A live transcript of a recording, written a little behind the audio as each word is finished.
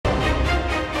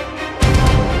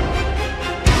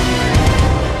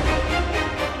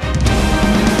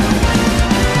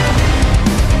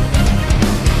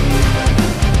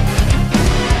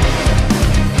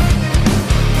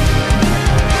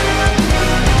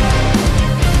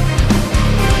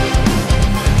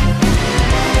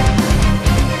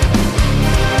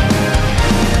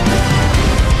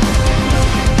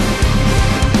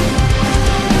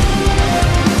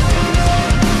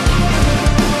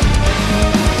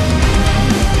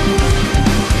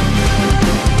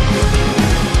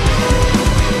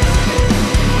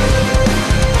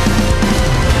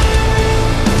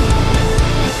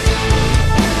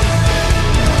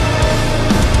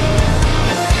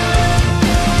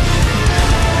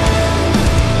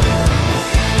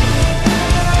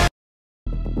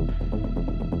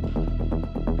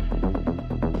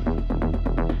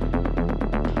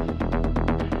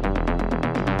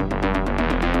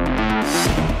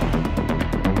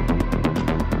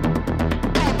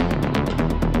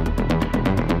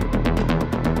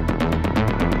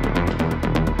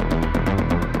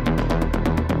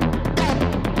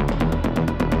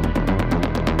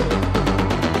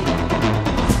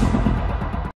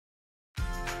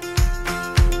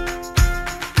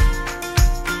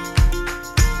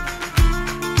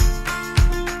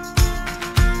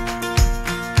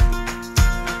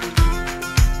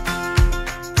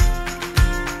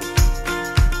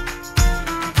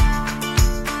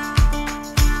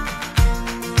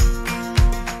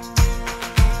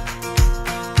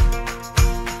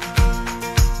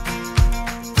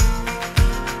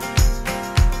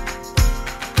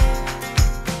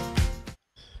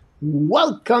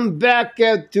Welcome back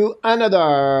to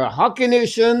another Hockey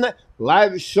Nation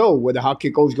live show with the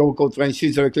hockey coach, Go Coach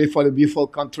Francis, directly for the beautiful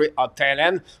country of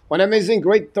Thailand. One amazing,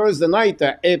 great Thursday night,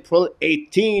 April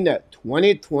 18,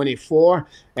 2024.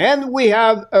 And we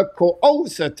have a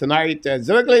co-host tonight,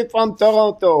 directly from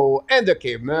Toronto and the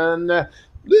Caveman, the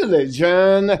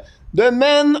legend, the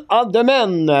man of the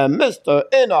men, Mr.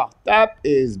 Enortap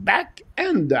is back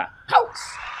in the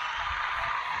house.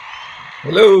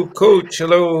 Hello, Coach.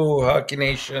 Hello, Hockey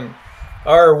Nation.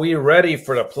 Are we ready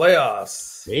for the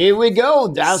playoffs? Here we go.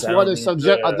 That's what the Sounding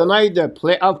subject of good. tonight, the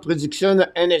playoff prediction,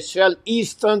 NHL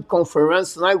Eastern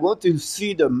Conference. Tonight, we're going to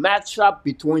see the matchup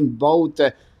between both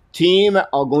teams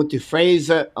are going to face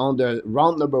on the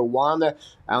round number one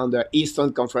on the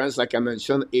Eastern Conference, like I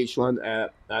mentioned, each one,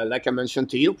 like I mentioned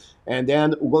to you. And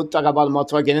then we're going to talk about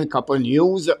Montreal Canadiens, a couple of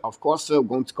news. Of course, we're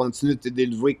going to continue to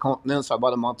deliver contents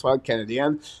about the Montreal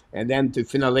Canadiens. And then to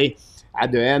finally,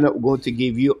 at the end, we're going to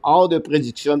give you all the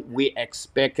predictions we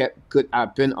expect could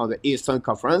happen on the Eastern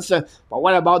Conference. But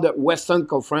what about the Western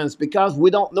Conference? Because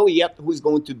we don't know yet who's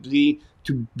going to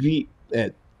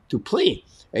play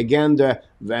again.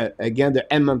 The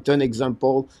Edmonton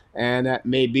example, and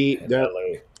maybe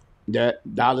the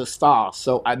Dallas Stars.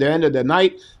 So at the end of the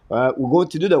night, we're going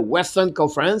to do the Western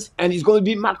Conference, and it's going to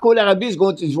be Marco Larrabee is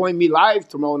going to join me live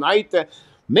tomorrow night.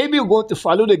 Maybe we're going to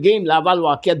follow the game Laval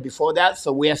Rocket before that,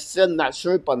 so we are still not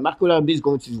sure, but Marco Larrabee is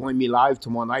going to join me live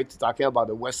tomorrow night to talk about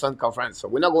the Western Conference. So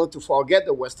we're not going to forget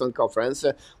the Western Conference.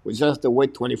 We just have to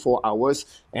wait 24 hours.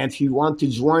 And if you want to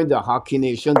join the Hockey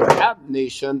Nation, the App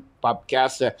Nation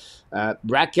podcast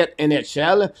bracket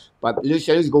NHL, but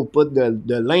Lucius go put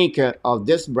the link of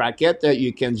this bracket.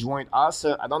 You can join us.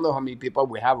 I don't know how many people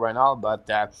we have right now, but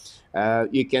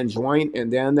you can join,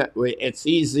 and then it's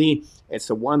easy. It's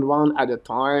a one round at a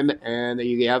time, and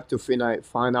you have to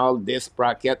find out this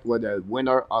bracket with the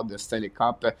winner of the Stanley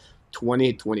Cup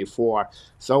 2024.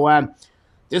 So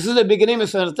this is the beginning,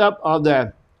 Mr. Top, of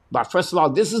the. But first of all,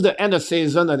 this is the end of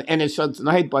season of the NHL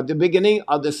tonight, but the beginning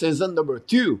of the season number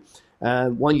 2.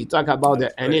 When you talk about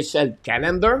the NHL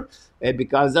calendar,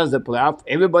 because that's the playoff,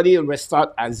 everybody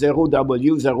restart at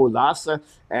 0W, 0 loss.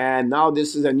 And now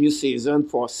this is a new season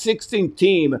for 16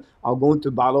 teams are going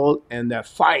to battle and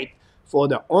fight for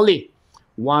the only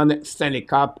one Stanley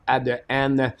Cup at the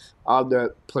end of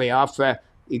the playoff.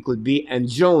 It could be in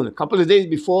June. A couple of days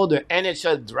before the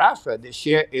NHL draft this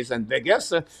year is in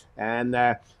Vegas,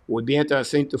 and would be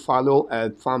interesting to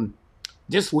follow from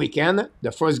this weekend.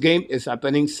 The first game is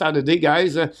happening Saturday,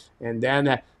 guys, and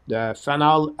then the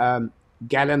final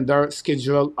calendar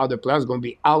schedule of the playoffs is going to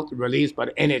be out, released by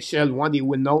the NHL. One day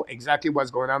we know exactly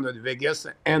what's going on with Vegas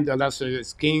and the Los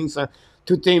Angeles Kings.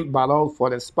 Two-team battle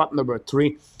for the spot number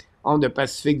 3 on the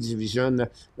Pacific Division,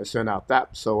 Mr. Enortap.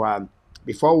 So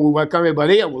before we welcome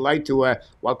everybody, I would like to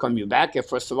welcome you back,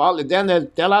 first of all, and then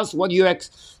tell us what you,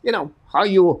 how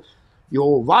your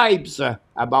vibes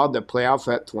about the playoff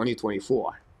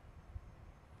 2024.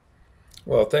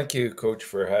 Well, thank you, Coach,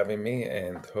 for having me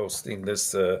and hosting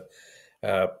this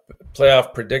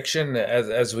playoff prediction.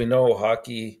 As we know,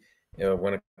 hockey,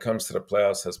 when it comes to the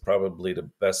playoffs, has probably the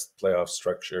best playoff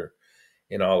structure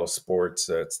in all of sports.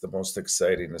 It's the most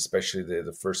exciting, especially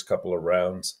the first couple of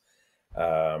rounds.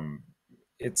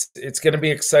 It's going to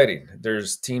be exciting.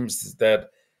 There's teams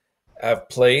that have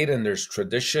played, and there's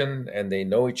tradition, and they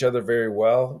know each other very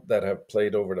well that have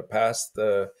played over the past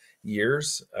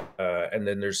years. And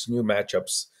then there's new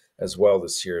matchups as well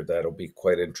this year that'll be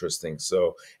quite interesting.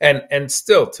 So, and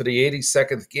still to the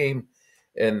 82nd game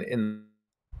in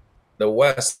the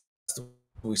West,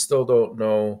 we still don't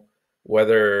know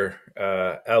whether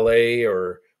LA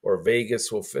or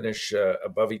Vegas will finish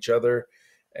above each other,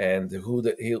 and who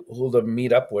to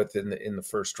meet up with in the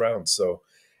first round. So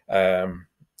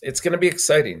it's going to be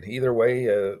exciting either way.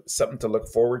 Something to look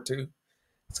forward to.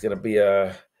 It's going to be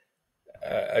a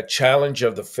challenge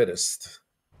of the fittest.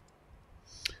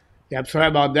 Yeah, I'm sorry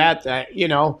about that.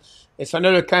 It's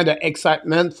another kind of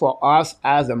excitement for us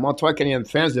as the Montreal Canadiens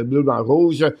fans, the Blue Blanc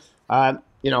Rouge.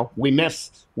 We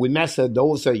miss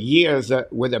those years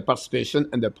with the participation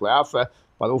in the playoff,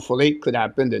 but hopefully it could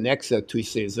happen the next 2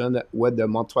 seasons with the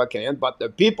Montreal Canadiens. But the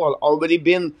people already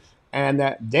been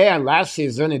there last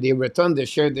season, and they returned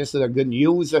this year. This is a good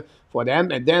news for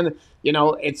them. And then,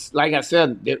 it's like I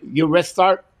said, you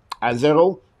restart at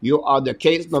 0. You are the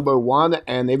case number 1,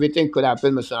 and everything could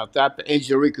happen, Mr. Tap.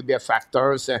 Injury could be a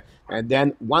factor, and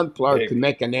then one player could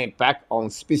make an impact on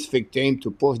specific team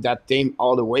to push that team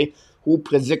all the way. Who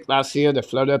predict last year the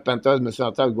Florida Panthers,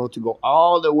 Mr. Tap, is going to go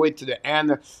all the way to the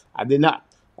end? I did not.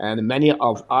 And many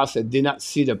of us did not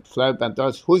see the Florida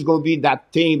Panthers. Who's going to be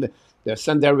that team the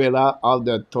Cinderella of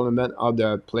the tournament of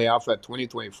the playoff at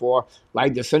 2024,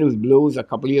 like the St. Louis Blues a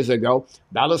couple of years ago.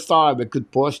 Dallas Star have a good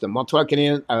push. The Montreal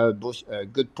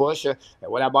Canadiens good push.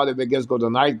 What about the Vegas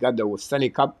Golden Knights? Got the Stanley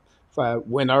Cup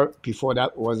winner. Before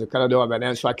that was the Colorado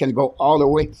Avalanche. So I can go all the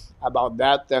way about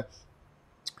that.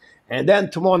 And then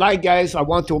tomorrow night, guys, I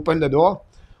want to open the door.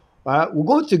 We're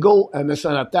going to go, Mr.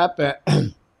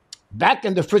 Enortap, Back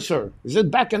in the Future. Is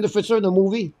it Back in the Future, the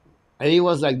movie? And he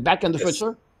was like Back in the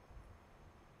Future?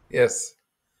 Yes.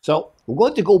 So we're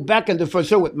going to go back in the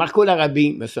future with Marco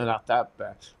Larabie, Mr.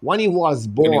 Enortap. When he was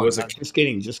born, just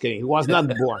kidding. He was not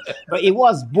born. But he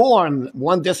was born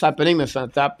when this happening, Mr.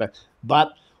 Enortap.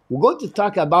 But we're going to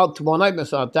talk about tomorrow night,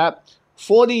 Mr. Enortap,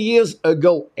 40 years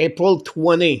ago, April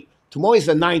 20. Tomorrow is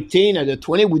the 19th and the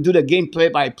 20th. We do the game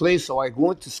play-by-play, so I'm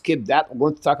going to skip that. We're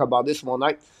going to talk about this tomorrow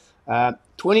night.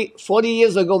 40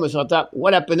 years ago, Mr. Enortap,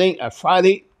 what happening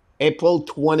Friday, April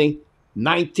 20,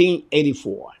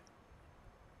 1984.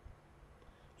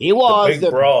 He was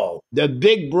the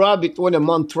big brawl between the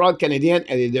Montreal Canadiens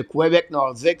and the Quebec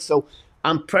Nordiques. So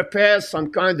I'm prepared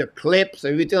some kind of clips,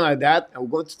 everything like that. And we're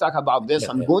going to talk about this.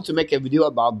 I'm going to make a video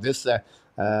about this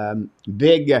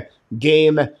big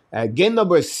game. Game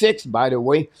number 6, by the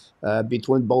way,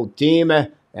 between both teams.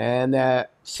 And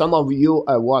some of you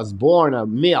was born.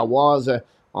 Me, I was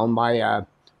on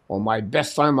my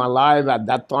best time of my life at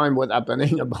that time. What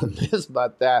happening about this?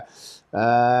 But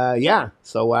yeah,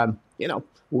 so you know.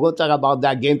 We're going to talk about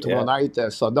that game tomorrow night,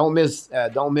 so don't miss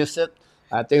it.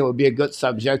 I think it will be a good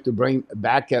subject to bring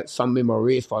back some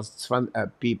memories for some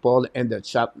people in the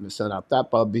chat, Mr. Enortap.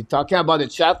 I'll be talking about the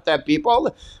chat,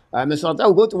 people. Mr. Enortap,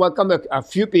 we're going to welcome a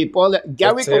few people.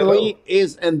 Gary Conley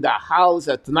is in the house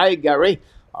tonight, Gary.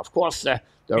 Of course, the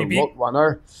road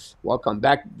runner. Welcome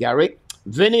back, Gary.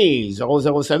 Vinny,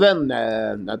 007,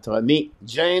 notre ami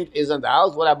James is in the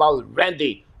house. What about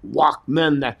Randy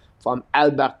Walkman from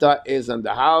Alberta is in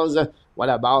the house? What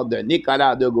about the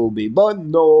Nicolas de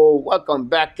Gauby-Bonneau? Welcome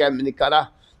back, Nicolas.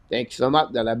 Thank you so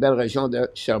much, de la belle région de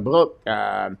Sherbrooke.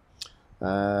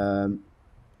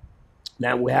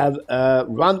 Now we have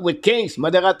Ron with Kings,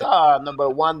 moderator number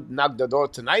 1, knock the door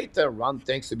tonight. Ron,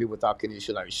 thanks to be with our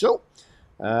Canadian Live show.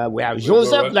 We have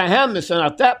Joseph Laham, Mr.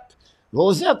 Enortap.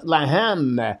 Joseph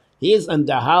Laham, he is in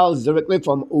the house directly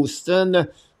from Houston,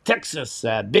 Texas.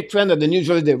 Big friend of the New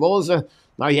Jersey Devils.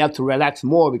 Now you have to relax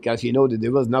more because you know the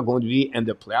Devils not going to be in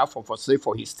the playoff, unfortunately,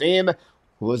 for his team.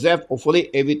 Joseph,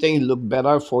 hopefully everything look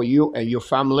better for you and your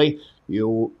family.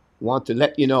 You want to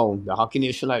let you know the Hockey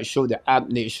Nation Live show, the App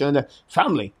Nation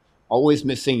family. Always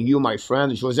missing you, my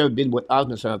friend. Joseph been with us,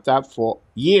 Mr. Enortap, for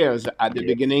years at the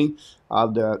beginning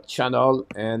of the channel,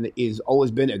 and he's always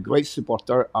been a great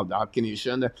supporter of the Hockey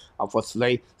Nation.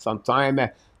 Unfortunately, sometimes,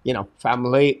 you know,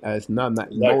 family is not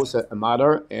most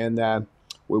matter, and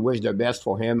we wish the best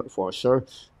for him, for sure.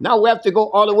 Now we have to go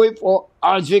all the way for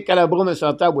RJ Calabro,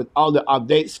 Mr. Enortap, with all the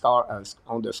updates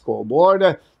on the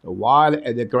scoreboard. The Wild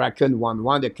and the Kraken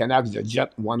 1-1. The Canucks, the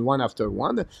Jet 1-1 after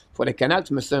 1. For the Canucks,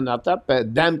 Mr.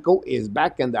 Enortap, Damko is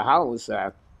back in the house.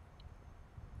 The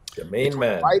main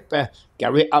man.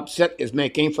 Gary Upset is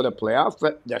making for the playoff.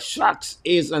 The Sharks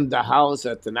is in the house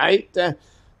tonight. Here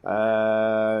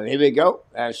we go.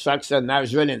 Sharks at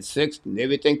Nashville in 6.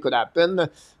 Everything could happen.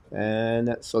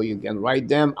 And so you can write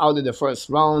them out in the first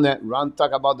round. Ron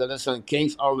talk about the Listen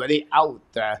Kings already out.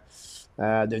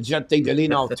 The Jet take the lead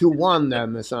now 2-1,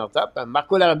 Mr. Enortap. And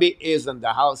Marco Larabie is in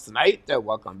the house tonight.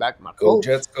 Welcome back, Marco. Go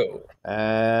Jets, go.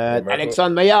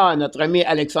 Alexandre Meillard, notre ami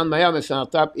Alexandre Meillard, Mr.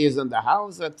 Enortap, is in the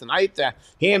house tonight.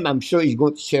 Him, I'm sure he's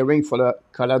going to cheering for the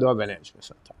Colorado Avalanche,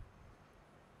 Mr. Enortap.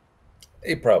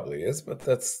 He probably is, but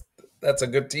that's a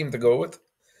good team to go with.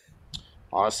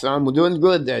 Awesome. We're doing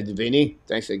good, Vinny.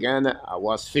 Thanks again. I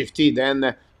was 50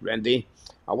 then, Randy.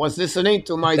 I was listening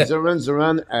to my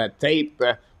Zuran tape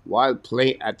while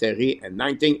playing at Terry in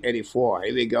 1984.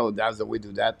 Here we go. That's the way to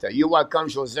do that. You're welcome,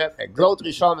 Joseph. Claude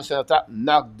Richard, Mr. Enortap,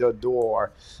 knock the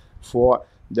door for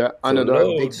the another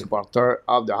big supporter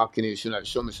of the Hockey Nation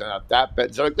show, Mr.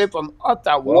 Enortap, directly from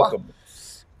Ottawa. Welcome.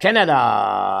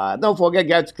 Canada. Don't forget,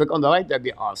 guys, to click on the like. That'd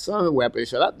be awesome. We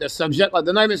appreciate that. The subject of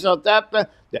the night, Mr. Enortap,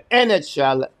 the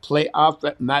NHL Playoff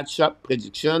Matchup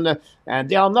Prediction. And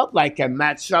they are not like a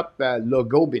matchup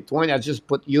logo between. I just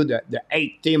put you the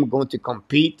 8 team going to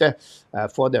compete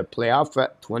for the playoff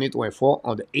 2024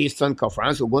 on the Eastern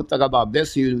Conference. We're going to talk about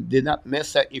this. You did not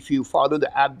miss it if you follow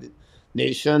the App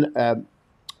Nation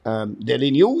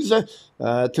Daily News.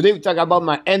 Today we talk about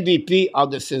my MVP of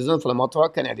the season for the Montreal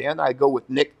Canadiens. I go with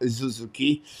Nick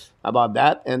Suzuki about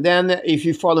that. And then if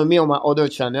you follow me on my other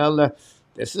channel,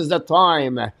 this is the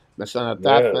time, Mr.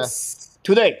 Enortap. Yes.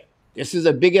 Today, This is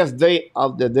the biggest day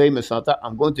of the day, Mr. Tap.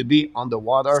 I'm going to be on the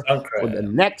water for the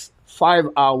Suncrab. next 5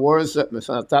 hours,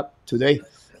 Mr. Tap, today.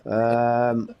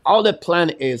 All the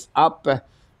plan is up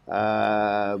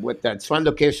with the trend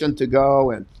location to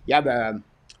go, and you have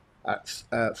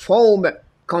foam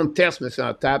contest,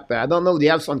 Mr. Tap. I don't know, they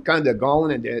have some kind of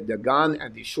gun, and the gun,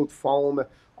 and they shoot foam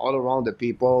all around the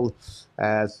people.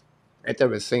 Uh,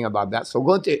 Interesting about that. So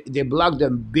going to they block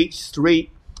the beach street,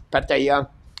 Pattaya,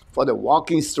 for the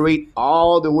walking street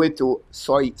all the way to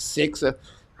Soy 6.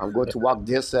 I'm going to walk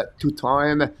this 2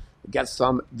 times, get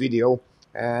some video,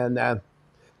 and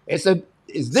it's a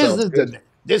it's Sounds good.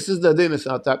 this is the day,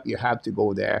 Mr. Top. You have to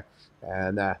go there,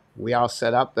 and we are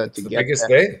set up It's to the get biggest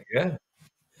day. Yeah.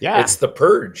 yeah. It's the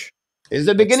purge. It's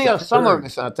the It's beginning the of summer,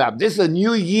 purge. Mr. Tap. This is a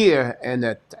new year in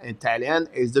Thailand.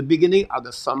 It's the beginning of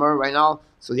the summer right now.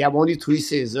 So they have only 3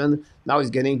 seasons. Now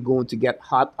it's going to get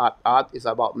hot, hot, hot. It's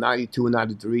about 92,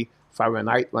 93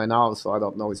 Fahrenheit right now. So I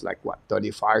don't know. It's like what,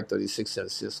 35, 36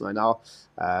 Celsius right now.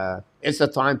 It's the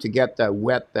time to get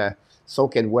wet,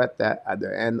 soaking wet at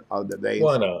the end of the day.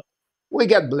 Why So not? we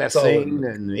get It's all blessing in.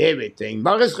 and everything.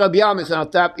 Maurice Robillard,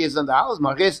 Mr. Tap, is in the house.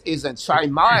 Maurice is in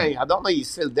Chiang Mai. I don't know if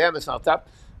he's still there, Mr. Tap.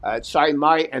 Chiang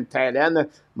Mai and Thailand.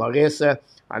 Maurice,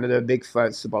 another big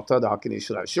supporter of the Hockey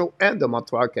National Show and the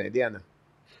Montreal Canadiens.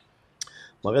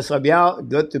 Maurice Robillard,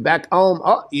 good to back home.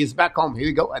 Oh, he's back home. Here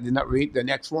we go. I did not read the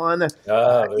next one.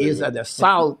 Very He's good. at the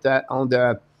south, on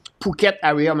the Phuket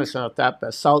area, Mr. Tap,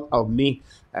 south of me.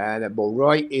 And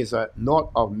Boroy is north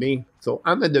of me. So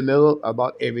I'm in the middle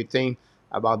about everything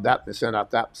about that, Mr.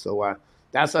 Tap. So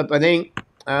that's happening.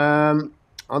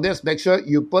 On this, make sure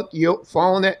you put your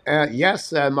phone.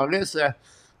 Yes, Maurice.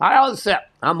 I all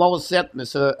set. I'm all set,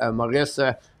 Mr. Maurice.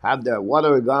 Have the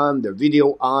water gun, the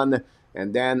video on,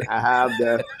 and then I have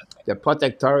the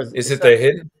protectors. Is it the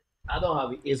hidden? I don't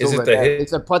have it. It's Is over it the there.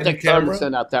 It's a hidden protector, camera?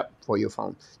 Mr. Tap, for your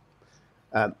phone.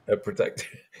 Um, Protect.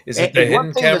 Is it the One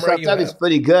hidden thing, camera Mr. you Tap, is have?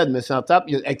 pretty good, Mr. Tap.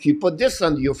 If you put this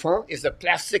on your phone, it's a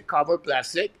plastic cover,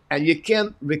 plastic, and you can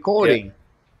Yeah. recording.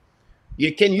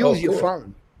 You can Oh, use your cool.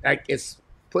 phone. Like it's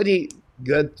pretty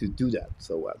good to do that.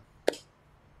 So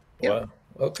yeah. Wow.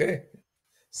 Okay.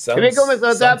 Here we go, Sounds Mr.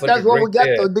 sounds Tap. like a That's what we great got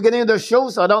at day. the beginning of the show.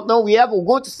 So I don't know. We're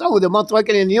going to start with the Montreal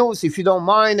Canadiens news. If you don't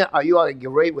mind, are you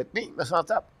agree with me, Mr.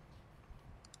 Tap?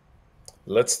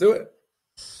 Let's do it.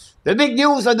 The big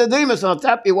news of the day, Mr.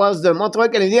 Tap, it was the Montreal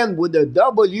Canadiens with the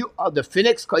W of the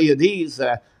Phoenix Coyotes,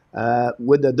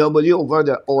 with the W over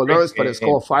the Oilers Great for the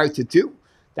score game. 5-2.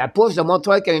 That pushed the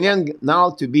Montreal Canadiens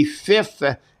now to be fifth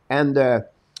and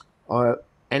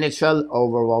NHL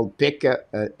overall pick,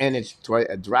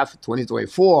 NHL draft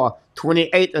 2024,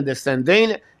 28 in the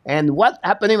standing. And what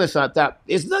happening, Mr. Tap?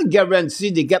 It's not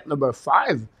guaranteed they get number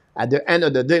 5 at the end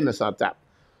of the day, Mr. Tap.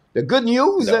 The good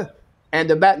news No. and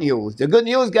the bad news. The good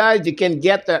news, guys, you can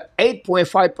get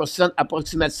 8.5%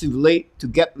 approximately to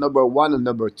get number 1 and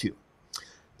number 2.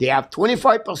 They have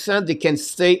 25% they can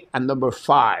stay at number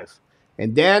 5.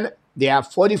 And then they have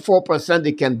 44%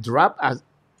 they can drop at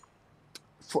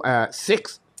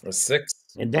 6. A 6.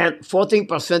 And then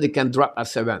 14% they can drop at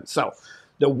 7. So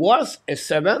the worst is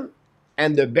 7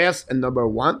 and the best is number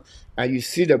 1. And you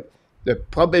see the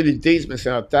probabilities,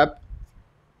 Mr. Tap,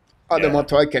 of the Yeah.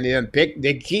 Montreal Canadiens pick.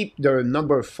 They keep their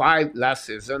number 5 last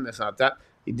season, Mr. Tap.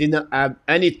 They did not have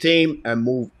any team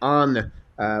move on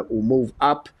or move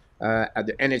up at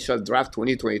the NHL draft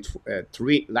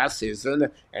 2023 last season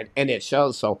and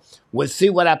NHL. So we'll see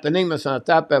what happening, Mr.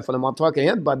 Tap, for the Montreal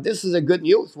Canadiens. But this is a good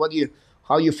news.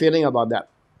 How are you feeling about that?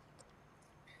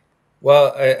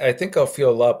 Well, I think I'll feel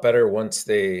a lot better once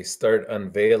they start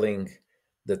unveiling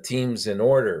the teams in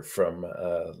order from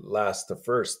last to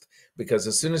first. Because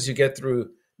as soon as you get through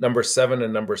number 7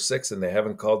 and number 6, and they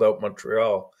haven't called out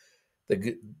Montreal,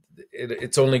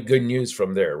 it's only good news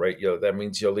from there, right? That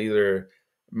means you'll either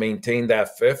maintain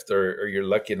that fifth, or you're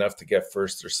lucky enough to get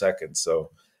first or second. So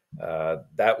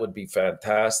that would be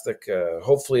fantastic.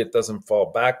 Hopefully, it doesn't fall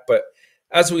back. But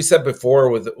as we said before,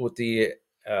 with the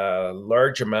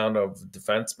large amount of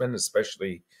defensemen,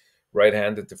 especially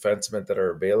right-handed defensemen that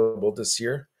are available this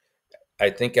year, I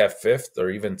think at fifth or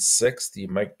even sixth, you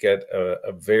might get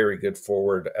a very good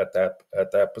forward at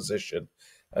that position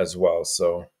as well.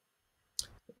 So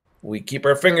we keep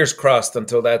our fingers crossed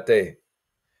until that day.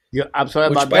 Yeah, I'm sorry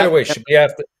Which, about by the that. way, should be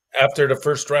after the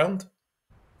first round.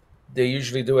 They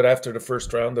usually do it after the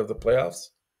first round of the playoffs,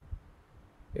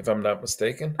 if I'm not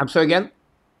mistaken. I'm sorry again.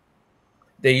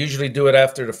 They usually do it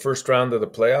after the first round of the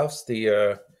playoffs.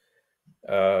 The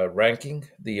ranking,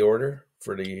 the order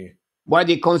for the What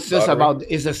it consists lottery. about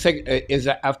is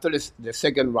after the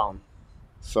second round.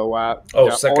 So Oh,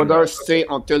 the second order round. stay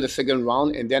Okay. until the second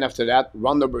round, and then after that,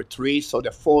 round number three. So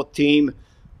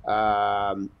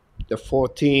um, the four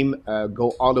team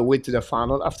go all the way to the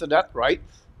final. After that, right?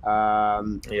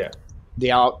 Um, Yeah.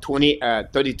 they are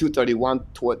 32, 31,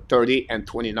 30, and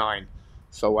 29.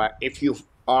 So if you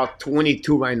are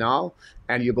 22 right now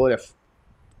and you go to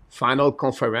final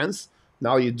conference,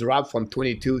 now you drop from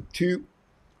 22 to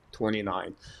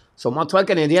 29. So Montreal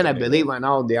Canadiens, I believe 29. right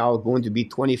now they are going to be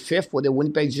 25th for the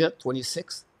Winnipeg Jet,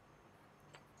 26th.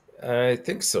 I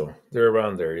think so. They're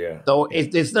around there. Yeah. So Yeah.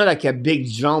 it's not like a big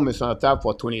jump. It's on top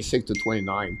for 26 to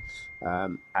 29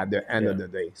 at the end of Yeah. the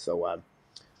day. So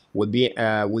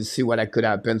we'll see what could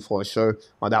happen for sure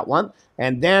on that one.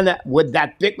 And then with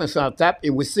that pick, Mr. Tap,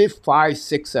 it will say 5,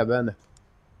 6, 7.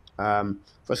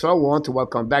 First of all, we want to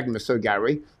welcome back Mr.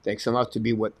 Gary. Thanks so much to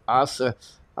be with us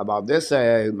about this,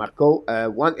 Marco.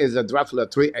 One is a draft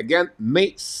lottery again,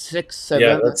 May 6,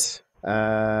 Yeah. 7. That's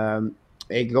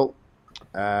There you go.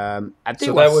 I think it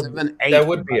so was 7, 8. that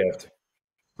would be after.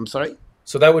 I'm sorry.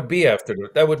 So that would be after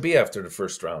that would be after the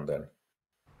first round then.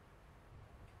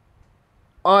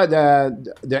 Oh,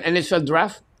 the initial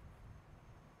draft.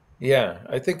 Yeah,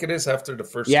 I think it is after the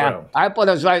first Yeah, round. I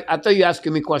apologize. I thought you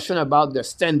asking me a question about the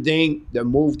standing, the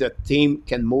move the team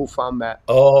can move from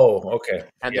Oh, okay.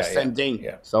 and the Yeah, yeah, standing.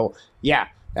 yeah. So yeah,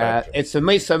 Gotcha. it's a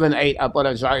May 7, 8. I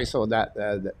apologize so that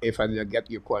if I didn't get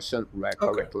your question right Okay.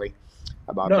 correctly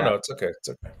about No, no, that. it's okay. It's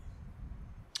okay.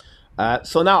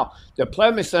 So now the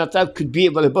player Mr. Natal could be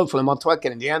available for the Montreal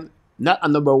Canadiens, not a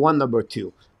number one, number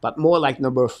two, but more like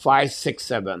number 5, 6,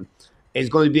 7. It's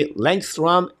going to be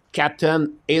Langstrom,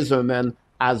 Captain, Azerman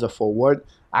as a forward.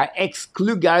 I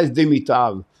exclude guys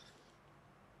Dimitrov.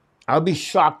 I'll be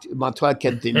shocked if Montreal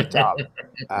get Dimitrov.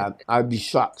 I'll be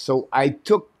shocked. So I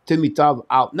took Dimitrov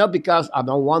out, not because I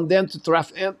don't want them to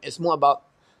draft him. It's more about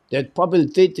the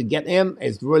probability to get him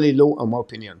is really low, in my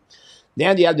opinion.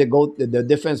 Then you have the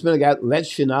defenseman got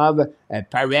Lechinov,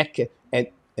 Parek, and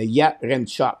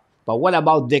Yaremchuk. But what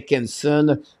about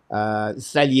Dickinson,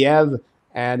 Saliev,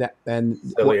 and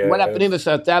what happened in Siliev. the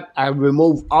setup? I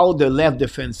removed all the left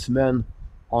defensemen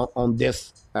on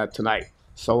this tonight.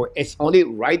 So it's only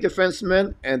right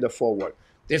defenseman and the forward.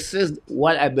 This is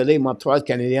what I believe Montreal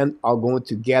Canadiens are going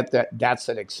to get that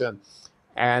selection.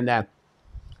 And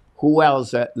who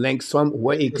else? Langstrom,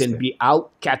 where he can Interesting. be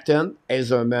out. Captain,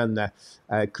 Ezerman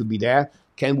could be there.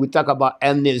 Can we talk about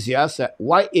Amnesias?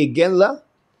 Why Iginla?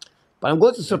 But I'm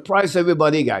going to surprise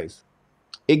everybody, guys.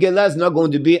 Iginla is not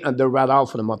going to be on the radar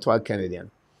for the Montreal Canadiens.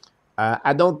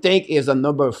 I don't think he's a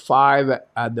number 5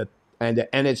 at the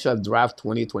NHL draft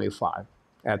 2025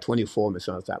 at 24,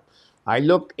 Mr. Tap. I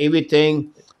look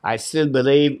everything. I still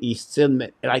believe he's still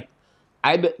like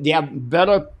they have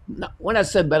better. When I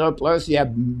say better players, you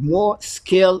have more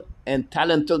skilled and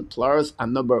talented players at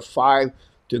number 5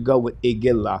 to go with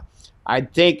Igilla. I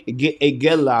think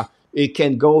Igilla it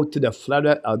can go to the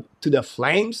to the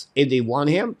Flames if they want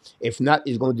him. If not,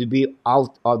 he's going to be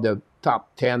out of the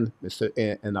top 10, Mr.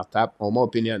 In the top, in my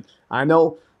opinion. I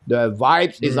know the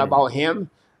vibes is Hmm. about him,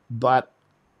 but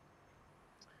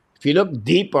if you look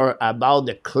deeper about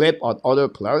the clip of other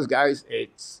players, guys,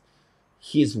 it's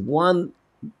he's one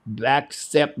back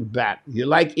step back. You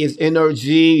like his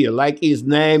energy, you like his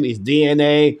name, his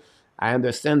DNA. I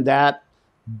understand that,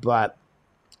 but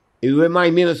it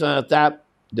reminds me of that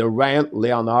the Ryan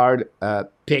Leonard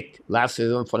pick last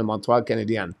season for the Montreal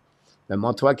Canadiens. The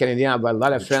Montreal Canadiens have a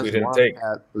lot of Which we fans didn't want take.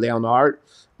 Leonard,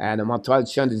 and the Montreal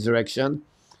changed the direction.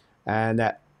 And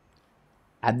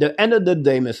at the end of the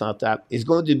day, Mr. Tap, it's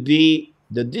going to be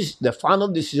the final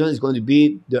decision is going to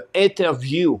be the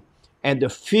interview and the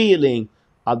feeling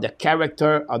of the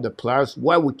character of the players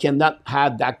where we cannot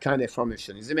have that kind of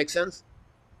information. Does it make sense?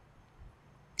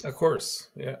 Of course.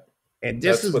 Yeah. And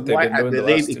this That's is what they've why been I doing the believe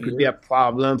last it two could be a years.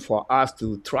 problem for us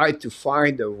to try to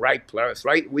find the right players,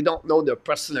 right? We don't know their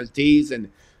personalities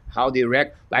and how they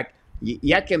react. Like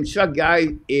Yakimchuk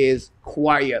guy is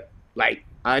quiet. Like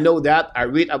I know that. I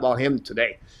read about him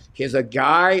today. He's a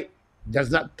guy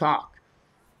does not talk.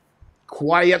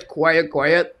 Quiet, quiet,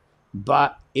 quiet.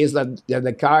 But is that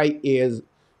the guy is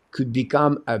could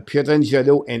become a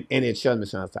Pietrangelo in NHL,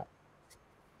 Mr. Nassar.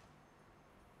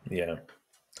 Yeah.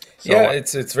 So Yeah,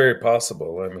 it's very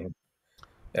possible. I mean,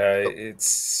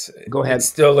 it's go it's ahead.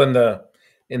 still in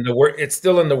the work. It's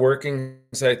still in the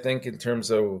workings. I think in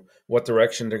terms of what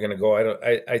direction they're going to go. I don't.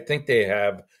 I think they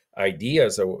have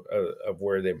ideas of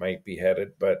where they might be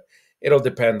headed, but it'll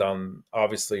depend on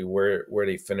obviously where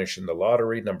they finish in the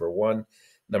lottery. Number one,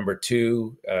 number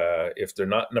two. If they're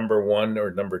not number one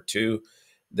or number two,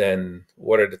 then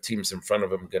what are the teams in front of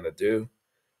them going to do?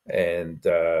 and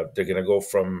they're going to go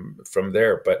from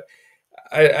there. But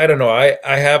I don't know. I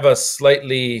have a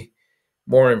slightly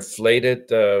more inflated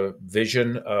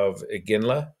vision of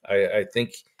Iginla. I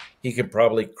think he can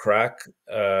probably crack.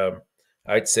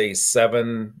 I'd say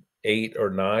 7, 8, or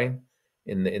 9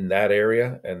 in that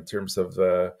area in terms of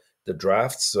the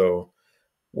draft. So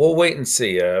we'll wait and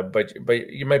see. But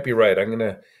you might be right. I'm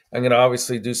gonna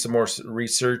obviously do some more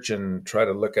research and try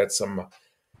to look at some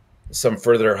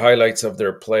further highlights of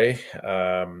their play.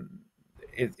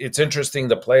 It's interesting,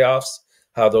 the playoffs,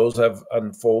 how those have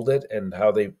unfolded and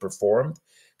how they performed,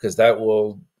 because that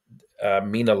will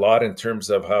mean a lot in terms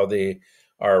of how they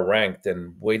are ranked.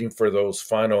 And waiting for those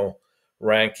final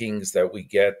rankings that we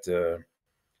get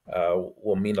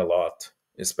will mean a lot,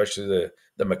 especially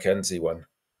the McKenzie one.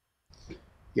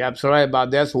 Yeah, I'm sorry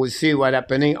about this. We'll see what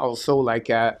happening. Also, like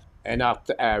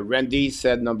Randy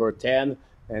said number 10,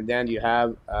 and then you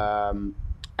have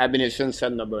Abinition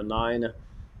said number 9,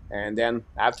 and then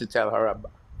I have to tell her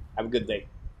have a good day.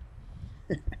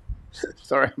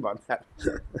 Sorry about that.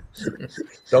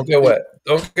 Don't get wet.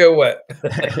 Don't get wet.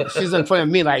 She's in front of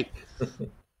me, like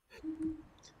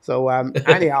so.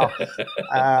 Anyhow,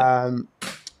 um,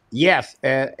 yes,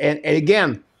 and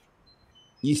again,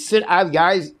 you still have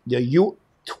guys the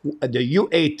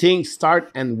U18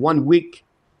 start in 1 week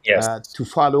Yes. to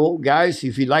follow, guys.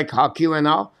 If you like hockey right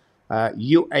now,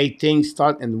 U18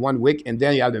 start in 1 week, and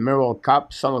then you have the Memorial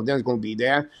Cup. Some of them is going to be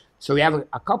there. So you have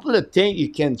a couple of things you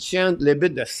can change a little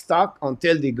bit the stock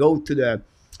until they go to the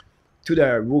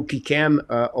rookie camp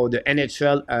or the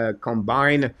NHL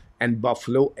combine and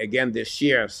Buffalo again this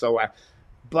year. So,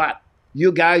 but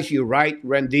you guys, you're right,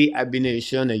 Randy,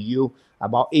 Abination, and you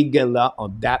about Igala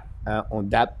on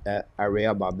that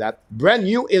area about that. Brand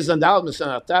new isn't out, Mr.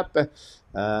 Enortap.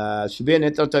 Should be an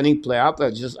entertaining playoff.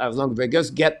 Just as long as Vegas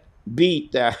get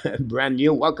beat, brand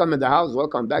new. Welcome in the house.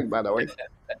 Welcome back, by the way.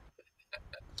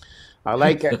 I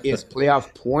like his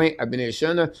playoff point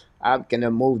combination. I'm gonna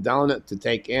move down to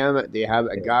take him. They have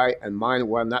a guy in mind.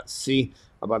 Will not see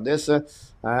about this.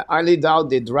 I highly doubt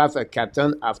they draft a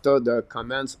captain after the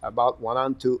comments about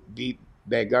wanting to be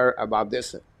bigger about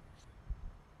this.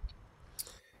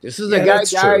 This is the Yeah, guy, that's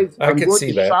true. guys. I I'm could going see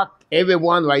to that. shock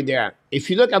everyone right there.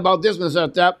 If you look about this,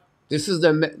 Mr. Tap, this is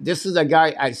the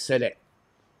guy I said it.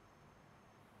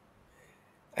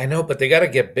 I know, but they got to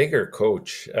get bigger,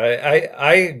 coach.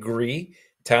 I agree.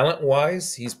 Talent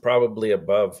wise, he's probably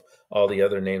above all the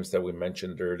other names that we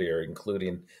mentioned earlier,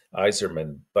 including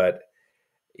Iserman. But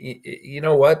you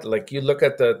know what? Like, you look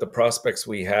at the prospects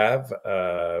we have.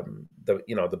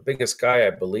 The biggest guy,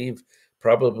 I believe,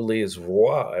 probably is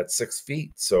Roy at 6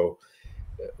 feet. So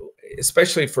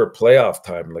especially for playoff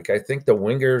time, like, I think the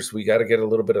wingers, we got to get a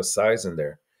little bit of size in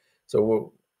there.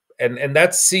 So and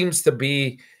that seems to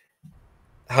be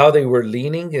how they were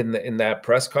leaning in that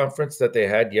press conference that they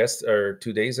had 2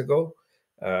 days ago.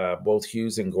 Both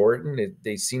Hughes and Gordon,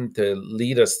 they seemed to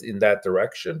lead us in that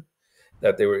direction.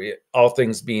 That they were, all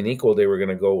things being equal, they were going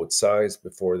to go with size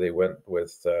before they went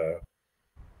with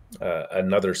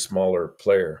another smaller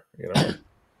player.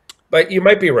 But you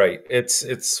might be right.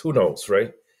 It's who knows,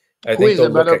 right? I Who think is a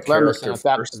they'll look better at player, character Mr.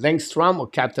 Tap? first. Langstrom or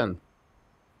Captain?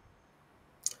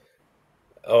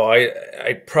 Oh,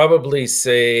 I'd probably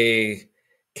say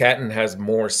Catton has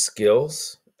more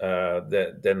skills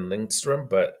than Lindstrom,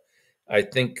 but I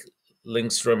think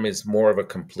Lindstrom is more of a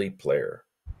complete player,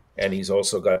 and he's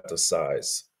also got the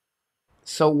size.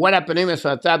 So what happening,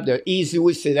 Mr. Tap? The easy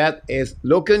way to say that is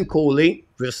Logan Coley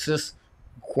versus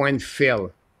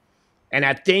Quinfield. And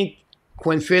I think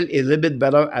Quinfield is a little bit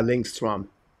better at Lindstrom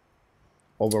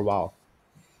overall.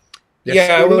 The Yeah, I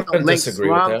skating of wouldn't disagree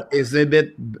with Lindstrom that. is a little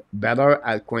bit better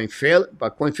at Quinfield,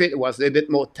 but Quinfield was a little bit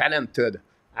more talented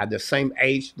at the same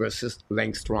age versus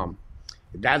Lindstrom.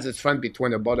 That's the difference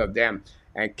between the both of them.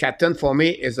 And Captain for me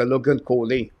is a Logan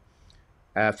Coley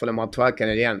for the Montreal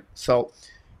Canadiens. So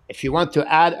if you want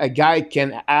to add a guy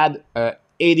can add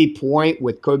 80 point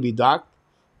with Kirby Doc,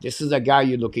 this is the guy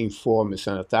you're looking for,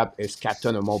 Mr. Tap, is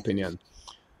Captain, in my opinion.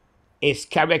 His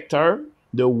character,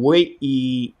 the way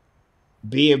he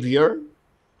behavior,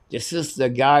 this is the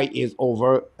guy is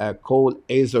over Cole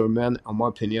Azerman, in my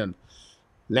opinion.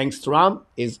 Langstrom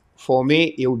is, for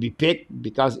me, it will be picked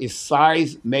because his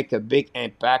size make a big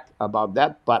impact about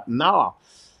that. But now,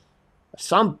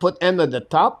 some put him at the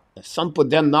top, some put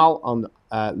them now on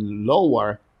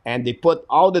lower, and they put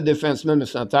all the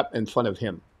defensemen on top in front of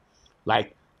him,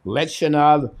 like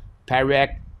Lechinov,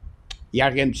 Parek,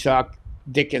 Yaremchuk,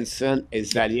 Dickinson, and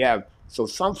Zaliev. So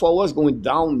some forwards going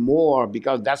down more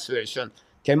because that situation.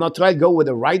 Can Montreal go with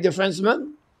the right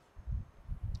defenseman?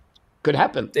 Could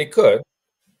happen. They could,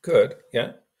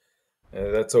 yeah.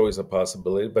 That's always a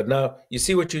possibility. But now you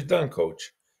see what you've done,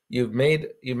 Coach. You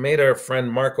made our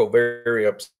friend Marco very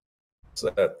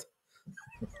upset.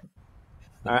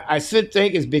 I still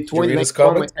think it's Did you between read his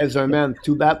Langston and comment? Ezerman.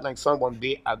 Too bad Langston won't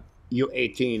be at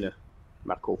U18,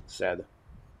 Marco said.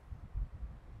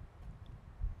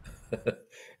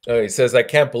 He says, "I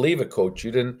can't believe it, Coach.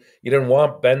 You didn't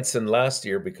want Benson last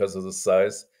year because of the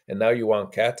size, and now you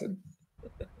want Catton."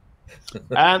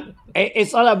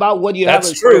 It's all about what you have That's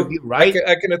in front of true. you, I right? can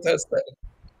I can attest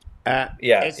that.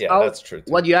 Yeah, It's yeah, all that's true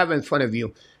too. what you have in front of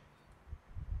you.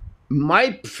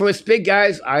 My first pick,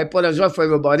 guys, I apologize for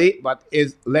everybody, but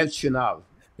is Lechinov.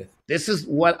 This is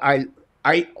what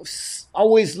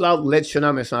always love Lechinov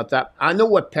and Enortap. I know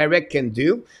what Perek can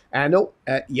do. I know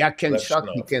Yakenchuk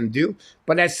he Levshinov. can do.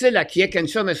 But I say like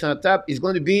Yakenchuk and Enortap is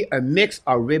going to be a mix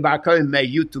of Rebecca and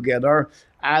Mayu together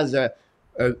as a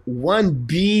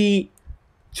 1B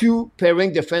two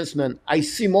pairing defensemen. I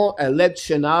see more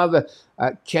Lechinov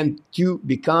can do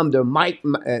become the Mike.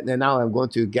 And now I'm going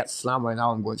to get slammed right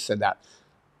now. I'm going to say that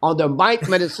on the Mike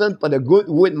Madison, but a good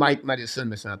with Mike Madison,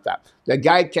 Mr. Tap. The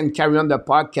guy can carry on the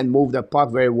puck, can move the puck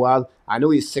very well. I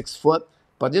know he's 6 foot,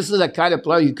 but this is the kind of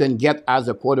player you can get as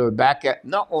a quarterback,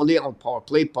 not only on power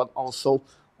play, but also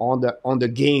on the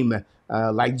game.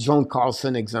 Like John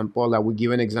Carlson example, I would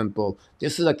give an example.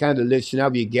 This is the kind of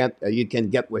listener you can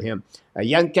get with him.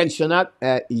 Jan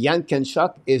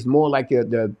Kenchuk is more like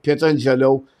the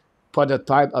Pietrangelo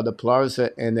prototype of the players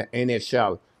in the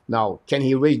NHL. Now, can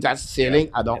he reach that Yeah, ceiling?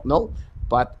 I yeah, don't know,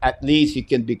 but at least he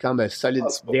can become a solid. They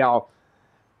possible. are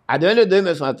at the end of the day,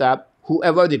 Mr. Tap,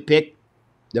 whoever they pick,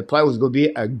 the player was going to be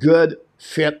a good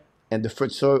fit and the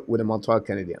future with the Montreal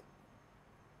Canadiens.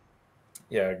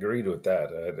 Yeah, I agreed with that.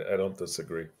 I don't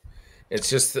disagree. It's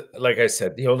just like I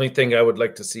said, the only thing I would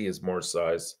like to see is more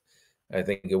size. I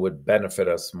think it would benefit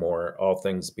us more, all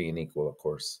things being equal, of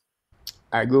course.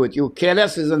 I agree with you.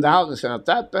 KLS is in the house, Mr.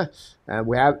 Tap. And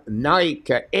we have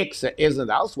Nike X is in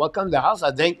the house. Welcome to the house.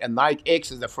 I think Nike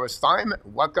X is the first time.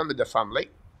 Welcome to the family.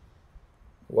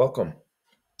 Welcome.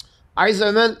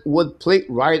 Eiserman would play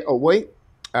right away.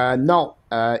 No,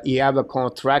 he have a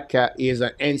contract. He's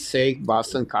an NSA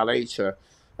Boston College.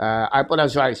 I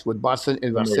apologize with Boston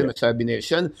One more University, year. Mr.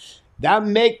 Abination. That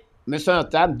make Mr.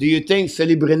 Tab. Do you think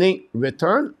Celebrini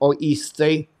return or he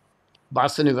stay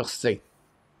Boston University?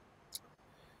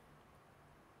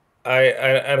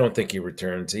 I don't think he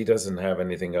returns. He doesn't have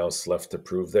anything else left to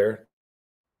prove there.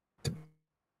 To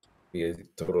be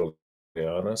totally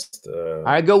honest,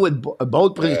 I go with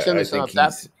both position, I Mr. think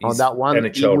Tab. On he's that one, he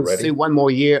NHL will stay ready. one more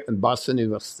year in Boston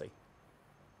University.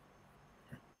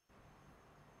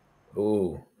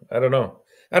 Ooh, I don't know.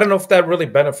 I don't know if that really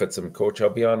benefits him, Coach. I'll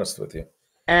be honest with you.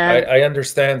 And I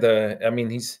understand. I mean,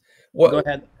 go what?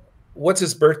 ahead. What's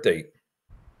his birth date?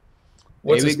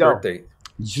 What's Here we his birth go. date?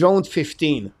 June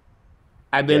 15,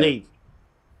 I Yeah. believe.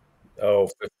 Oh,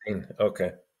 15.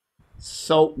 Okay.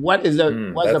 So what's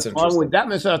the That's problem with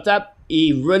interesting. that, Mr. Tap?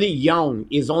 He's really young.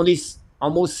 He's only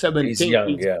almost He's 17. young.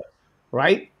 Yeah.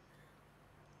 Right?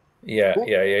 Yeah. Who,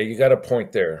 Yeah. Yeah. You got a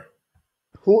point there.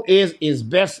 who is his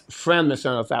best friend,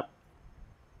 Mr. Tap?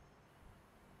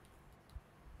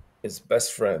 His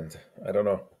best friend. I don't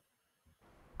know.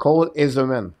 Cole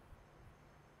Iserman.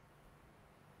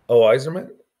 Oh, Eiserman?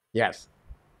 Yes.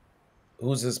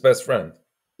 Who's his best friend?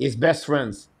 His best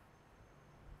friends.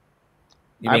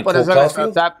 You I mean put Cole as Mr.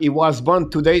 Caulfield? Tap. He was born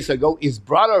 2 days ago. His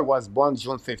brother was born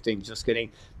June 15. Just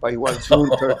kidding. But he was June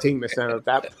 13, Mr.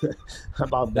 Tap.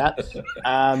 About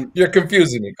that. You're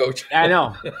confusing me, Coach. I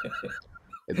know.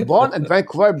 Born in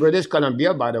Vancouver, British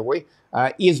Columbia, by the way.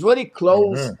 He's really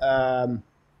close Hmm.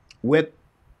 with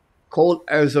Cole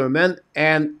Eiserman.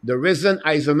 And the reason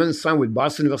Eiserman signed with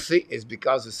Boston University is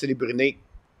because the City Brunet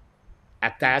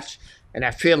attached. And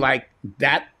I feel like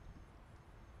that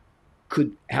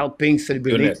could helping City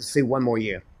Brunet to Unit. stay one more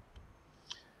year.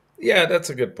 Yeah, that's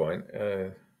a good point.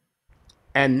 And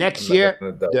I'm next not year,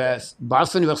 going to doubt that. the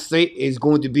Boston University is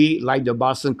going to be like the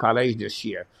Boston College this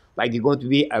year. Like they're going to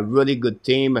be a really good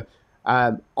team.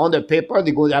 On the paper,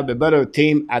 they're going to have a better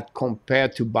team at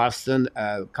compared to Boston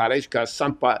College because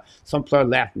some player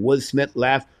left. Will Smith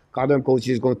left. Cardinal coach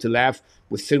is going to left.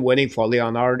 We're still waiting for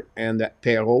Leonard and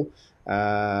Perrault They're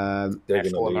at going to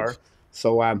Fuller. leave.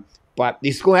 So, but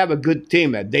he's going to have a good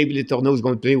team. David Letourneau is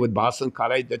going to play with Boston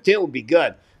College. The team will be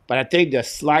good. But I think that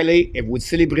slightly, if with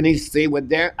Celebrini stay with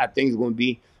there, I think it's going to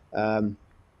be um,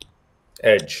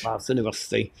 Edge. Boston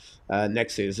University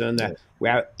next season. Yeah. We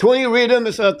have Tony Reardon,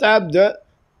 Mr. Tab. The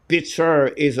pitcher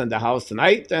is in the house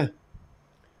tonight.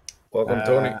 Welcome,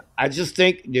 Tony. I just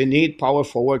think they need power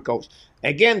forward coach.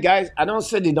 Again, guys, I don't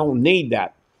say they don't need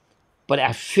that, but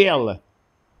I feel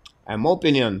in my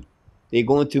opinion, they're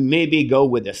going to maybe go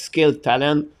with a skilled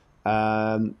talent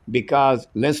because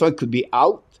Lindstrom could be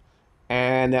out.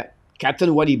 And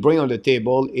Captain, what he bring on the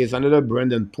table is another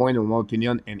Brandon Point, in my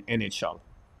opinion, in NHL.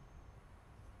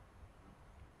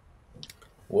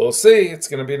 We'll see. It's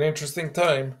going to be an interesting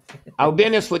time. I'll be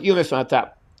honest with you, Mr.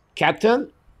 Nhl.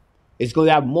 Captain is going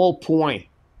to have more points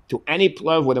to any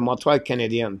player with the Montreal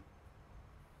Canadiens.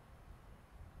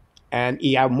 And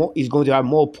he's going to have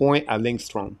more points at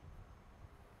Lindstrom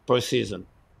per season.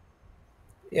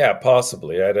 Yeah,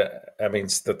 possibly. I mean,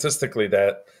 statistically,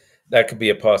 that could be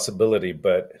a possibility,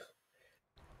 but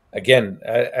again,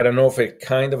 I don't know if it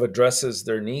kind of addresses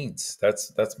their needs.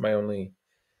 That's my only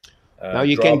Now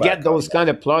you can get drawback on those kind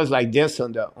of players like this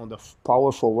on the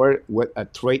power forward with a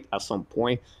trade at some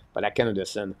point, but I can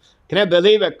understand. Can I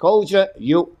believe a coach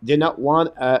you did not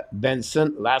want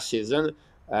Benson last season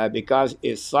because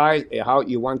his size and how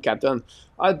you want Captain?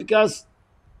 Because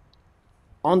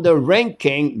on the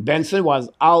ranking, Benson was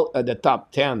out at the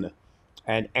top 10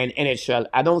 and NHL.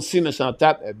 I don't see Mr.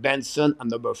 Tap Benson at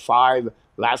number 5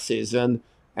 last season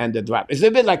and the draft. It's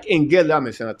a bit like Ingila,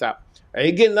 Mr. Tap.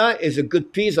 Ingila is a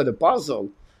good piece of the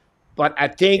puzzle, but I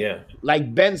think Yeah.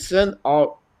 like Benson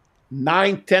or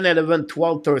 9, 10, 11,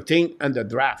 12, 13 and the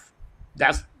draft.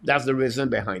 That's the reason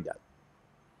behind that.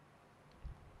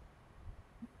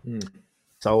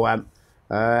 So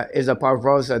is a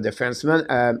powerhouse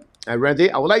defenseman. Randy,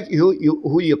 I would like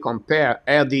who you compare.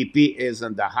 LDP is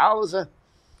in the house.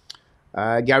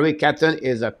 Gary Catton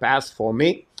is a pass for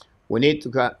me. We need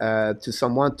to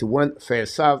someone to win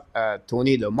face off.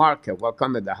 Tony DeMarc,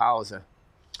 welcome in the house.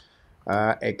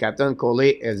 Captain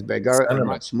Coley is bigger and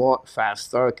much more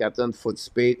faster. Captain foot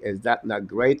speed is that not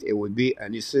great? It would be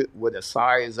an issue with the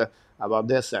size about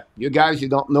this. You guys, you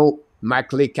don't know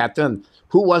Mackley Captain,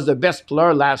 who was the best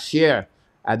player last year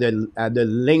at the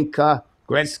Linka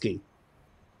Gretzky.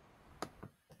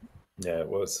 Yeah, it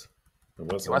was.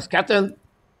 It was Captain.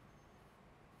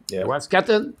 Yeah. It was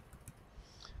Captain.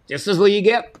 This is what you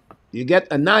get. You get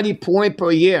a 90 point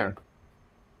per year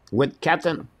with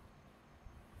Captain.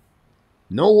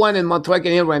 No one in Montreal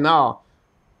Canadiens right now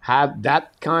have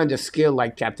that kind of skill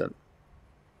like Captain.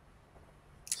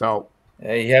 So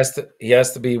he has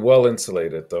to be well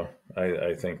insulated though.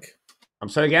 I think. I'm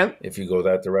sorry again. If you go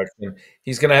that direction,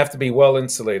 he's going to have to be well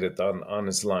insulated on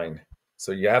his line.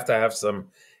 So you have to have some.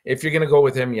 If you're going to go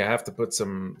with him, you have to put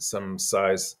some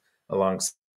size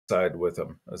alongside with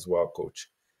him as well, Coach.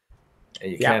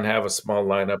 And you can't have a small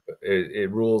lineup.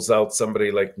 It rules out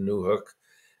somebody like Newhook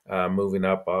moving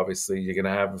up. Obviously, you're going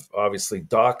to have obviously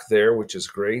Doc there, which is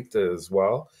great as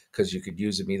well because you could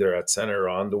use him either at center or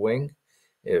on the wing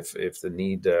if the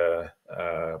need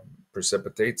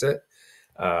precipitates it.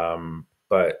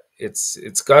 But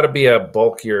it's got to be a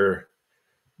bulkier,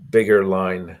 bigger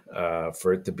line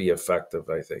for it to be effective,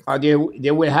 I think.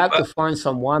 They will have to find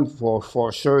someone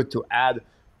for sure to add,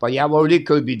 but yeah, already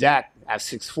could be that at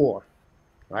 6'4",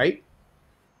 right?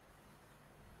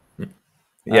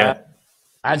 Yeah.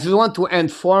 I just want to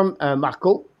inform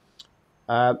Marco.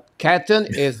 Catton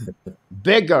is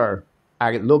bigger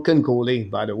at looking goalie,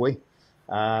 by the way.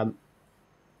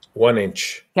 1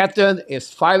 inch. Catton is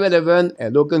 5'11",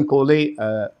 and Logan Coley,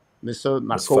 Mr.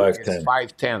 Marco is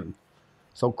 5'10".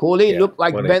 So Coley looked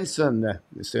like Benson,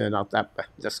 Mr. Enortap.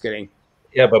 Just kidding.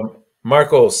 Yeah, but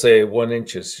Marco will say 1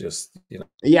 inch is just,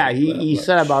 Yeah, he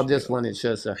said about this 1 inch.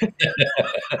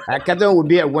 Catton would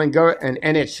be a winger in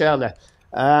NHL.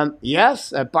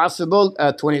 Yes, possible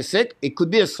 26. It could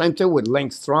be the same thing with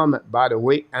Lindstrom, by the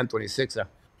way, and 26.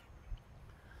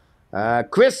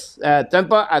 Chris,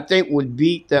 Tampa, I think, would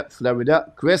beat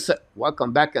Florida. Chris,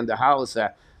 welcome back in the house.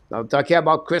 Now, talking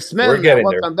about Chris Mann, we're getting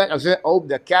welcome there. back. I hope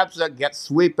the Caps get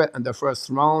swept in the first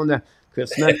round.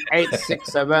 Chris Mann,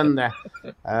 8-6-7.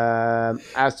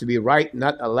 Has to be right,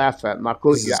 not a left.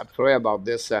 Marco, you have to worry about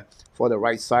this for the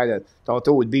right side.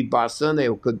 Toto would beat Boston.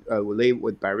 They could leave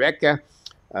with Barek.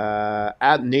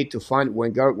 Add need to find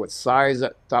winger with size,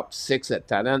 top 6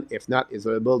 talent. If not, is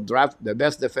available. Draft the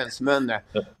best defenseman.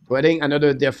 Putting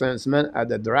another defenseman at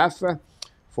the draft.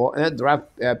 For a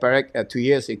draft, Perek 2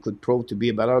 years, it could prove to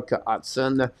be better than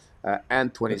Hudson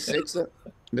and 26.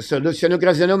 Mr. Luciano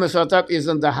Graziano, Mr. Top is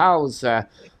in the house. The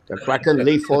Kraken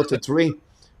lead 4-3.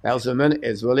 Elzerman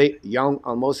is really young,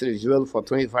 almost eligible for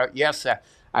 25. Yes,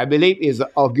 I believe is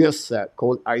August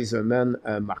called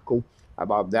Eiserman, Marco,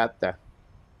 about that.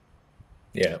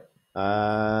 Yeah.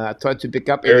 I tried to pick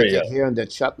up everything here in the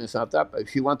chat, Mr. Top.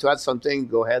 If you want to add something,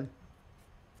 go ahead.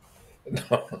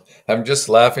 No, I'm just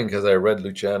laughing because I read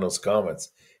Luciano's comments.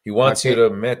 He wants you to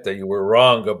admit that you were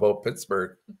wrong about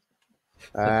Pittsburgh.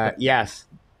 Yes,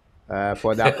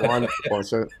 for that one, for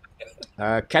sure.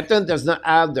 Catton does not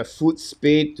have the foot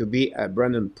speed to be a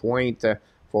Brennan point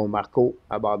for Marco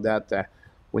about that.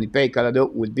 Winnipeg, Colorado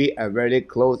would be a very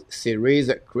close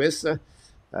series, Chris.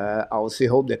 I also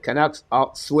hope the Canucks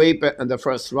outsweep in the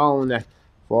first round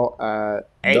for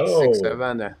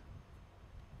 8-6-7. No.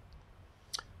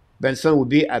 Benson would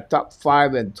be a top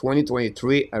 5 in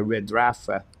 2023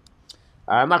 redraft.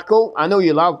 Marco, I know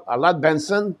you love a lot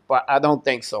Benson, but I don't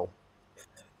think so.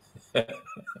 We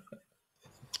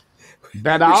should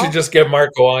Bedard, just get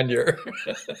Marco on here.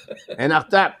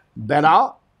 Enortap,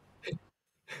 Bedard,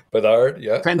 Bedard,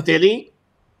 yeah. Fantilli,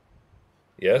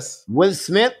 Yes. Will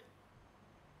Smith,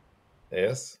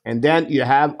 Yes. and then you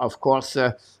have, of course,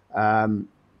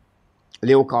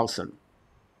 Leo Carlson.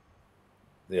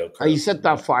 You said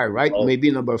top 5, right? Oh.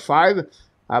 Maybe number 5.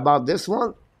 How about this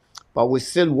one? But we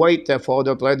still wait for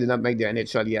other players did not make the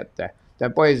NHL yet.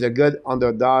 Tampa is a good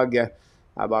underdog.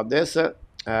 How about this? Is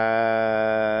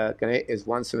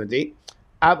 170.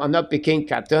 I'm not picking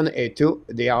Catton A2.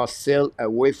 They are still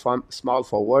away from small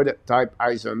forward type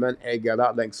Eiserman,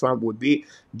 Egala, Langstrom would be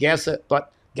guess.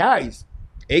 But guys,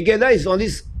 Egala is only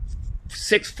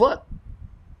 6 foot.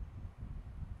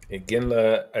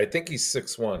 Iginla, I think he's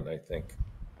 6'1", I think.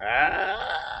 Really?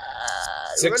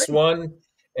 6'1"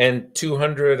 and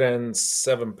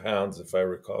 207 pounds, if I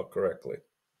recall correctly.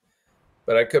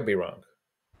 But I could be wrong.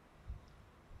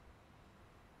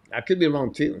 I could be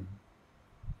wrong too.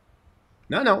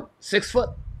 No, 6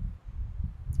 foot.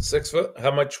 6 foot?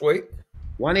 How much weight?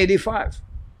 185.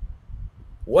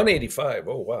 185.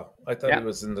 Oh, wow. I thought Yeah. he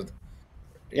was in the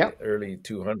Yeah. early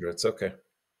 200s. Okay.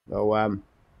 So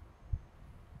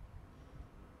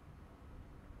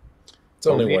It's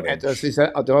only 1 inch.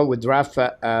 Ottawa would draft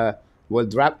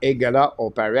Egala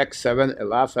or Parek 7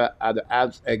 Elaf at the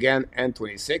Abs again and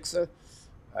 26.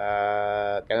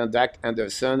 Dak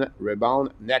Anderson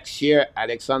rebound next year.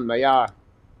 Alexandre Maillard.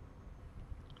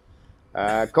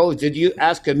 Coach, did you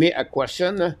ask me a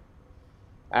question?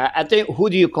 I think who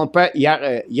do you compare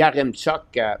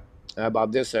Yaremchuk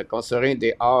about this? Considering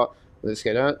they are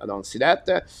I don't see that.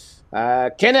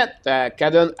 Kenneth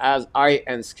Cadden has eye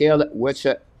and skill, which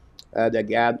the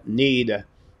Gab need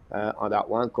on that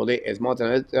one. Coley is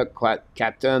Mountain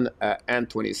Captain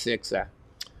M26.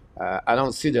 I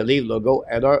don't see the leave logo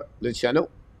either, Luciano.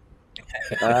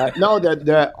 No,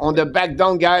 the on the back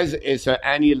down, guys, is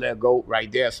any logo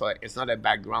right there, so it's not a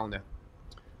background.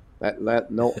 Let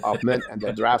no Hoffman and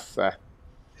the draft.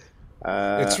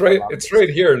 It's right. It's right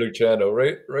here, Luciano.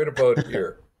 Right about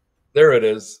here. There it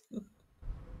is.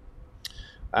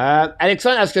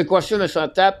 Alexandre asked a question,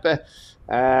 Enortap.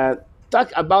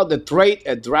 Talk about the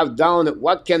trade draft down.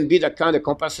 What can be the kind of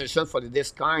compensation for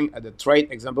this kind of the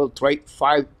trade? Example, trade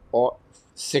 5 or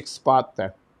 6 spot.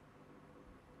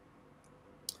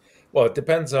 Well, it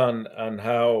depends on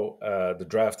how the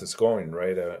draft is going,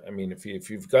 right? I mean, if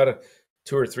you've got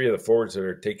 2 or 3 of the forwards that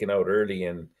are taken out early,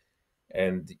 and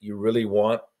you really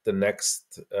want the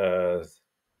next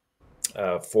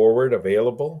forward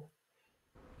available,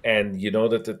 and you know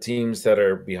that the teams that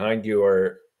are behind you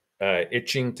are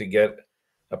itching to get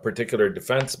a particular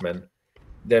defenseman,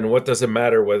 then what does it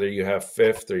matter whether you have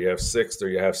 5th or you have 6th or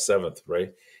you have 7th,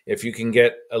 right? If you can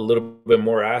get a little bit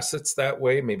more assets that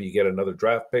way, maybe you get another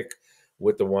draft pick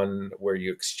with the one where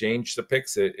you exchange the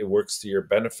picks, it works to your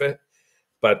benefit.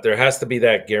 But there has to be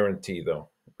that guarantee, though,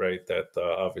 right? That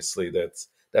obviously that's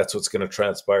what's going to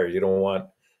transpire. You don't want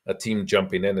a team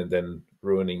jumping in and then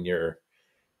ruining your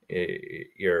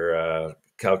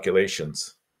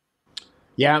calculations.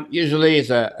 Yeah, usually it's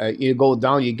you go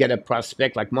down, you get a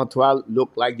prospect like Montreal.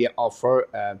 Look like they offer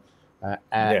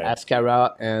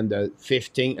Ascara and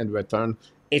 15 in return.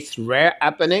 It's rare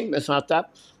happening, Mr.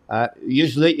 Tap.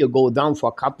 Usually you go down for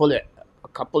a couple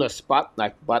of spots,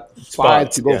 like but 5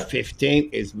 to go 15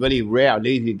 is really rare. At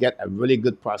least you get a really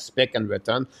good prospect in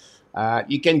return.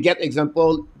 You can get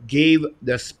example, give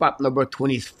the spot number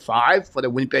 25 for the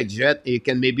Winnipeg Jet. You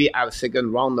can maybe have a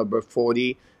second round number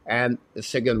 40 and the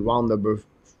second round number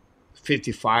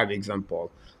 55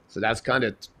 example. So that's kind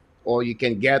of, or you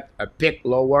can get a pick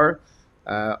lower,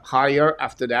 higher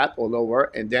after that or lower,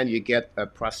 and then you get a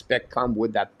prospect come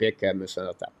with that pick, Mr.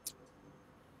 Notap.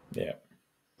 Yeah.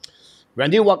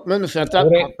 Randy Walkman, Mr.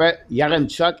 Notap, compare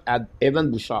Yaremchuk at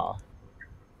Evan Bouchard.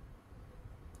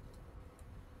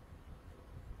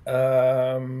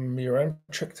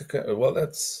 Yaremchuk, well,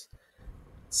 it's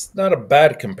not a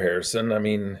bad comparison. I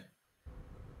mean,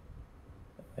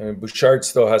 Bouchard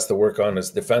still has to work on his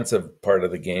defensive part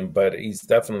of the game, but he's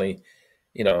definitely,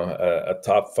 a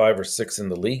top 5 or 6 in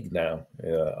the league now,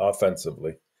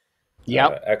 offensively.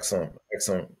 Yeah, excellent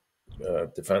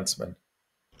defenseman.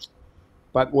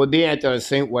 But would be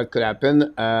interesting what could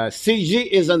happen. CG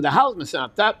is in the house, Mr.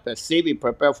 Antap. See, we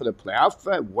prepare for the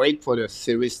playoff. Wait for the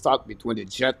series start between the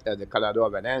Jet and the Colorado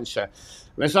Avalanche.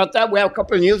 Mr. Antap, we have a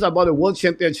couple of news about the World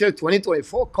Championship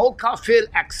 2024. Cole Caulfield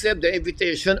accepts the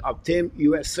invitation of Team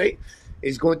USA.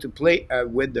 He's going to play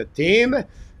with the team.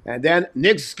 And then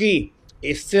Nick Ski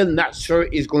is still not sure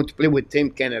he's going to play with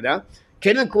Team Canada.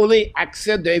 Kenan Cooley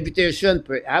accepts the invitation,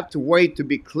 but have to wait to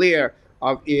be clear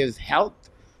of his health.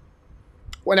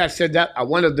 When I said that, I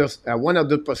wanted this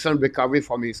 100% recovery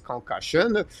from his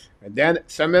concussion. And then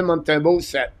Samuel Montembeault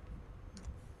said,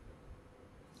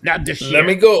 not this year. Let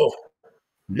me go.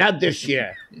 Not this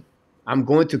year. I'm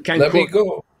going to Cancun. Let me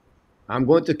go. I'm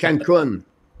going to Cancun.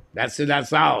 That's it.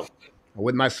 That's all.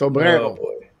 With my sombrero. Oh,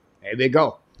 boy. There we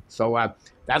go. So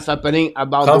that's happening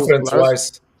about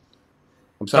confidence-wise.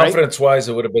 I'm sorry? Confidence-wise,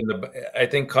 it would have been I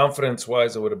think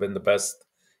confidence-wise, it would have been the best.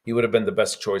 He would have been the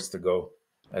best choice to go.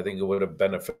 I think it would have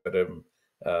benefited him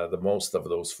the most of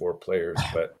those four players.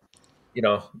 But,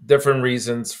 different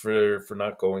reasons for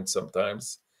not going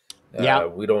sometimes.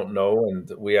 We don't know, and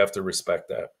we have to respect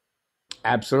that.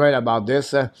 Absolutely about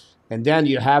this. And then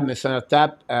you have Mr.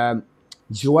 Tap.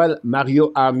 Joel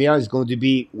Mario Armia is going to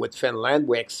be with Finland,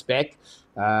 we expect.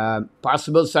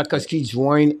 Possible Sarkozy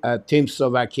join Team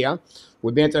Slovakia.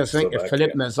 Would be interesting if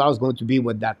Philippe Mezar is going to be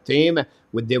with that team,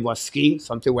 with Devoski,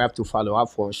 something we have to follow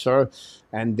up for sure.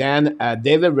 And then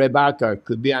David Rebacker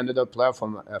could be another player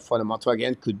for the Montreal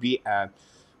again, could be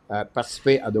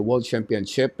participate at the World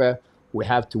Championship. We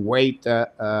have to wait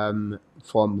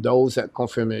from those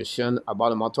confirmation about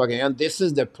the Montreal again. This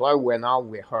is the player we're now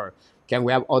with her. Can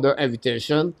we have other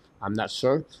invitation? I'm not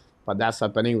sure, but that's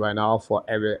happening right now for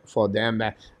them.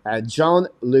 John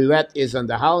Luette is in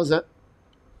the house.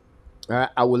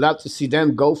 I would love to see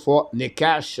them go for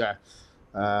Nikash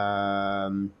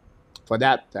for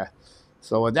that.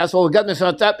 So that's what we got,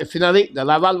 Mr. Tap. Finally, the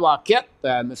Laval Rocket,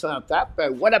 Mr. Tap.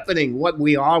 What happening? What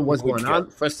we are? What's going on?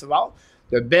 First of all,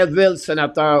 the Belleville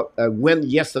Senator win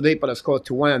yesterday by the score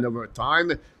 2-1 in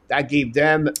overtime. That gave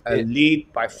them a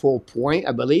lead by 4 points,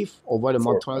 I believe, over the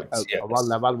Montreal, over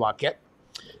Laval Rocket.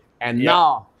 And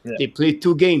now they play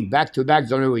 2 games back-to-back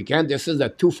during the weekend. This is the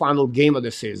 2 final game of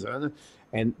the season.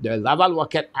 And the Laval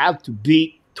Rocket have to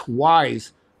beat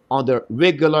twice on the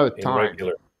regular time.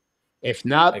 If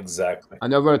not,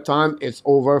 another time, it's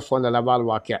over for the Laval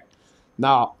Rocket.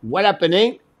 Now, what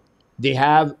happening? They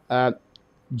have Jaden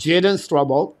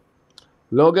Strobel,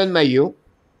 Logan Mayu,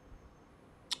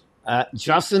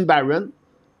 Justin Barron.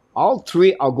 All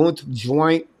 3 are going to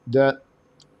join the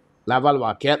Laval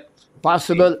Rocket.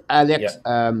 Possible Alex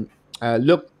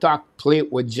Luke Tuck play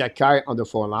with Jacky on the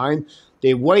 4 line.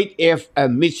 They wait if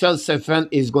Mitchell Seffen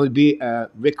is going to be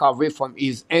recovery from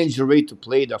his injury to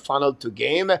play the final 2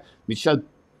 games. Mitchell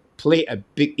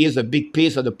is a big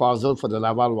piece of the puzzle for the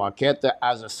Laval Rocket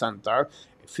as a center.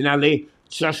 Finally,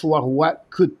 Joshua Roy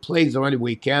could play during the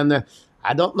weekend.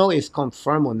 I don't know if it's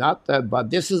confirmed or not, but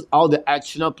this is all the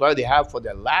additional player they have for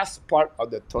the last part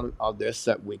of this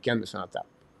weekend, Mr. Notap.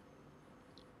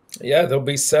 Yeah, they'll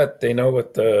be set. They know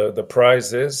what the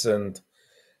prize is, and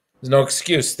there's no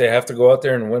excuse. They have to go out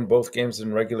there and win both games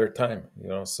in regular time.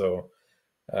 So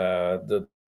they'll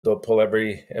pull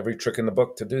every trick in the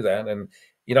book to do that. And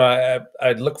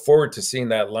I'd look forward to seeing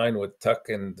that line with Tuck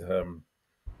and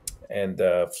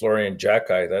Florian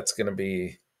Jacky. That's going to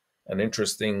be an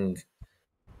interesting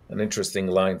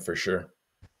line for sure.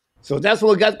 So that's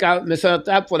what we got, Mr.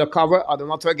 Tap, for the cover of the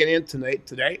Montreal game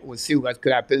today. We'll see what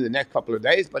could happen in the next couple of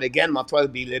days. But again, Montreal will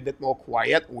be a little bit more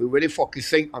quiet. We're really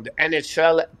focusing on the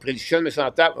NHL prediction,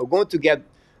 Mr. Tap. We're going to get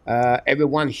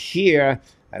everyone here.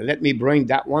 Let me bring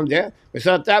that one there.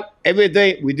 Mr. Tap, every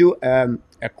day we do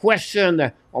a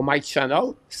question on my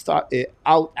channel. Start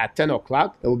out at 10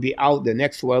 o'clock. It will be out the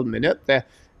next 12 minutes.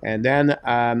 And then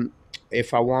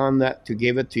if I want to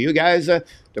give it to you guys,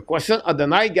 the question of the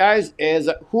night, guys, is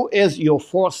who is your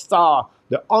 4-star,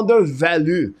 the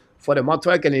undervalue for the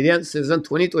Montreal Canadiens season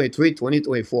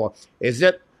 2023-2024? Is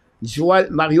it Joel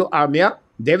Mario Armia,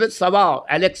 David Savard,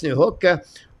 Alex Newhook,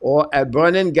 or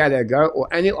Brennan Gallagher, or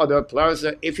any other players?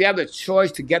 If you have a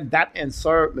choice to get that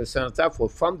answer, Mr. Notap,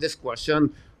 from this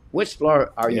question, which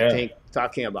player are you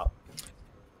talking about?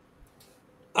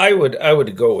 I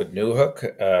would go with Newhook.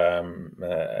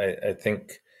 I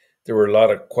think there were a lot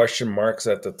of question marks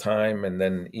at the time, and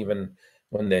then even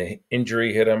when the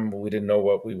injury hit him, we didn't know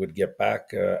what we would get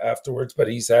back afterwards. But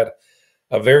he's had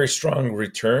a very strong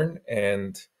return,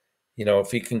 and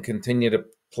if he can continue to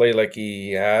play like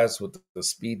he has with the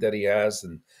speed that he has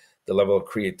and the level of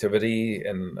creativity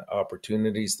and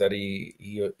opportunities that he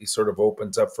sort of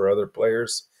opens up for other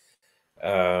players.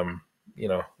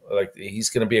 Like he's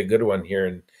going to be a good one here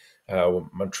in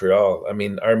Montreal. I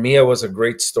mean, Armia was a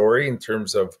great story in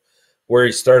terms of where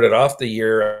he started off the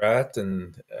year at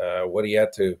and what he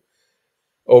had to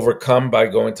overcome by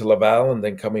going to Laval and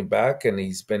then coming back. And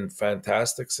he's been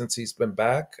fantastic since he's been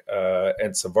back.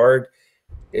 And Savard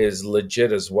is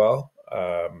legit as well.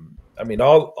 I mean,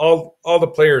 all the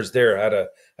players there had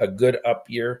a good up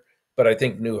year, but I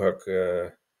think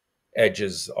Newhook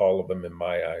edges all of them in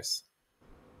my eyes.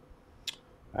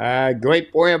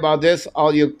 Great point about this.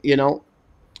 All you know,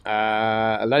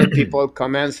 a lot of people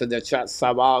comments in the chat.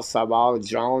 Savard,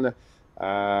 John.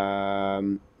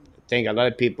 I think a lot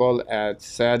of people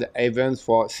said Evans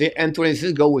for see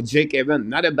N26 go with Jake Evans.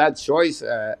 Not a bad choice.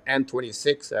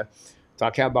 N26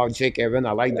 talking about Jake Evans.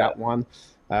 I like that one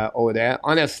over there.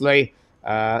 Honestly,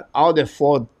 all the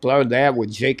four players there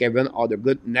with Jake Evans are the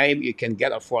good name. You can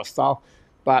get a 4-star,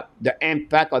 but the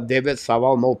impact of David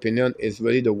Savard, in my opinion, is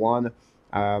really the one.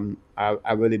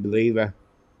 I really believe. I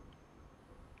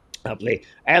play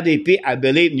RDP. I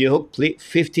believe New York played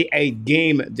 58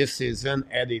 game this season.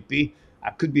 RDP.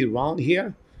 I could be wrong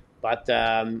here, but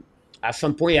at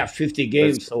some point, you have 50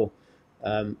 games, so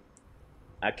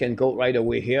I can go right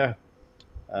away here.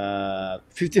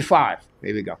 55.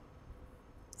 There we go.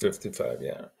 55,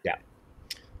 yeah. Yeah.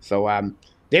 So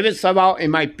David Savard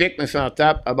in my pick, Mr.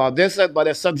 Enortap, about this. But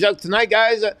the subject tonight,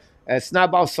 guys, it's not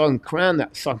about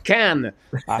Suncan.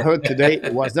 I heard today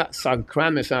it was not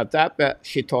Suncan, Mr. Enortap.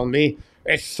 She told me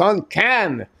it's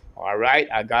Suncan. All right,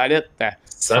 I got it.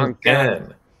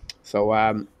 Suncan. So,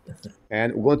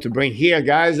 and we're going to bring here,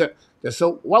 guys.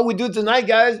 So what we do tonight,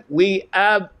 guys, we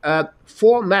have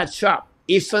 4 matchup.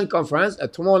 Eastern Conference.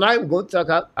 Tomorrow night, we're going to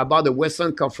talk about the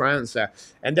Western Conference.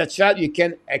 In the chat, you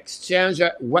can exchange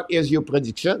what is your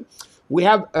prediction. We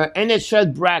have an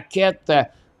NHL bracket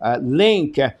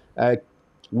link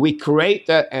we create,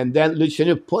 and then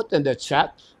Luciano put in the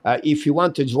chat. If you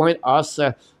want to join us,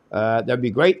 that'd be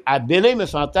great. I believe,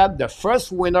 Mr. Enortap, the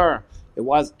first winner, it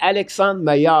was Alexandre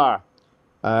Maillard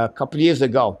a couple of years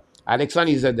ago.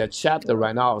 Alexandre is in the chat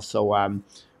right now, so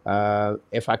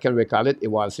if I can recall it, it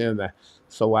was him.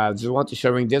 So I just want to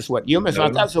sharing this with you,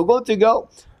 Mr. Enortap. So go to go.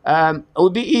 It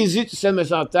would be easy to send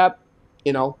Mr. Enortap,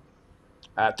 you know,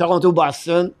 Toronto,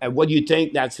 Boston, and what do you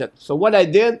think? That's it. So what I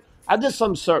did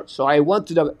some search. So I went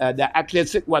to the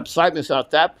Athletic website, Mr.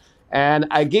 Enortap, and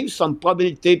I gave some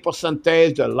probability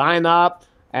percentage, the lineup,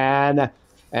 and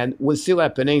we'll see what's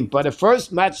happening. But the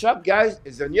first matchup, guys,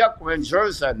 is the New York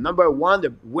Rangers, #1,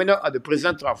 the winner of the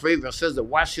President Trophy versus the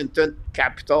Washington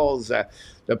Capitals.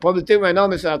 The probability right now,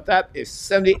 Mr. Enortap, is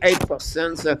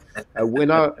 78% a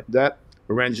winner, the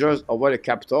Rangers over the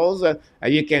Capitals. And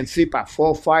you can see by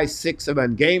 4, 5, 6,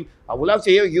 7 game. I would love to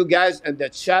hear you guys in the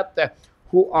chat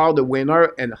who are the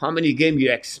winner and how many games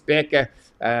you expect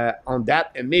on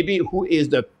that. And maybe who is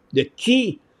the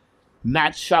key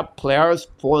matchup players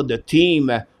for the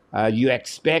team you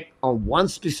expect on one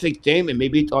specific team and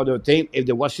maybe the other team. If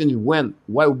the Washington win,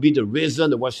 what would be the reason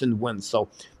the Washington win? So,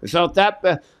 Mr.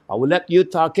 Enortap, I will let you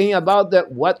talking about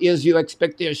that. What is your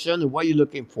expectation? What are you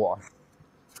looking for?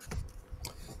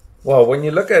 Well, when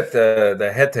you look at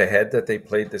the head-to-head that they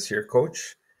played this year,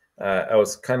 Coach, I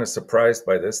was kind of surprised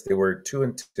by this. They were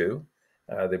 2-2.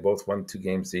 They both won 2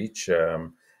 games each,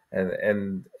 and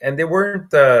they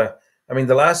weren't. I mean,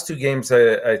 the last 2 games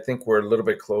I think were a little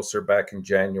bit closer back in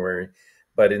January,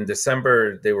 but in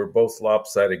December they were both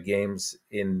lopsided games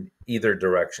in either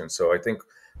direction. So I think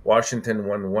Washington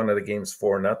won one of the games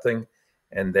 4-0,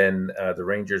 and then the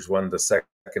Rangers won the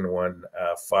second one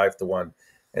 5-1.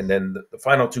 And then the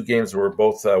final 2 games were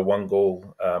both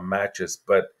 1-goal matches.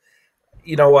 But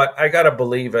you know what? I got to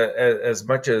believe, as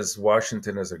much as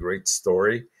Washington is a great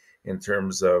story in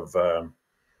terms of,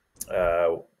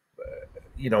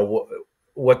 you know,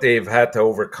 what they've had to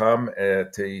overcome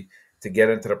to get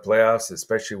into the playoffs,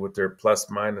 especially with their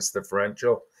plus-minus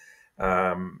differential.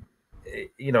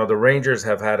 You know, the Rangers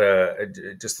have had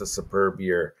just a superb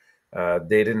year.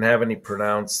 They didn't have any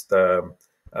pronounced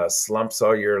slumps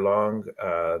all year long.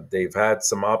 They've had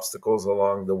some obstacles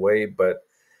along the way, but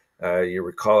you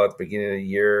recall at the beginning of the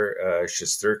year,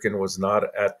 Shesterkin was not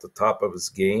at the top of his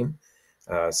game.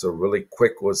 So really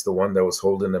Quick was the one that was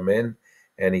holding him in,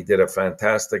 and he did a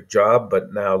fantastic job.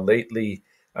 But now lately,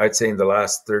 I'd say in the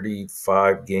last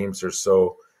 35 games or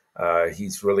so,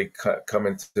 he's really come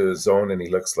into his own, and he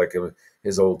looks like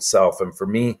his old self. And for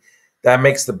me, that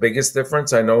makes the biggest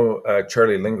difference. I know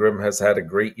Charlie Lindgren has had a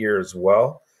great year as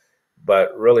well,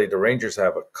 but really the Rangers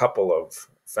have a couple of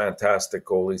fantastic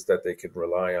goalies that they can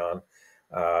rely on.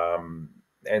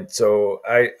 And so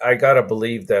I got to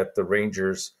believe that the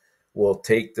Rangers will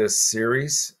take this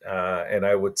series. And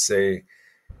I would say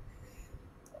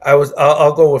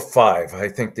I'll go with five. I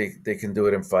think they can do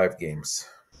it in 5 games.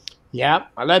 Yeah,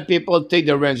 a lot of people take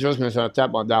the Rangers, Mr.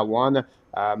 Tap, on that one.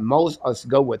 Most us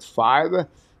go with five,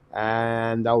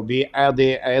 and that will be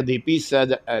LDP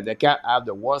said they can't have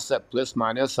the worst plus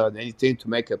minus or anything to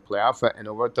make a playoff in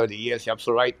over 30 years. You're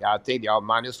absolutely right. I think they are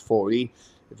minus 40,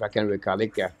 if I can recall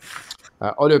it.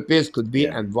 Other players could be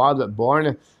Yeah. involved with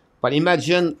Bourne. But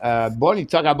imagine, Bourne, you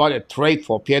talk about a trade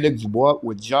for Pierre-Luc Dubois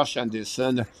with Josh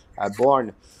Anderson at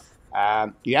Bourne.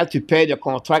 You have to pay the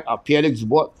contract of Pierre-Luc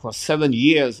Dubois for 7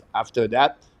 years after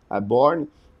that. Born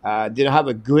didn't have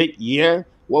a great year.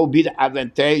 What would be the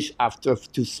advantage after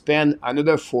to spend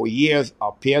another 4 years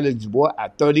of Pierre-Luc Dubois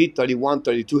at 30, 31,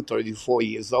 32, 34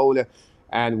 years old,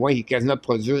 and when he cannot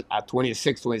produce at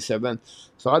 26, 27?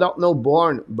 So I don't know,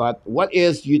 Born, but what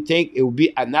is you think it would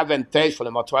be an advantage for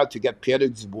the Montreal to get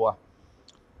Pierre-Luc Dubois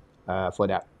for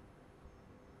that?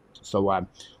 So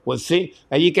we'll see.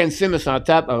 And you can see, Mr.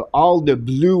 Tap, all the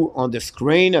blue on the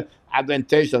screen,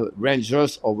 advantage of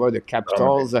Rangers over the Okay.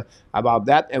 Capitals about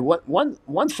that. And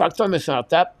one factor, Mr.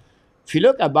 Tap, if you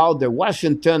look about the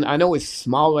Washington, I know it's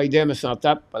small right there, Mr.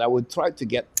 Tap, but I would try to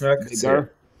get I can see bigger.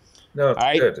 it. No, All it's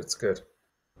right. good. It's good.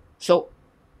 So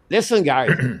listen, guys.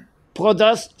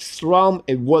 Prodas, Strom,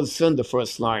 and Wilson, the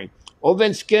first line.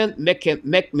 Ovechkin,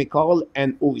 McMichael,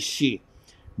 and Oshie.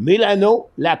 Milano,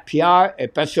 Lapierre,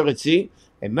 and Pacioretty,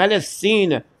 and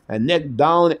Malestine, and Nick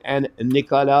Down, and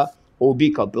Nicola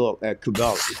Kubel.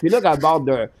 If you look about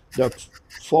the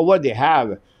forward they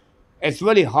have, it's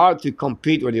really hard to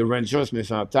compete with the Rangers,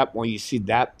 Mr. Tap, when you see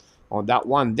that on that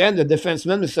one. Then the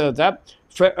defenseman, Mr. Tap,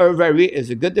 Fred Hervary is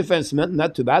a good defenseman,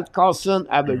 not too bad. Carlson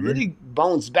have a Hmm. really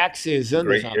bounce back season,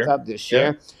 Great Mr. year. Tap, this Yeah.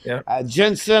 year. Yeah.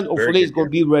 Jensen, Very hopefully, is good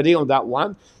going to year. be ready on that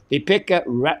one. They pick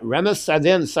Ramus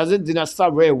Sadin. Sadin did not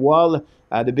start very well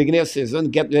at the beginning of the season,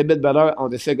 get a little bit better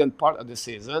on the second part of the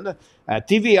season.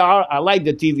 TVR, I like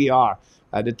the TVR.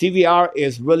 The TVR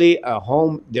is really a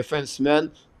home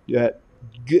defenseman. Uh,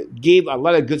 gave a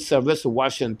lot of good service to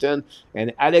Washington.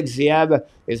 And Alex Ziev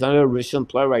is another recent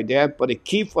player right there. But the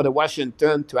key for the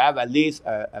Washington to have at least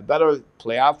a better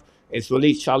playoff is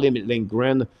really Charlie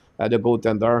Lindgren, the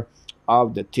goaltender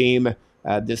of the team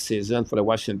this season for the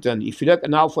Washington. If you look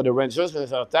now for the Rangers,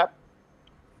 Mr. Tap,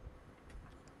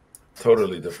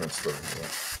 Totally different story. Yeah.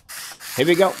 here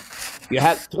we go. You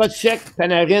have Trocheck,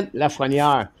 Panarin,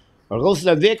 Lafrenière,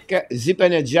 Roslovic,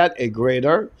 Zibanejad, and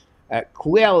Grader,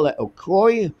 Quill,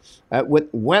 Croy,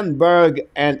 with Wenberg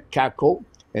and Kako.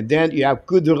 And then you have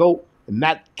Kudrow,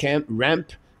 Matt Kemp,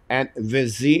 Ramp, and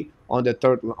Vizzy on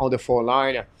the four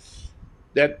line.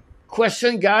 The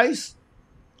question, guys,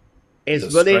 The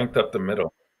is really strength up the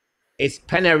middle. it's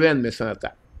Panarin, Mr.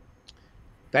 Tap.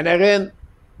 Panarin,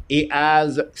 he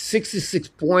has 66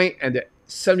 points and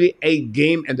 78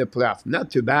 game in the playoff. Not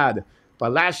too bad.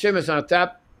 But last year, Mr.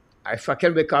 Tap, if I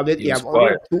can recall it, He he was have only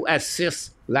quiet. 2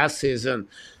 assists last season.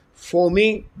 For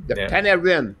me, the Yeah.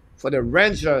 Panarin for the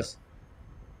Rangers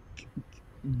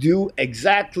do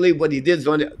exactly what he did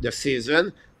during the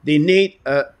season. They need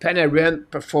a Panarin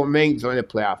performing during the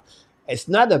playoff. It's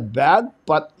not a bad,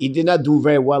 but he did not do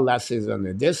very well last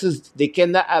season. This is they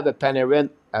cannot have a Panarin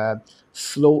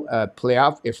slow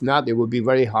playoff. If not, it will be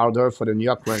very harder for the New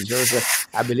York Rangers.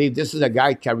 I believe this is a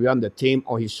guy carry on the team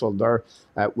on his shoulder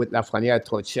with Lafrenière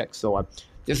Trocheck. So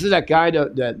this is a guy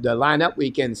the lineup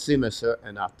we can see, Monsieur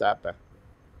Enortap. A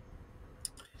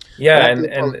Yeah, lot of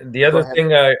people and the go other ahead.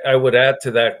 thing I would add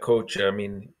to that, coach, I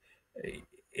mean,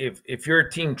 if you're a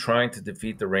team trying to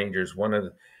defeat the Rangers, one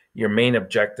of your main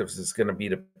objectives is going to be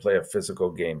to play a physical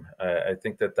game. I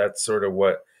think that that's sort of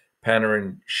what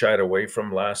Panarin shied away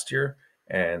from last year,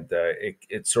 and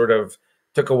it sort of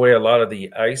took away a lot of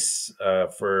the ice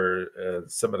for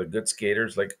some of the good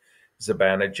skaters like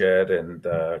Zibanejad and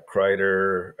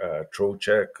Kreider,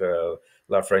 Trocheck,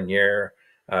 Lafreniere.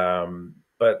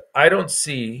 But I don't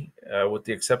see, with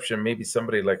the exception of maybe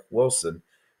somebody like Wilson,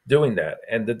 doing that.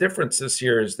 And the difference this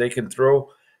year is they can throw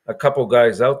a couple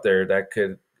guys out there that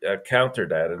could counter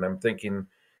that. And I'm thinking,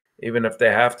 even if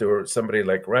they have to, or somebody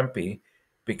like Rempe,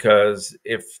 because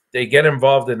if they get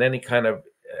involved in any kind of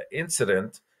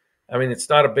incident, I mean, it's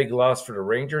not a big loss for the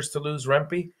Rangers to lose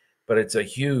Rempe, but it's a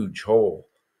huge hole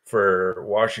for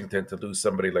Washington to lose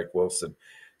somebody like Wilson.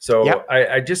 So Yep.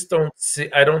 I just don't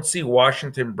see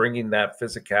Washington bringing that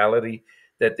physicality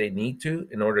that they need to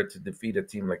in order to defeat a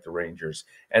team like the Rangers.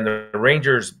 And the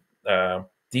Rangers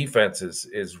defense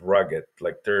is rugged.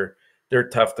 Like they're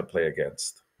tough to play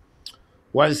against.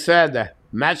 Well said.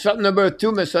 Matchup number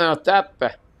 2, Mr. Tap.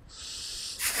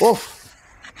 Oof.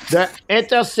 The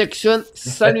intersection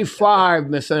 75,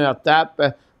 Mr. Tap,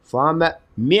 from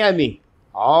Miami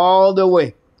all the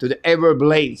way to the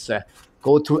Everblades,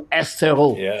 go to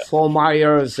Estero, Yeah. Fort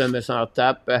Myers,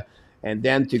 Enortap, and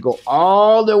then to go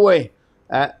all the way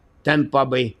Tampa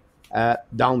Bay,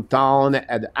 downtown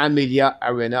at the Amelia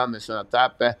Arena,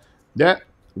 Enortap. The A lot of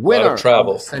winner of the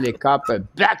travel. Stanley Cup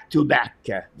back-to-back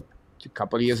a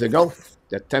couple of years ago,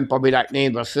 the Tampa Bay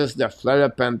Lightning versus the Florida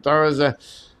Panthers.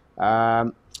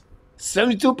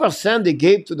 72% they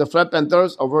gave to the Florida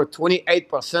Panthers, over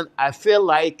 28%. I feel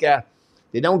like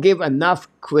they don't give enough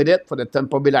credit for the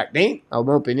Tampa Bay Lightning, in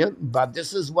my opinion, but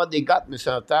this is what they got,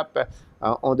 Mr. Tap,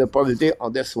 on the probability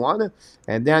on this one.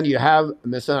 And then you have,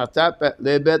 Mr. Tap, a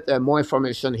little bit more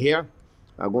information here.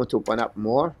 I'm going to open up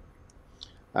more.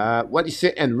 What you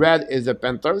see in red is the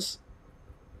Panthers,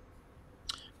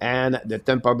 and the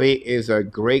Tampa Bay is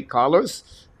gray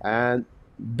colors. And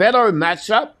better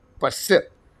matchup, but still,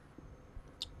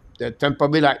 the Tampa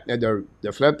Bay, like the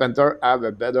Florida Panthers, have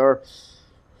a better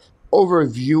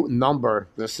overview number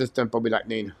versus Tampa Bay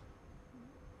Lightning.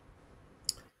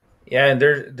 Yeah, and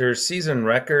their season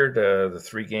record, the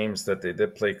 3 games that they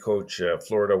did play, Coach,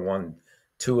 Florida won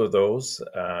 2 of those.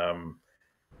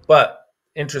 But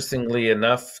interestingly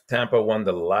enough, Tampa won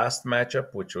the last matchup,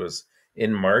 which was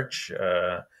in March,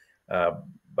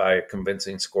 by a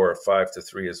convincing score of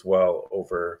 5-3 as well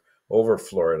over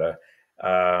Florida.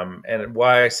 And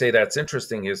why I say that's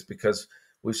interesting is because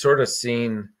we've sort of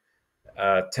seen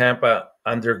Tampa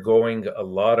undergoing a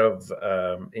lot of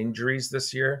injuries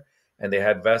this year, and they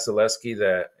had Vasilevsky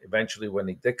that eventually, when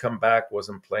he did come back,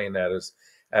 wasn't playing at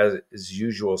his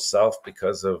usual self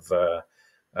because of the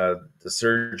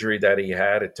surgery that he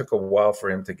had. It took a while for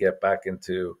him to get back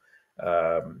into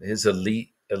his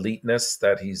eliteness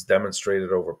that he's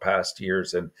demonstrated over past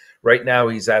years, and right now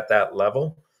he's at that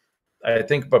level. I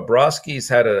think Bobrovsky's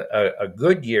had a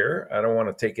good year. I don't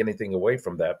want to take anything away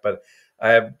from that, but I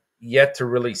have yet to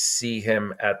really see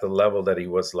him at the level that he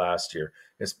was last year,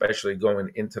 especially going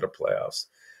into the playoffs.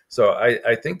 So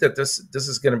I think that this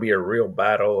is going to be a real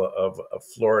battle of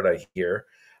Florida here.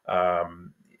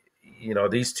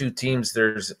 These two teams,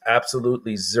 there's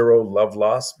absolutely zero love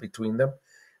lost between them.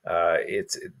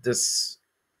 This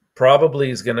probably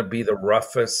is going to be the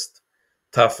roughest,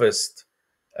 toughest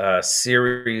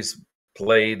series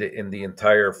played in the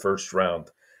entire first round.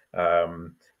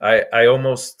 I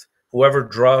almost, whoever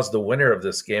draws the winner of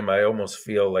this game, I almost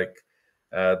feel like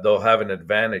they'll have an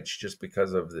advantage just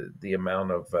because of the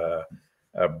amount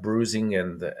of bruising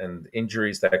and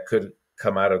injuries that could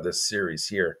come out of this series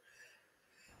here.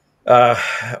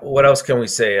 What else can we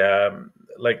say?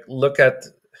 Look at,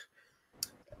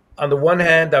 on the one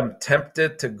hand, I'm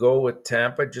tempted to go with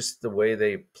Tampa, just the way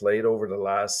they played over the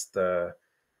last,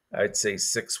 I'd say,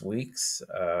 6 weeks.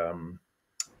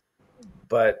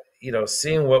 But,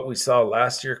 seeing what we saw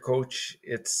last year, Coach,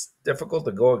 it's difficult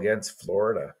to go against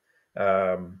Florida.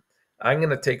 I'm going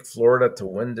to take Florida to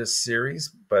win this series,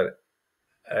 but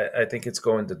I think it's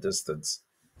going the distance,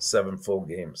 7 full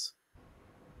games.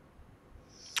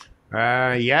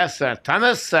 Yes,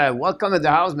 Thomas, welcome to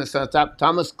the house, Mr.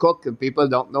 Thomas Cook. People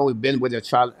don't know we've been with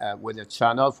the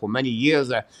channel for many years,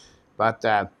 but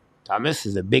Thomas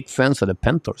is a big fan of the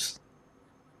Panthers.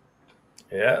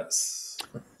 Yes.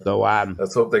 So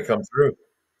let's hope they come through.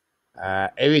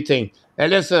 Everything. Hey,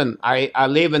 listen, I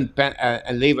live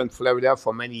in Florida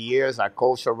for many years. I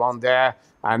coach around there.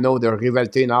 I know the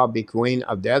rivalry now between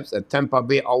of them. Tampa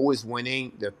Bay always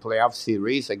winning the playoff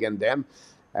series against them.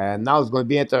 And now it's going to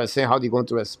be interesting how they're going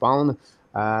to respond.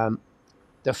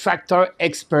 The factor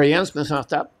experience, Mr.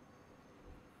 Tap,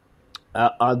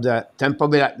 of the Tampa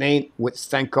Bay Lightning with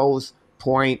Stamkos,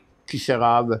 Point,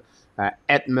 Kucherov,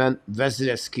 Edmund,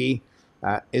 Vasilevsky,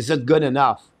 is it good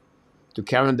enough to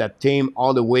carry that team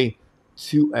all the way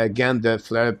to, again, the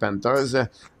Florida Panthers?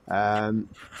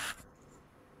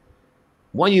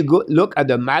 When you look at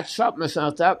the matchup,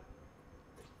 Mr. Tap,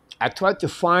 I try to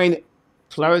find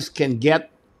players can get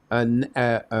an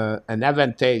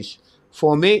advantage.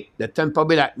 For me, the Tampa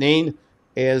Bay Lightning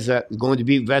is going to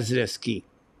be Vasilevsky.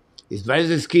 Is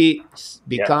Vasilevsky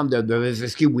become the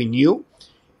Vasilevsky we knew,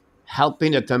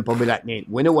 helping the Tampa Bay Lightning?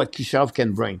 We know what Kucherov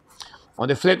can bring. On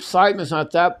the flip side, Mr.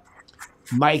 Tap,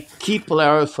 my key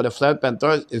player for the Florida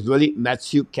Panthers is really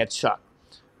Matthew Tkachuk.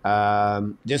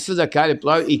 This is a kind of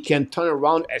player, he can turn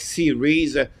around a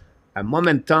series, a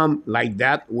momentum like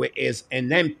that with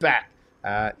an impact.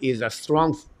 Is a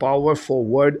strong power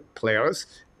forward players,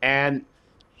 and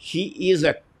he is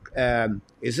a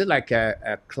is it like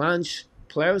a clutch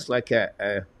players, like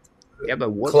a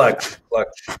word clutch.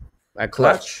 A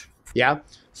clutch. Yeah.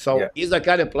 So he's the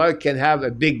kind of player can have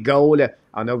a big goal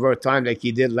on overtime like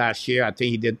he did last year. I think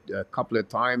he did a couple of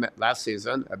times last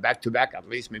season, back to back, at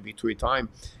least maybe 3 times.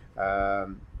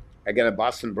 against the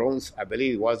Boston Bruins. I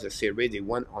believe it was the series they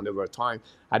won on overtime.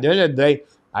 At the end of the day,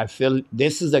 I feel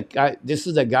this is the guy. This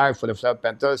is the guy for the Florida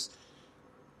Panthers.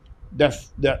 The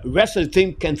rest of the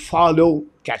team can follow,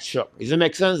 catch up. Does it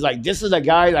make sense? Like this is a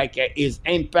guy like his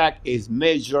impact is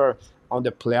major on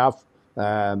the playoff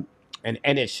and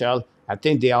NHL. I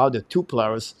think they are the two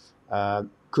players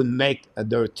could make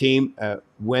their team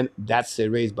win that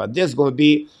series. But this is going to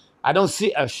be. I don't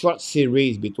see a short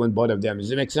series between both of them. Does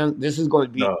it make sense? This is going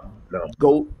to be No, no.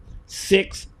 go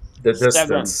 6, The 7,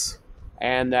 distance.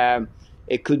 and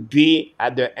it could be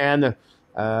at the end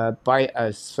by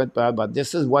a sprint player, but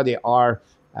this is what they are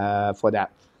for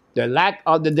that. The lack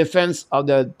of the defense of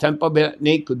the Tampa Bay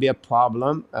Lightning could be a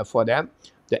problem for them.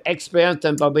 The experience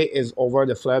Tampa Bay is over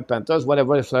the Florida Panthers,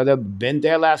 whatever the Florida been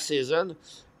there last season,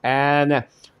 and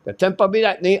the Tampa Bay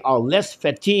Lightning are less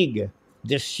fatigued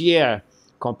this year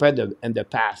compared to in the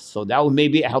past. So that will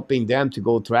maybe helping them to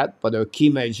go threat, but the key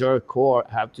major core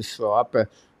have to show up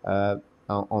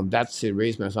on that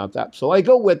series, Nhl. So I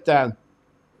go with. I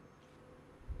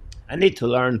need to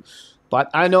learn, but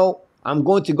I know I'm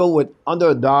going to go with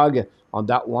underdog on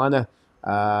that one.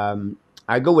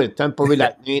 I go with Tampa Bay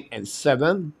Lightning and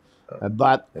 7,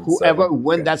 but And whoever 7.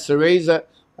 win Okay. that series, I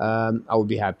will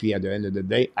be happy at the end of the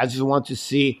day. I just want to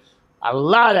see a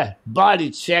lot of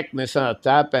body check,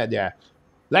 Nhl, there.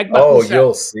 Like Marco Oh, said,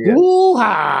 you'll see it.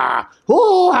 hoo-ha,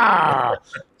 hoo-ha.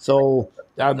 So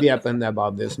that'll be happening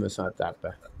about this, Nhl.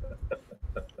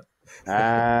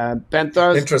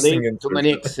 Panthers Interesting lead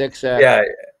insertion. 6. Yeah,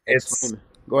 Extreme.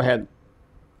 Go ahead.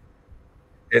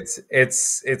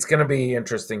 it's going to be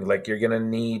interesting. Like you're going to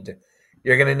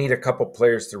need a couple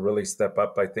players to really step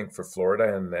up. I think for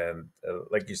Florida, and then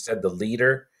like you said, the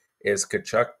leader is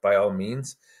Kachuk by all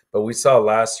means. But we saw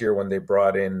last year when they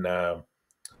brought in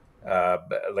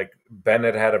like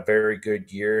Bennett had a very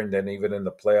good year, and then even in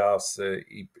the playoffs,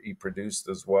 he produced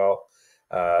as well.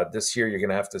 This year, you're going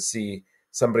to have to see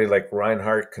somebody like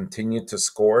Reinhardt continue to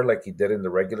score like he did in the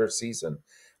regular season.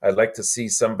 I'd like to see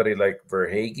somebody like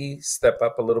Verhage step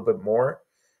up a little bit more,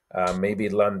 maybe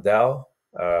Lundell,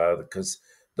 because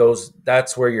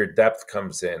that's where your depth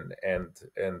comes in,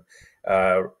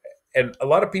 uh, and a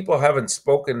lot of people haven't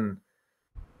spoken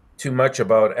too much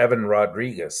about Evan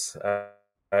Rodriguez.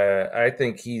 I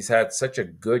think he's had such a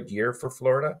good year for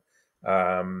Florida.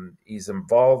 He's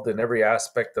involved in every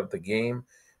aspect of the game.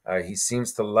 He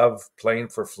seems to love playing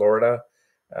for Florida.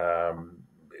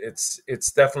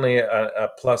 It's definitely a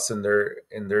plus in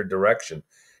their direction.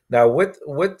 Now with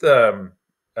the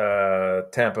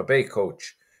Tampa Bay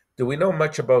coach, do we know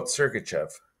much about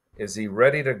Sergachev? Is he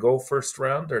ready to go first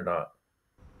round or not?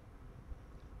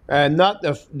 Not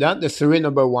the series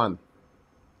number 1.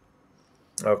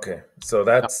 Okay, so No.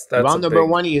 that's a Round number big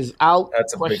 1 is out,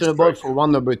 that's a big questionable strike. for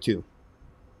round number 2.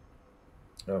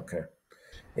 Okay.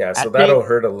 Yeah, I so think that'll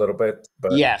hurt a little bit,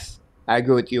 but yes, I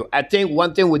agree with you. I think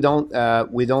one thing we don't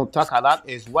talk a lot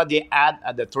is what they add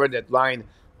at the trade deadline.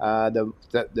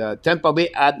 The Tampa Bay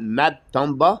add Matt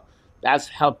Tomba. That's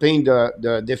helping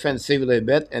the defensive a little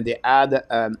bit, and they add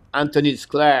Anthony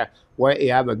Sclair, where he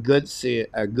have a good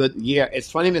year.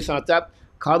 It's funny, Mr. Top.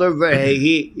 Carter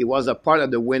Verhage, he was a part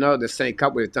of the winner of the Stanley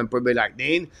Cup with the Tampa Bay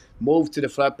Lightning, moved to the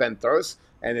Florida Panthers,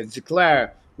 and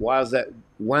Sclair was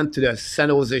went to the San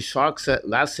Jose Sharks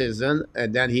last season,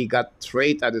 and then he got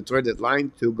traded at the trade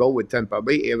deadline to go with Tampa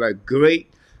Bay. He had a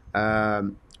great,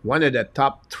 one of the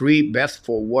top 3 best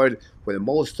forward with the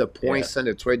most yeah, points on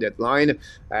the trade deadline,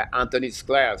 Anthony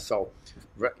Sclair. So,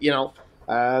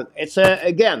 it's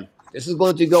again, this is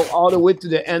going to go all the way to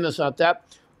the end of Tap.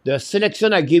 The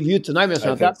selection I give you tonight, I Mr.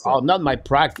 think Tap, so. are not my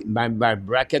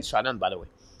bracket, Shannon, by the way.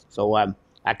 So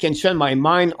I can change my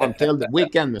mind until the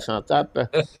weekend, Mr. Tap.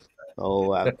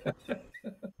 So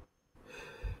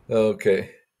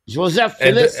Okay. Joseph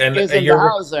And Phillips and is in the you're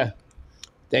house.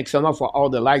 Thanks so much for all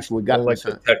the likes we don't got, like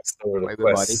the Mr. text or the For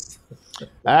everybody. quest.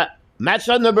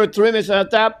 Matchup number 3, Mr.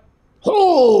 Tap.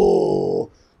 Oh,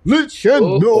 let you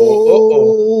Oh,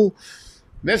 oh. know.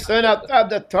 Mr. Tap,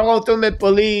 the Toronto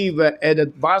Maple Leaf and the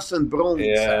Boston Bruins.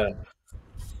 Yeah.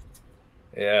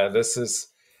 Yeah, this is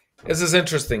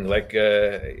interesting. Like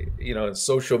in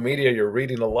social media you're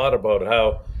reading a lot about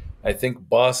how I think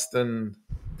Boston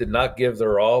did not give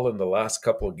their all in the last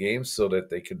couple of games so that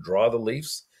they could draw the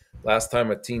Leafs. Last time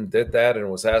a team did that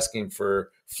and was asking for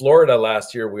Florida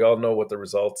last year, we all know what the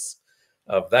results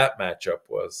of that matchup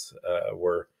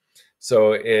were.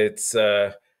 So it's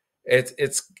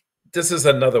this is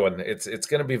another one. It's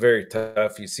going to be very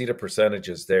tough. You see the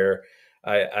percentages there.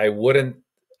 I wouldn't.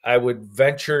 I would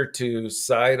venture to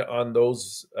side on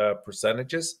those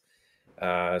percentages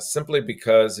simply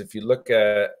because if you look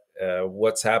at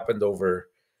what's happened over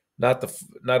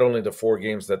not only the 4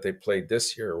 games that they played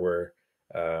this year, where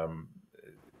um,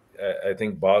 I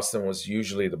think Boston was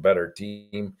usually the better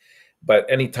team, but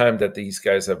anytime that these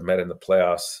guys have met in the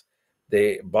playoffs,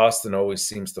 they Boston always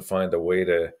seems to find a way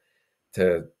to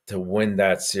win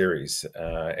that series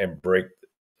and break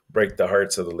the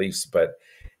hearts of the Leafs. But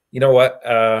you know what?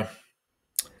 I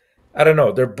don't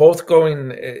know. They're both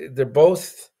going. They're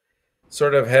both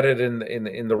sort of headed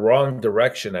in the wrong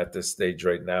direction at this stage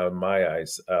right now, in my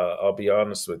eyes. I'll be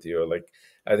honest with you. Like,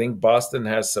 I think Boston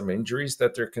has some injuries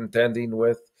that they're contending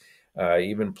with.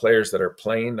 Even players that are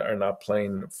playing are not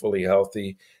playing fully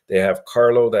healthy. They have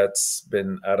Carlo that's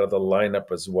been out of the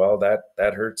lineup as well.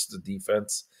 That hurts the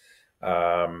defense.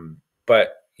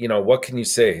 But you know, what can you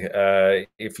say?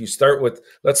 If you start with,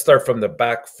 let's start from the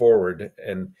back forward,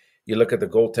 and you look at the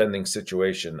goaltending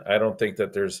situation. I don't think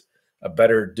that there's a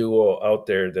better duo out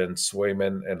there than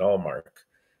Swayman and Allmark.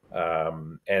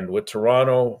 And with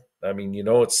Toronto, I mean, you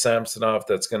know, it's Samsonov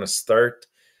that's going to start,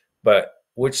 but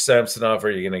which Samsonov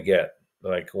are you going to get?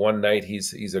 Like, one night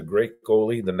he's a great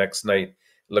goalie, the next night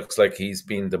looks like he's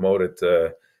being demoted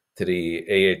to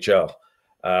the AHL.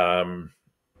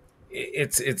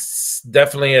 It's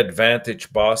definitely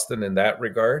advantage Boston in that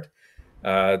regard.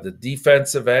 The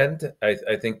defensive end,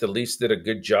 I think the Leafs did a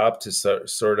good job to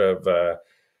sort of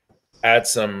add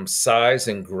some size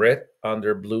and grit on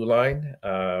their blue line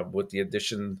with the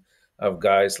addition of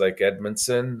guys like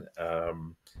Edmondson.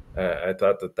 I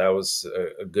thought that was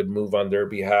a good move on their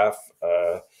behalf.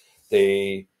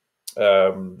 They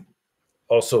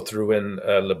also threw in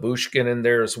Labushkin in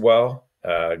there as well.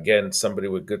 Again, somebody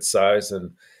with good size,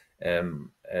 and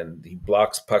he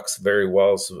blocks pucks very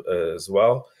well as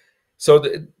well. So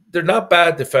they're not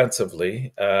bad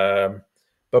defensively,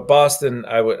 but Boston,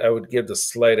 I would give the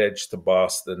slight edge to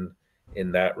Boston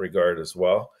in that regard as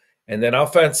well. And then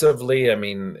offensively, I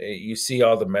mean, you see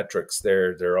all the metrics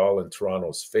there; they're all in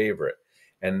Toronto's favorite,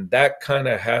 and that kind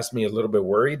of has me a little bit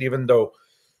worried. Even though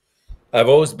I've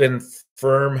always been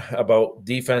firm about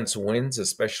defense wins,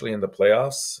 especially in the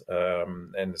playoffs,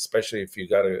 and especially if you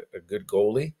got a good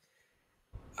goalie.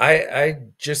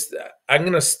 I'm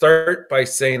going to start by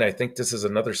saying I think this is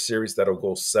another series that'll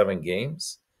go 7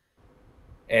 games,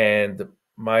 and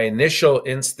my initial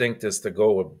instinct is to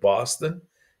go with Boston,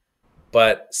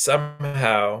 but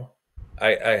somehow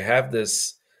I have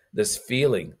this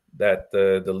feeling that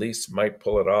the Leafs might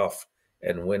pull it off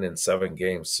and win in 7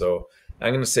 games. So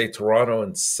I'm going to say Toronto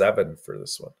in 7 for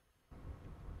this one.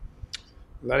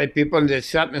 A lot of people in the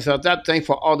chat, Mr. Tap, thanks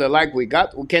for all the like we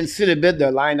got. We can see a bit the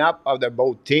lineup of the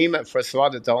both team. First of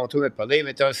all, the Toronto Maple Leafs.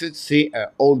 Interested to see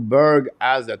Oldberg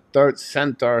as the third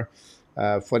center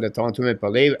for the Toronto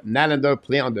Maple Leafs. Nylander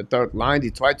play on the third line.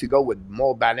 He tried to go with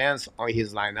more balance on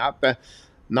his lineup.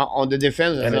 Now on the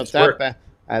defense, Mr. Tap,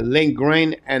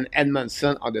 Lindgren and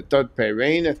Edmondson on the third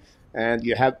pairing. And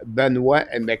you have Benoit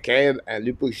and McCabe and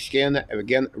Lupushkin,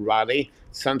 again, Riley.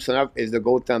 Samsonov is the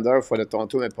goaltender for the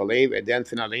Toronto Maple Leafs. And then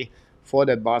finally, for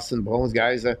the Boston Bruins,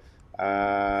 guys,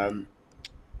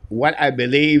 what I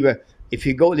believe, if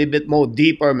you go a little bit more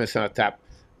deeper, Mr. Tap,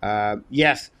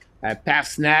 yes,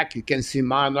 Pasnak, you can see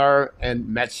Marner and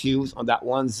Matthews on that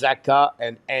one, Zaka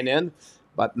and Hennen.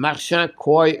 But Marchand,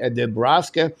 Coy, and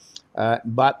DeBrusque.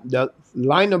 But the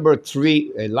line number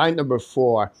 3, line number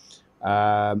 4,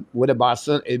 with the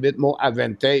Boston, a bit more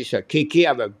advantage. Kiki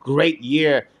have a great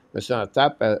year, Mr.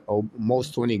 Tap,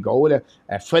 almost 20 goals.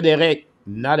 Frederic,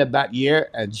 not a bad year.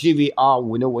 GVR,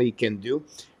 we know what he can do.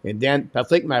 And then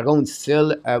Patrick Maroon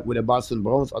still with the Boston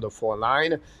Bruins on the 4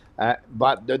 line.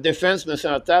 But the defense,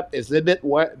 Mr. Tap, is a little bit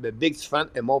where the big fan,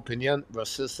 in my opinion,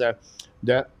 versus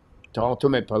the Toronto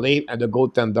Maple Leafs and the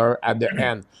goaltender at the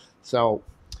end. So,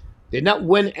 did not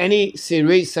win any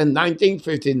series since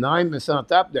 1959, Mr.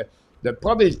 Tap. The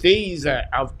probabilities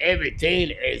of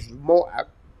everything is more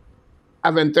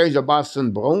advantage of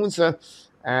Boston Bruins.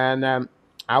 And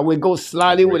I will go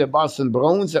slightly with the Boston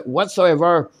Bruins.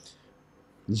 Whatsoever,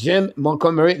 Jim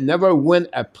Montgomery never win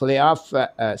a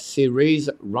playoff series,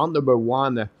 round number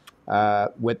 1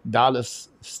 with Dallas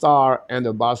Star and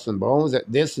the Boston Bruins.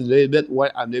 This is a little bit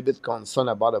what I'm a little bit concerned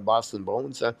about the Boston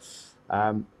Bruins.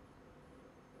 And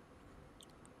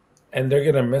they're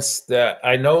going to miss that.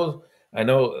 I know,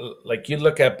 like, you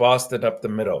look at Boston up the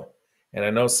middle, and I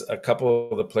know a couple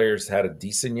of the players had a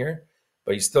decent year,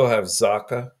 but you still have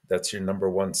Zaka, that's your number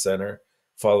 1 center,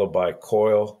 followed by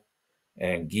Coyle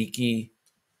and Geeky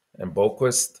and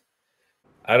Boquist.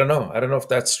 I don't know. I don't know if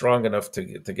that's strong enough to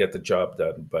get the job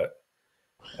done, but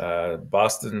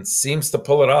Boston seems to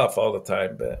pull it off all the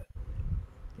time. But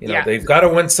Yeah, they've got to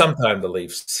win sometime, the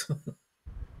Leafs.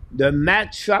 the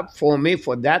matchup for me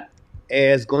for that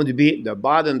is going to be the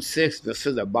bottom six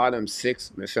versus the bottom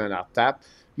six, Mr. Enortap.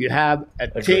 You have a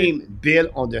Agreed. team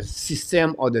built on the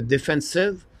system of the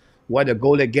defensive, where the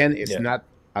goal again is Yeah. not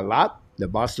a lot, the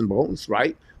Boston Bruins,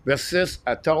 right? Versus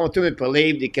a Toronto Maple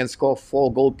Leaf, they can score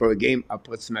 4 goals per game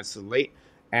approximately.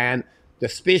 And the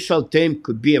special team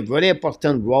could be a very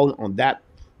important role on that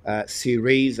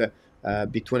series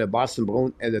between the Boston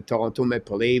Bruins and the Toronto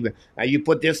Maple Leaf. And you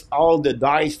put this all the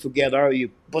dice together, you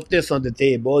put this on the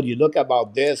table, you look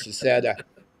about this, you said,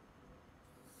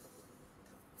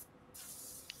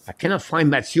 I cannot find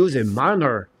Matthews and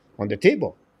Marner on the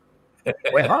table.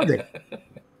 Where are they?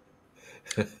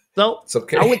 So It's I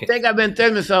would okay. take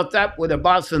advantage myself up with the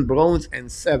Boston Bruins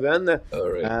and 7 All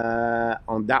right.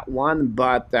 on that one,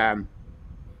 but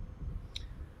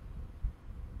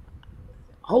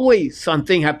always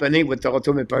something happening with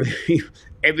Toronto Maple Leaf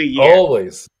every year.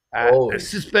 Always. A Always.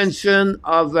 suspension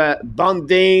of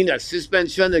Bonding, a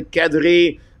suspension of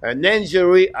Kadri, an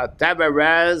injury of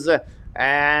Tavares,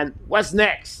 and what's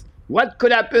next? What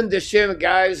could happen this year,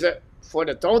 guys, for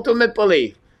the Toronto Maple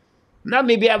Leaf? Not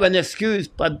maybe have an excuse,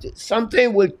 but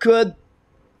something will could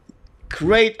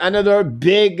create another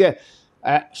big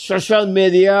social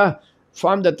media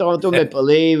from the Toronto Maple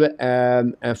Leaf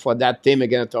and for that team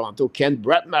against Toronto. Can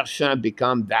Brett Marchand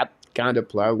become that kind of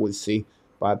player? We'll see.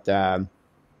 But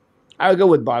I'll go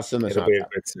with Boston as It'll on be a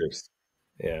top. good series.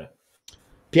 Yeah.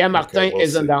 Pierre Okay. Martin We'll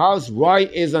is in see. the house. Roy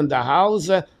is in the house.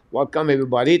 Welcome,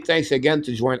 everybody. Thanks again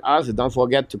to join us. Don't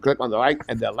forget to click on the like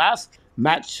and the last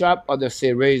matchup of the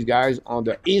series, guys, on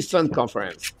the Eastern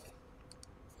Conference.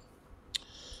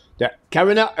 The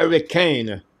Carolina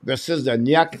Hurricane versus the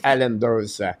New York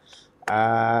Islanders.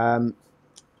 Um,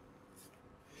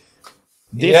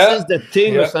 this Yeah. is the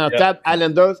team of Yeah. the Yeah. top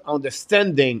Islanders on the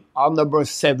standing on number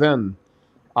 7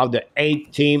 of the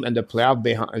 8 team in the playoff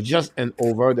behind, just and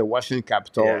over the Washington Yeah.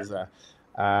 Capitals.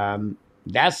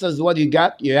 That's just what you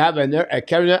got. You have a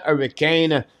Carolina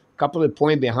Hurricane, a couple of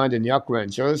points behind the New York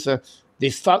Rangers. They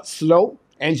start slow.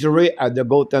 Injury at the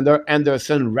goaltender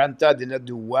Anderson Ranta did not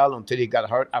do well until he got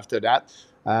hurt after that.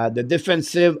 The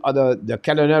defensive of the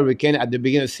Carolina Hurricane at the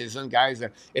beginning of the season, guys.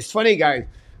 It's funny, guys.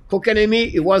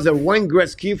 Kokanemi, it was a Wayne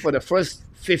Gretzky for the first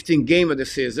 15 games of the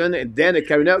season, and then the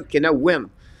Carolina cannot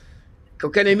win.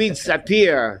 Kokanemi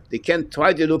disappear. They can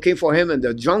try to looking for him in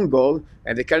the jungle,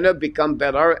 and they cannot become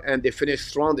better, and they finish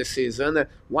strong this season.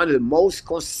 One of the most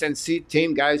consistency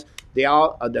team, guys. They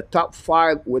are at the top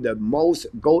 5 with the most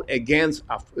goal against.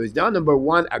 They are number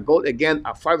 1 a goal against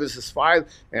a 5 versus 5,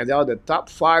 and they are the top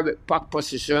 5 puck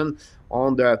position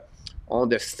on the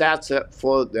stats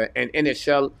for the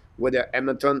NHL with the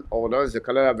Edmonton Oilers, the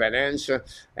Colorado Avalanche,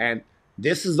 and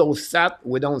this is those stats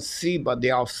we don't see, but they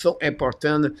are so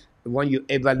important when you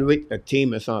evaluate a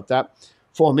team as on top.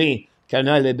 For me,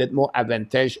 Canada a little bit more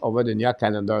advantage over the New York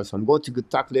Calendar. So I'm going to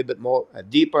talk a little bit more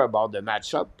deeper about the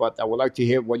matchup, but I would like to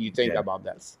hear what you think Yeah. about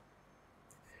this.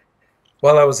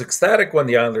 Well, I was ecstatic when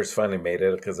the Islanders finally made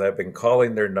it because I've been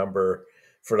calling their number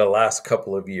for the last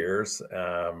couple of years.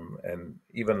 And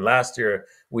even last year,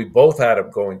 we both had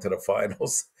them going to the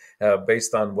finals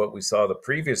based on what we saw the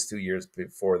previous 2 years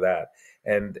before that.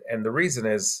 And the reason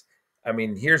is, I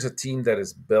mean, here's a team that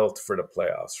is built for the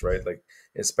playoffs, right? Like,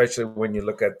 especially when you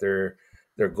look at their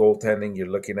goaltending, you're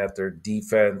looking at their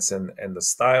defense and the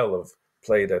style of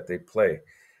play that they play.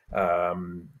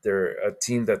 They're a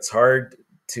team that's hard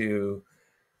to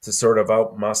sort of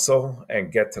out muscle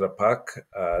and get to the puck.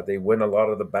 They win a lot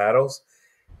of the battles,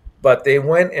 but they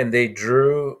went and they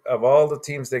drew, of all the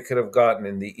teams they could have gotten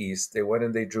in the East, they went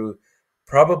and they drew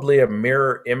probably a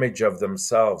mirror image of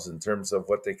themselves in terms of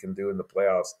what they can do in the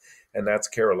playoffs, and that's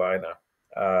Carolina.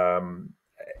 Um,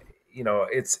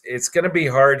 it's going to be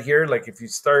hard here. Like if you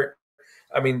start,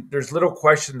 I mean, there's little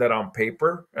question that on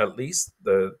paper, at least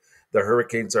the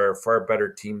Hurricanes are a far better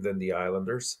team than the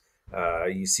Islanders.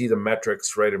 You see the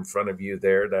metrics right in front of you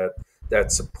there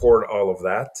that support all of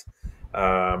that.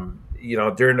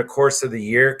 During the course of the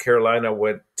year, Carolina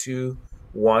went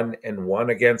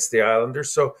 2-1-1 against the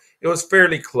Islanders, so it was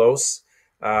fairly close.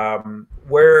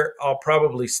 Where I'll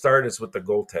probably start is with the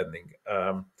goaltending.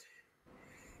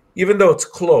 Even though it's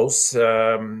close,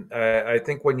 I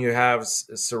think when you have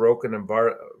Sorokin and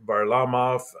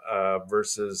Varlamov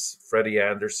versus Freddie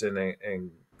Anderson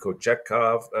and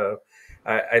Kochetkov,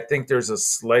 I think there's a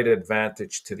slight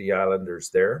advantage to the Islanders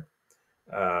there.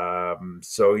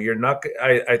 So you're not.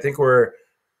 I think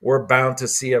we're bound to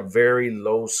see a very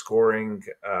low scoring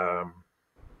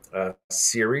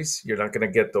series. You're not going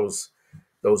to get those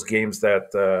games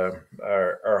that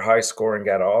are high scoring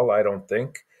at all. I don't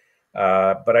think.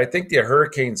 But I think the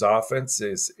Hurricanes' offense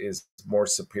is more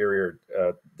superior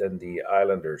than the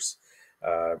Islanders.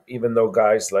 Even though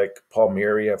guys like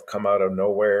Palmieri have come out of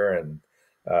nowhere, and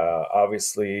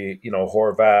obviously,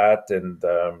 Horvat and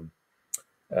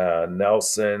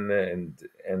Nelson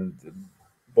and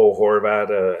Bo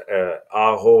Horvat,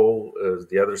 Aho,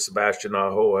 the other Sebastian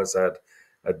Aho has had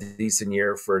a decent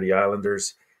year for the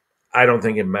Islanders. I don't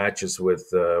think it matches with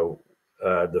the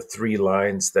three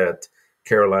lines that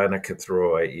Carolina could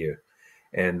throw at you,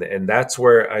 and that's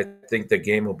where I think the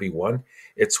game will be won.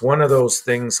 It's one of those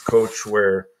things, Coach,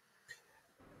 where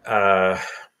uh,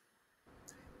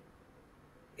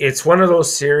 it's one of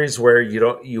those series where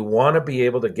you want to be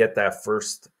able to get that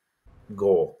first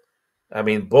goal. I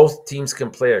mean, both teams can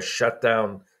play a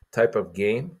shutdown type of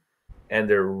game, and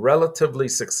they're relatively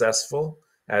successful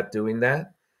at doing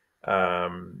that.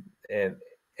 Um, and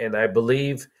and I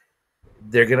believe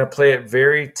they're going to play it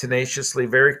very tenaciously,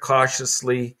 very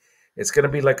cautiously. It's going to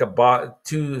be like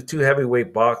two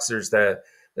heavyweight boxers that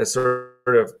sort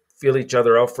of feel each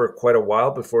other out for quite a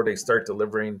while before they start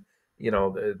delivering,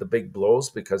 the big blows,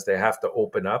 because they have to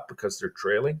open up because they're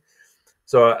trailing.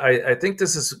 So I think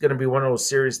this is going to be one of those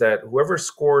series that whoever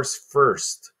scores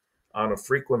first on a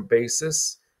frequent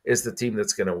basis is the team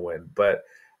that's going to win. But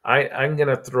I'm going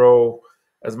to throw,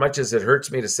 as much as it hurts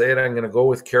me to say it, I'm going to go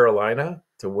with Carolina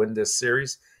to win this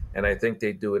series, and I think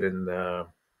they do it in.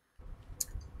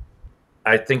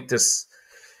 I think this.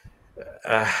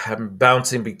 I'm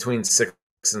bouncing between 6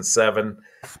 and 7.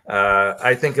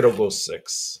 I think it'll go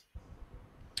 6.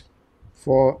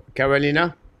 For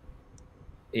Carolina,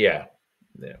 Yeah,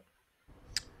 yeah.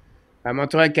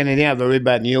 Montreal Canadiens have very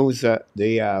bad news.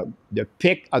 The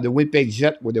pick of the Winnipeg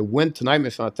Jet with the win tonight,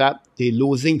 Mr. Nhl, they're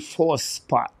losing 4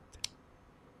 spots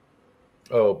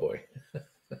Oh boy.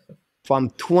 from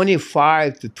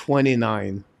 25 to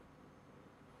 29.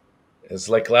 It's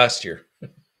like last year.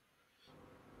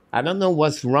 I don't know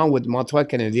what's wrong with Montreal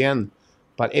Canadiens,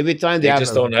 but every time they They have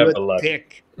just a don't have good the luck.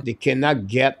 pick, they cannot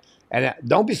get. And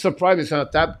don't be surprised, Mr.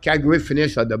 Nhl, Calgary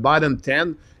finished at the bottom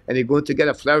 10, and they're going to get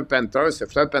a Fleur Panthers. The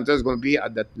Fleur Panthers is going to be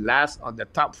at the last on the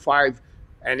top 5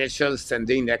 NHL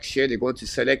standing next year. They're going to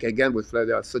select again with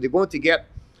Fleur. So they're going to get.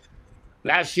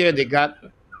 Last year they got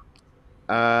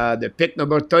the pick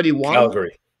number 31,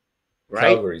 Calgary. right?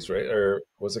 Calgary's, right? Or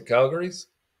was it Calgary's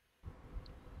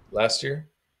last year?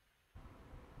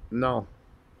 No,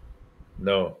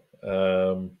 No.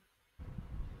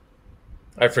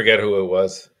 I forget who it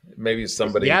was. Maybe you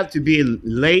somebody. have to be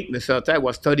late. Mr. Nhl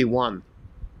was 31.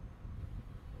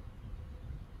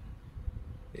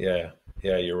 Yeah.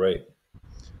 Yeah, you're right.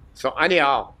 So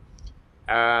anyhow,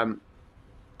 I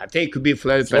think it could be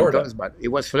Fleur Florida. Panthers, but it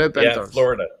was Fleur Yeah, Panthers.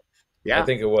 Florida. I Yeah,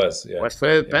 think it was. it Yeah. was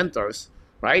Fleur Yeah. Panthers,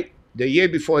 right? The year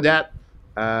before that,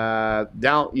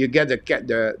 down you get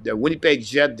the Winnipeg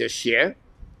Jet this year,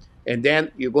 and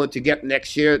then you're going to get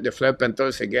next year the Fleur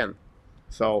Panthers again.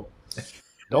 So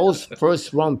those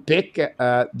first round pick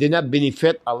did not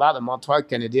benefit a lot of Montreal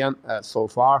Canadiens so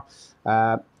far.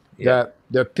 Uh, Yeah.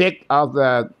 the pick of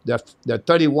the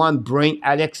 31 bring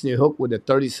Alex Newhook with the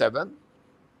 37.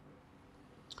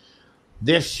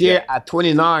 This year Yeah. at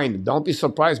 29, don't be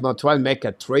surprised Montreal make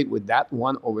a trade with that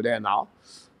one over there now.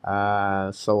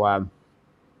 It'll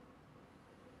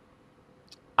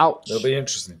Ouch. be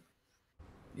interesting.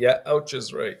 Yeah, ouch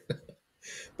is right.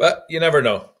 But you never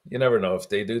know. You never know. If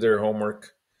they do their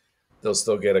homework, they'll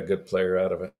still get a good player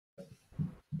out of it.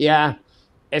 Yeah,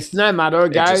 it's not a matter,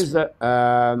 It just guys.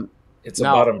 it's a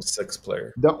Now, bottom 6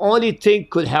 player. the only thing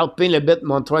could help in a bit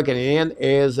Montreal Canadiens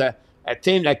is a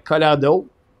team like Colorado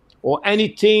or any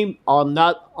team are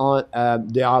not on.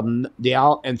 They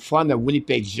are in front of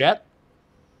Winnipeg Jet,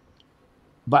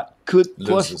 but could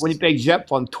push Loses. Winnipeg Jet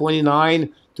from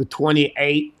 29 to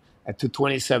 28 to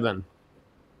 27.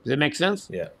 Does that make sense?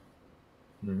 Yeah.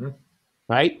 Hmm.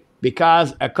 Right?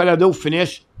 Because Colorado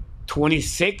finished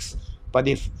 26, but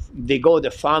if they go the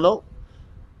final,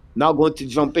 now going to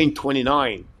jump in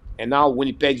 29. And now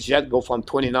Winnipeg Jet go from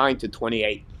 29 to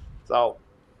 28. So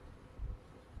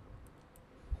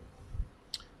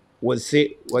we'll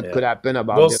see what Yeah. could happen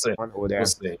about We'll this see. one over We'll there.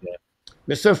 see. Yeah.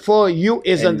 Mr. Four, you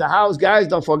is in And the house, guys.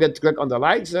 Don't forget to click on the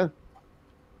likes.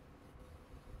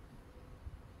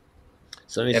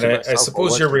 So let me and see I myself for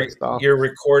suppose what's the next star. you're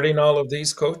recording all of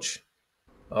these, Coach?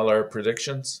 All our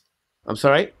predictions? I'm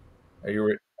sorry? Are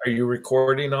you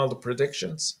recording all the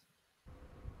predictions?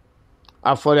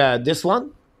 For this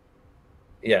one?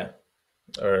 Yeah.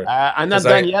 Or I'm not because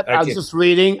done yet. I I was can just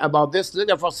reading about this. Look,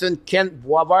 for Ken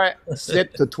Boisvert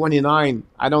slipped to 29.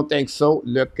 I don't think so.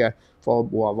 Look for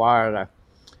Boisvert.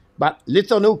 But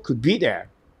Letourneau could be there.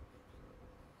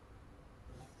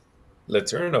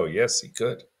 Letourneau, yes, he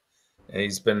could. And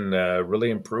he's been really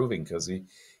improving because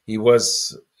he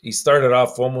was he started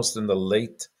off almost in the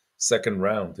late second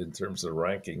round in terms of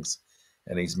rankings,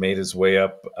 and he's made his way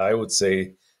up, I would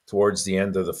say, towards the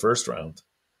end of the first round.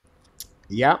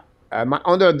 Yeah. My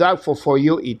underdog for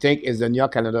you, he think is the New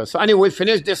York Canada. So anyway,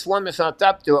 finish this one, Mr.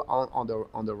 Tap, to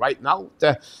on the right note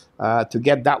to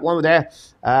get that one there.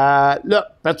 Look,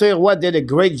 Patrick Roy did a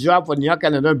great job for New York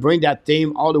Canada, bring that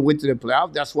team all the way to the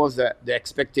playoff. That was the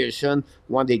expectation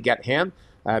when they get him.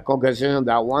 Congratulations on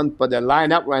that one. But the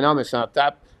lineup right now, Mr.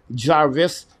 Tap,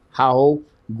 Jarvis, Hao,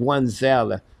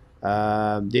 Guanzel.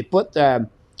 They put.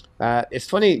 It's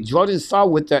funny, Jordan saw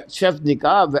with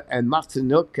Chevnikov and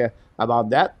Martinuk about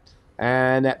that.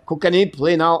 And Kokanee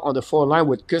play now on the four line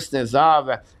with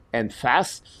Kuznetsov and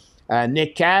Fast.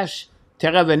 Nick Cash,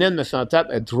 Teravainen, Mr. Tap,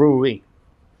 and Drury.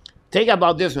 Think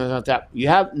about this, Mr. Tap. You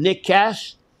have Nick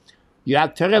Cash, you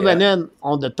have Teravainen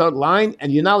on the third line,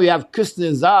 and you have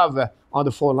Kuznetsov on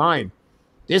the four line.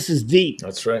 This is deep.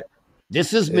 That's right.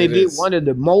 This is maybe one of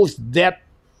the most deep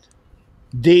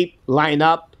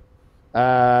lineup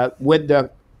with the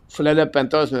Philadelphia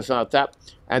Panthers, Mr. Tap.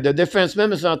 And the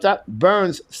defensemen, Mr. Tap,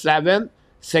 Burns, Slavin,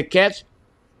 Sekech,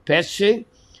 Pesce,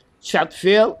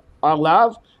 Chatfield,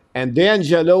 Orlov, and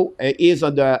D'Angelo is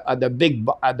on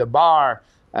the bar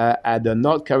at the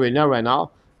North Carolina right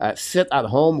now. Sit at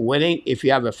home waiting if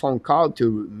you have a phone call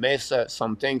to miss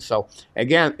something. So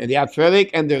again, and they have Frederick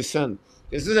Anderson.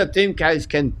 This is a team guys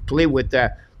can play with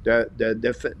the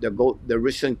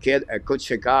Russian kid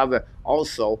Kuchikov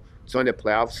also join the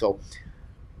playoffs. So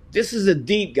this is a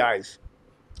deep guys.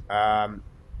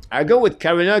 I go with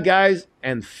Carolina guys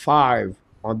and 5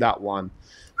 on that one.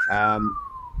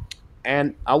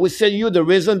 And I will tell you the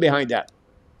reason behind that.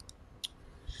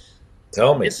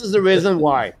 Tell me. This is the reason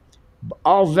why.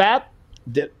 All that,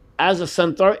 as a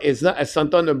center, is not a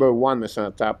center number 1,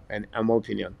 Mr. Tap, in my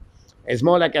opinion. It's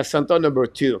more like a center number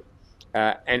 2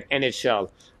 in NHL.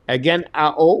 Again,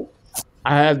 I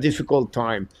have difficult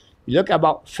time. You look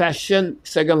about fashion,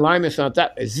 second line, Mr.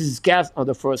 Tap, Zizkas on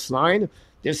the first line.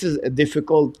 This is a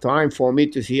difficult time for me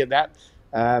to hear that.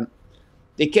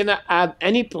 They cannot have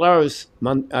any players,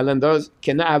 Islanders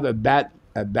cannot have a bad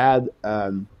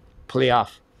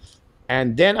playoff.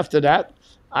 And then after that,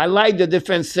 I like the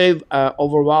defensive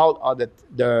overall or the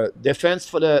defense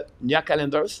for the New York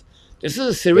Islanders. This is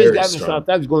a series that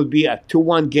sometimes going to be a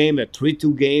 2-1 game, a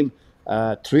 3-2 game,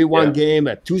 3-1 game,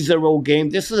 a 2-0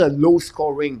 game. This is a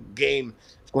low-scoring game.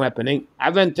 It's going to happening.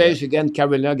 Advantage again,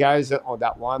 Carolina guys on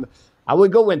that one. I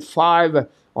would go with 5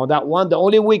 on that one. The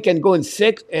only way we can go in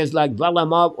 6 is like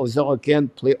Varlamov or Sorokin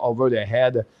play over the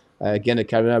head again the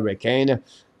Carolina Hurricane.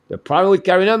 The problem with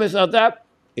Carolina is that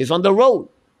is on the road.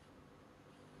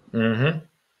 Mm-hmm.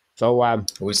 So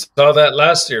we saw that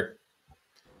last year.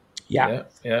 Yeah,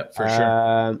 for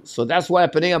sure. So that's what's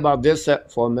happening about this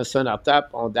for Mr. Enortap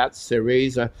on that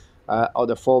series of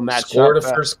the 4 matchup. Scored the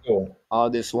first goal. On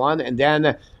this one. And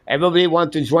then everybody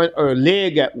want to join our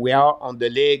league. We are on the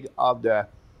league of the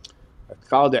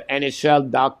called the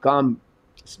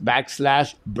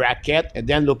NHL.com/bracket. And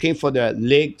then looking for the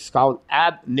league. It's called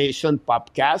Ab Nation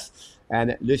Podcast.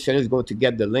 And Lucien is going to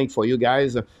get the link for you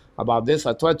guys about this.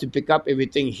 I tried to pick up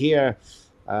everything here.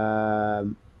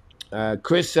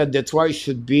 Chris said Detroit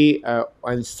should be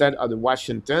instead of the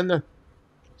Washington.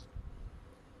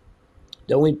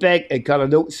 The Winnipeg and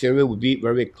Colorado series would be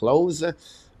very close.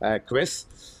 Chris.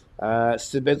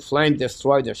 Stupid Flame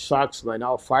destroyed the Sharks right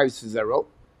now 5-0.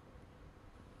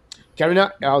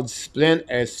 Carolina outdisciplined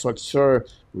and structure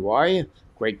Roy.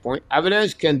 Great point.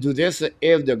 Avalanche can do this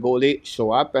if the goalie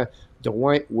show up. The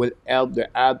one will help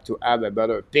the Ab to have a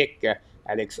better pick.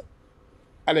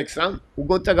 Alexandre, we're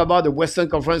going to talk about the Western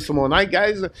Conference tomorrow night,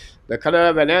 guys. The Colorado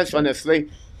Avalanche,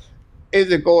 honestly, is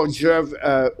the Gorgiev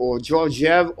or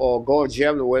Georgiev or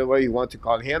Gorgiev, whatever you want to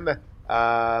call him.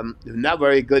 Not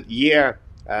very good year.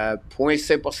 Point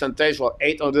save percentage was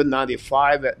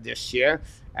 895 this year.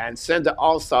 And since the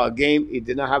All-Star game, he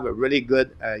did not have a really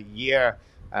good year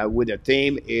with the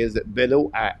team. Is below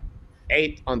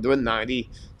 890.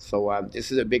 So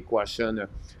this is a big question.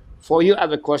 For you, I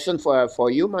have a question for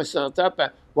you, Mr.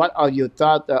 Tap. What are your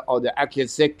thoughts of the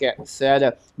Athletic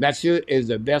said Matthew is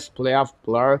the best playoff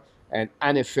player and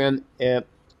Anifin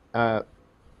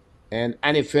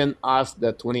asked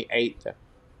the 28th.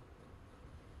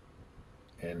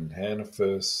 And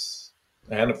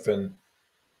Hanifin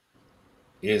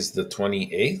is the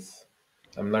 28th?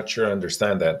 I'm not sure I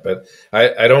understand that, but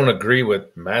I don't agree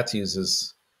with Matthews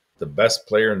is the best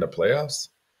player in the playoffs.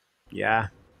 Yeah.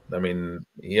 I mean,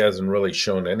 he hasn't really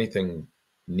shown anything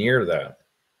near that.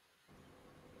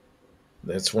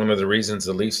 That's one of the reasons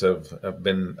the Leafs have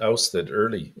been ousted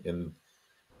early in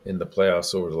in the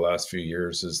playoffs over the last few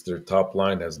years is their top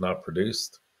line has not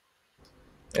produced.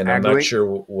 And I I'm not agree. sure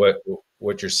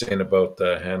what you're saying about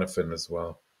Hannafin as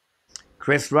well.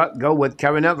 Chris Rock go with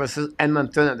Carolina versus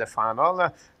Edmonton in the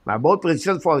final. My bold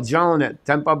prediction for John,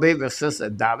 Tampa Bay versus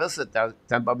Dallas.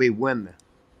 Tampa Bay win.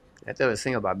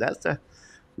 Interesting about that.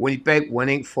 Winnipeg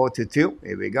winning 4-2.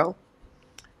 Here we go.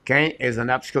 Kane is an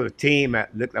obscure team.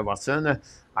 Luc Laverson.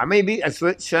 I maybe I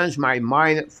should change my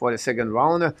mind for the second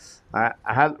round. I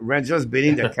have Rangers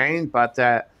beating the Kane, but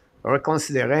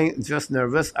reconsidering, just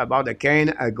nervous about the Kane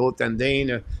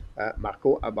goaltending.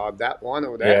 Marco, about that one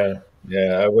over there.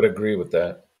 Yeah, I would agree with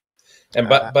that.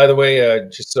 And Uh, by the way,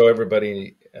 just so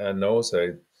everybody knows,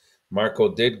 Marco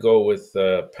did go with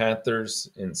Panthers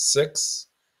in 6,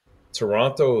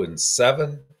 Toronto in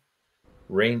 7,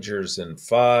 Rangers in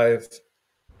 5,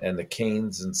 and the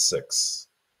Canes in 6.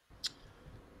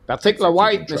 Patrick If you're keeping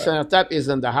White, track. Mr. Tap is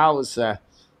in the house.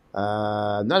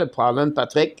 Not a problem,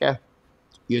 Patrick.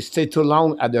 You stay too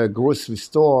long at the grocery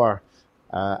store,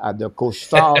 at the coach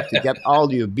store to get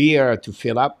all your beer to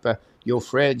fill up your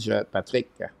fridge, Patrick.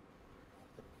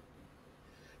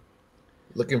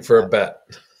 Looking for a bet.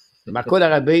 Marco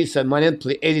Larabee said money to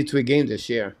play 83 games this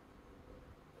year.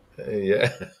 Yeah,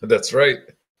 that's right.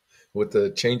 With the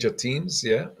change of teams,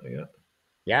 yeah.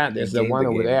 Yeah, He there's the gained one the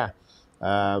over game.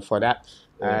 there for that.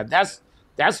 Yeah.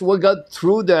 That's what got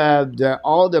through the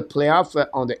all the playoff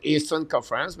on the Eastern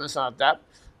Conference, Mr. Tap,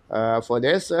 for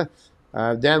this.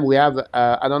 Then we have,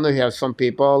 I don't know if you have some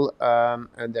people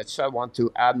in the chat want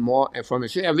to add more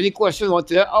information. Have any questions? Want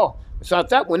to? Oh, Mr.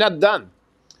 Tap, we're not done.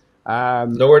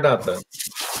 Um, No, we're not done.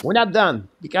 we're not done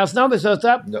because now, Mr.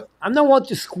 Tap, No. I don't want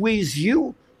to squeeze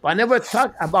you, but I never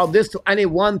talked about this to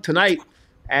anyone tonight.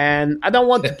 And I don't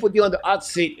want to put you on the hot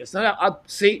seat. It's not a hot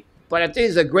seat, but I think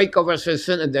it's a great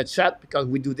conversation in the chat because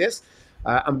we do this.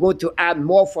 I'm going to add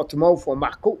more for tomorrow for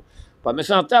Marco. But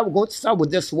Mr. Anta, we're going to start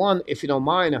with this one, if you don't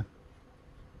mind.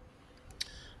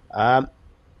 Um,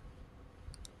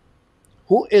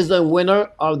 who is the winner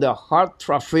of the Hart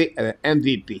Trophy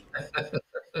MVP?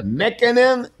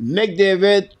 McKinnon,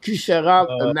 McDavid, Kucherov,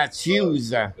 Oh,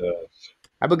 Matthews. God.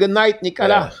 Have a good night, Yeah.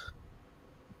 Nicolas.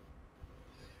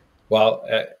 Well,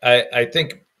 I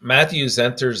think Matthews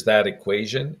enters that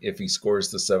equation if he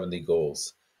scores the 70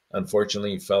 goals.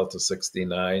 Unfortunately, he fell to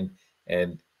 69,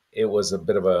 and it was a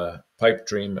bit of a pipe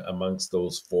dream amongst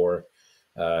those four,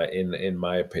 in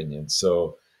my opinion.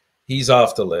 So he's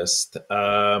off the list.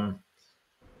 I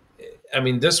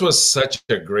mean, this was such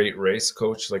a great race,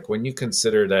 Coach. Like when you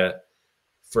consider that,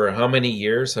 for how many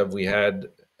years have we had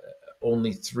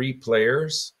only 3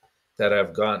 players that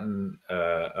have gotten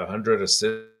 100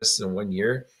 assists in 1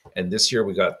 year, and this year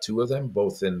we got 2 of them,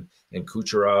 both in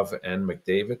Kucherov and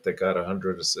McDavid, that got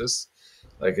 100 assists.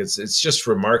 Like it's just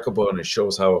remarkable, and it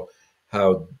shows how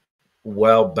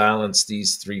well balanced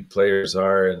these 3 players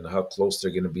are and how close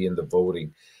they're going to be in the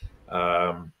voting.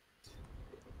 Um,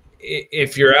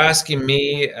 if you're asking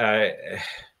me, I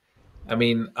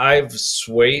mean, I've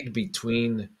swayed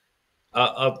between.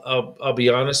 I'll be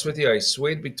honest with you. I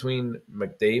swayed between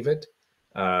McDavid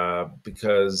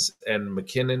because and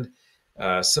McKinnon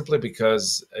simply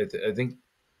because I think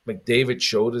McDavid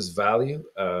showed his value,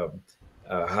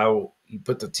 how he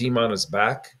put the team on his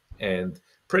back, and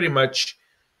pretty much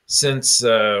since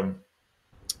that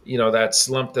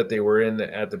slump that they were in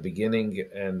at the beginning,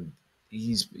 and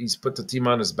he's put the team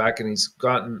on his back, and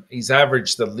he's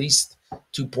averaged at least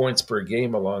 2 points per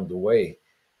game along the way.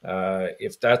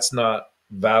 If that's not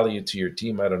value to your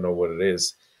team, I don't know what it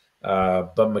is.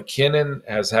 But McKinnon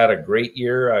has had a great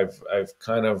year. I've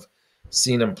kind of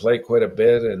seen him play quite a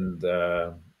bit, and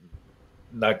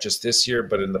not just this year,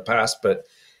 but in the past. But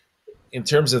in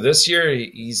terms of this year,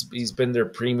 he's been their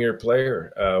premier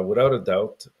player without a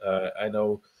doubt. I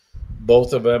know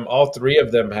both of them, all 3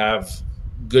 of them, have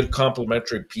good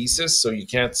complementary pieces. So you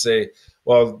can't say,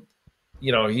 well,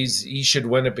 he should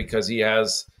win it because he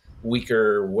has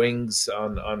weaker wings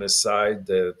on his side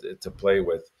to play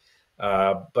with.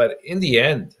 But in the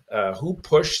end, who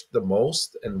pushed the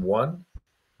most and won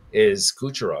is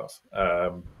Kucherov.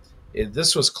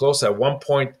 This was close at one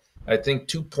point. I think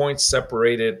 2 points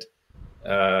separated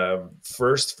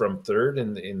first from third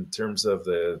in terms of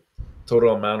the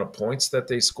total amount of points that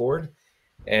they scored.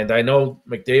 And I know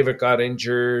McDavid got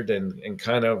injured, and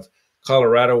kind of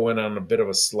Colorado went on a bit of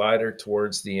a slider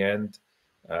towards the end,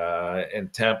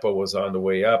 and Tampa was on the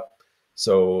way up.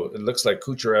 So it looks like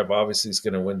Kucherov obviously is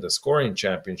going to win the scoring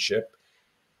championship.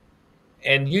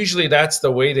 And usually that's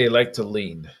the way they like to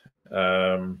lean.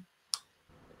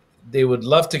 They would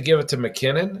love to give it to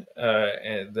McKinnon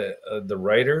and the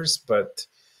writers, but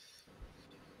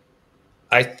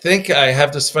I think I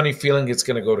have this funny feeling it's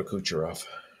going to go to Kucherov.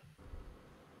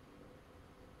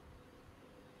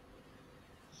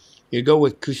 You go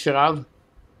with Kucherov?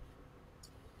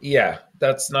 Yeah,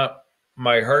 that's not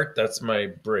my heart. That's my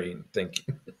brain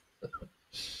thinking.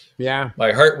 Yeah.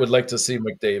 My heart would like to see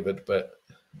McDavid, but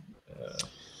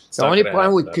it's The not only going to problem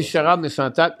happen, with I don't think. Kucherov,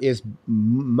 Mr. Nhtap, is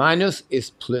minus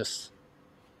is plus.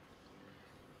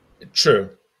 True,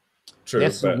 true,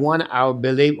 That's but one I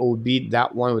believe would be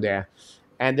that one there.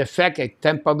 And the fact that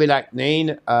Tampa Bay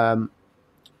Lightning,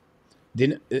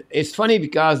 it's funny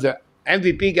because the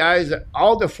MVP guys,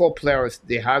 all the four players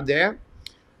they have there,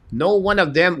 no one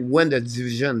of them win the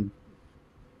division,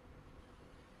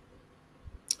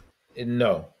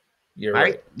 no, you're right?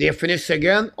 right. They finish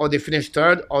second, or they finish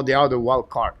third, or they are the wild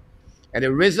card. And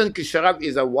the reason Kucherov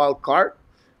is a wild card,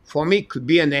 for me, could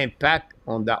be an impact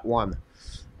on that one.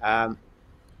 Um,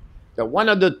 the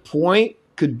 100 point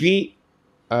could be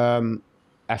a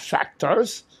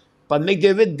factors, but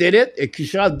McDavid did it, and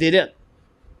Kucherov did it.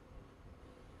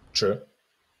 True.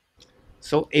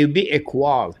 So it will be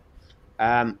equal.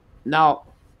 Now,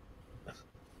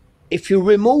 if you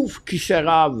remove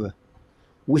Kucherov,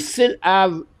 we still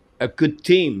have a good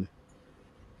team,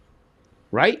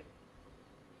 right?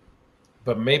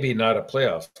 But maybe not a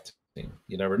playoff team.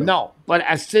 You never know. No, but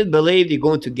I still believe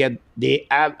they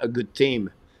have a good team.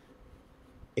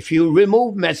 If you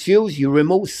remove Matthews, you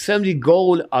remove 70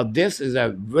 goals of this is a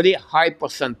very high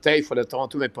percentage for the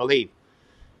Toronto Maple Leafs.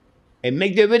 And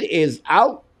McDavid is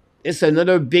out. It's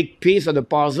another big piece of the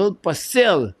puzzle, but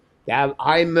still, they have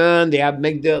Hyman, they have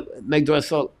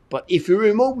McDrussell. But if you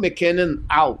remove McKinnon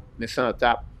out, Mr.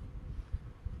 Top,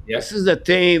 Yeah. this is the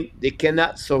team they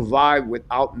cannot survive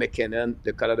without McKinnon,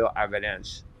 the Colorado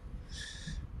Avalanche.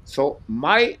 So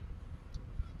my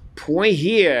point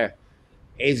here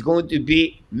is going to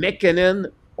be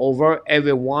McKinnon over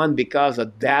everyone because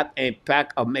of that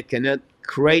impact of McKinnon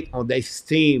create on this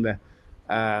team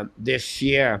this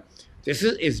year. This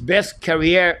is his best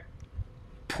career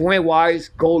point wise,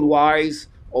 goal wise,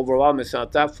 overall, Mr.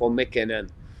 Top for McKinnon.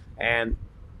 And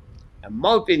in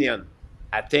my opinion,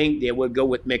 I think they will go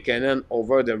with McKinnon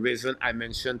over the reason I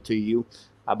mentioned to you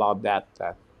about that.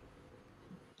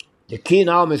 The key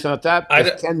now, Mr. Tap, I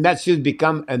is d- can that should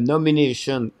become a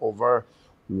nomination over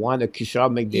one of Kishore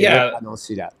McDavid? yeah. I don't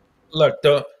see that. Look,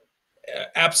 don't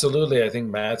absolutely. I think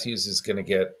Matthews is going to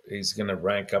get. He's going to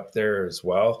rank up there as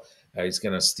well. He's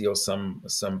going to steal some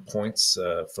points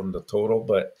from the total,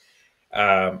 but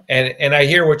and I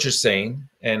hear what you're saying,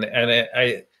 and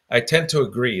I tend to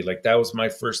agree. Like that was my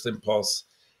first impulse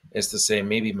is to say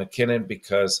maybe McKinnon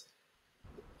because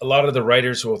a lot of the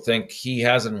writers will think he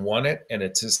hasn't won it and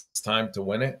it's his time to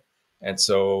win it, and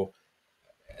so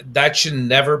that should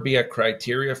never be a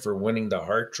criteria for winning the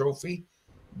Hart Trophy,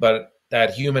 but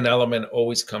that human element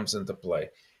always comes into play,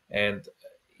 and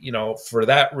for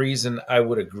that reason I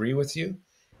would agree with you.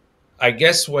 I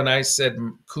guess when I said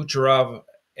Kucherov,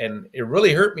 and it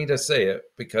really hurt me to say it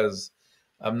because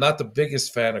I'm not the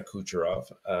biggest fan of Kucherov,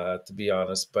 to be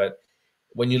honest. But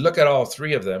when you look at all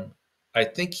three of them, I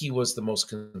think he was the most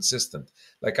consistent.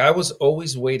 Like I was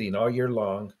always waiting all year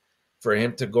long for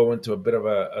him to go into a bit of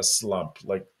a slump,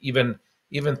 like even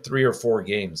 3 or 4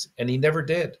 games, and he never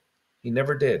did. He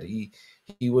never did.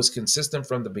 He was consistent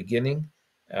from the beginning,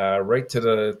 right to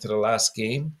the last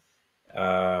game.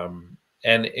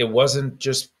 And it wasn't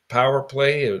just power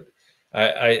play. I,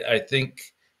 I, I think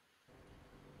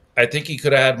I think he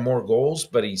could have had more goals,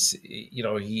 but he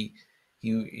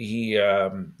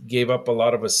gave up a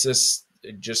lot of assists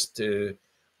just to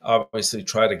obviously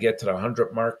try to get to the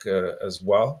 100 mark as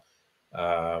well.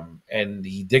 And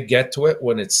he did get to it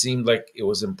when it seemed like it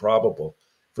was improbable.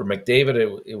 For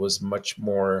McDavid, it was much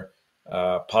more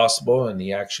possible, and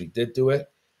he actually did do it.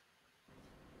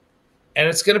 And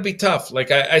it's going to be tough.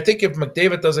 Like I think if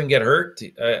McDavid doesn't get hurt,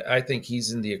 I think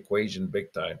he's in the equation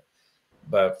big time.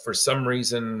 But for some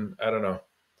reason, I don't know.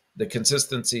 The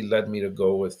consistency led me to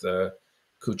go with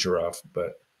Kucherov,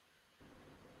 but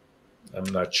I'm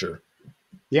not sure.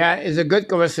 Yeah, it's a good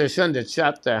conversation, the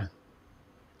chat,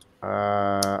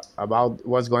 about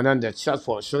what's going on. The chat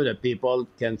for sure that people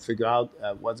can figure out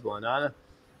what's going on.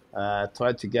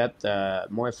 Try to get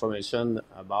more information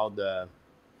about the.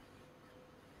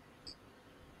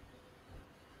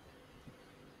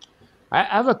 I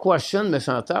have a question,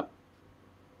 Mr. Top.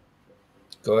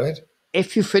 Go ahead.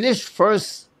 If you finish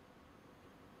first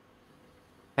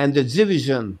and the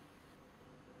division,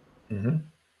 Hmm.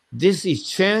 this is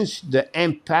change the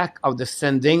impact of the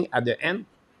standing at the end.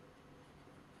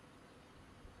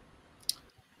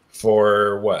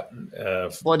 For what?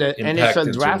 For the Impact initial in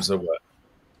terms draft. of what?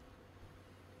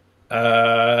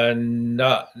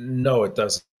 No, it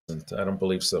doesn't. I don't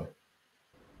believe so.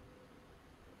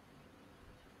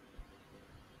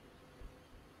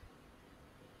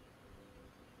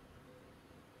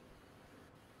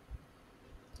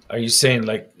 Are you saying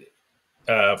like,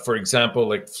 for example,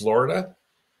 like Florida?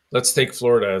 Let's take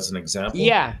Florida as an example.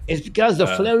 Yeah, it's because the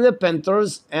Uh, Florida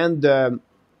Panthers and the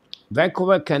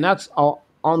Vancouver Canucks are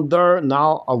under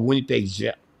now a Winnipeg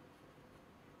Jet,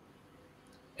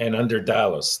 and under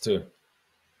Dallas too.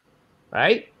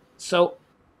 right? So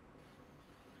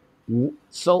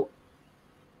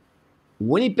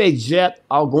Winnipeg Jet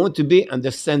are going to be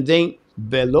understanding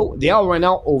below. They are right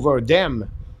now over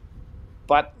them.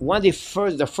 But when the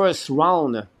first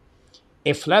round,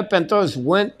 if Florida Panthers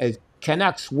win,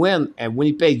 Canucks win, and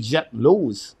Winnipeg Jet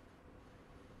lose,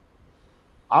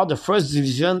 are the first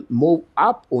division move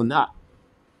up or not?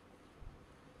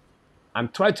 I'm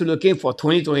trying to looking for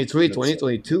 2023, That's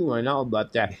 2022 right now,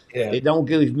 but yeah. they don't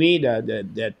give me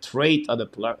the trait of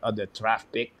the draft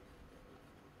pick.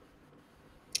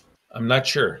 I'm not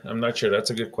sure. I'm not sure.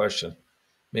 That's a good question.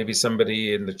 Maybe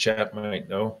somebody in the chat might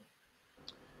know.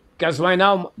 Because right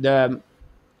now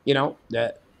you know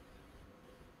the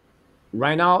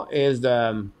right now is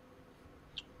the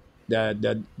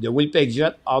Winnipeg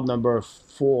Jet out number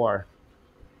 4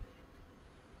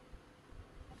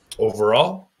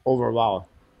 Overall, overall.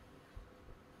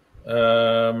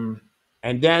 um,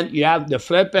 And then you have the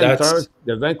Florida that's Panthers,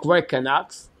 the Vancouver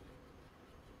Canucks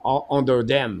are under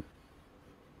them.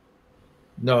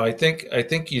 no. I think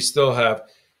you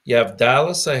have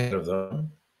Dallas ahead of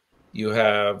them. You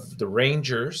have the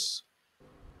Rangers.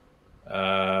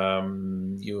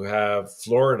 You have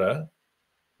Florida.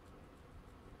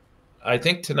 I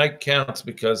think tonight counts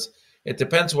because it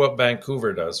depends what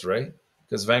Vancouver does, right?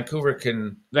 Because Vancouver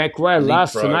can Vancouver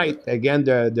lost leapfrog. tonight again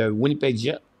the Winnipeg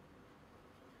Jet.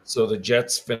 So the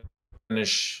Jets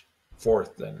finish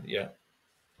fourth. Then, yeah,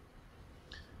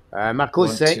 Marco one,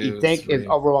 said he two, think his three.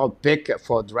 overall pick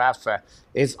for draft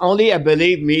is only, I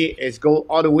believe me, is go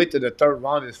all the way to the third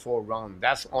round is 4 round.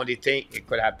 That's the only thing it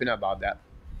could happen about that.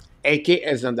 AK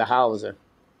is in the house.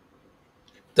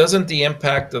 Doesn't the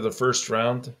impact of the first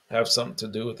round have something to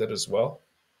do with it as well?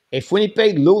 If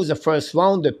Winnipeg lose the first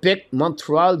round, the pick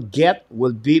Montreal get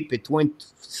will be between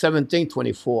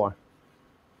 17-24.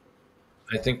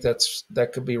 I think that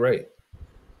could be right.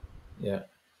 Yeah,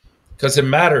 because it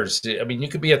matters. I mean, you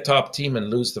could be a top team and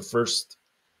lose the first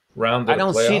round I of the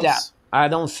don't see that. playoffs. I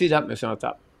don't see that, Mr. On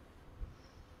top.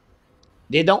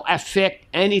 They don't affect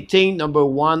anything. Number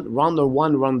one, round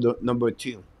number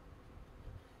 2.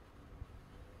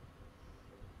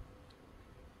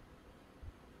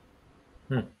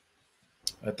 Hmm.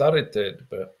 I thought it did,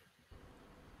 but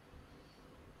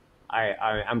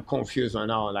I'm confused right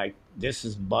now. Like this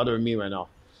is bothering me right now.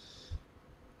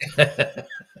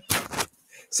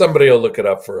 somebody will look it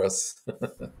up for us.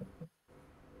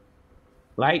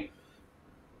 Like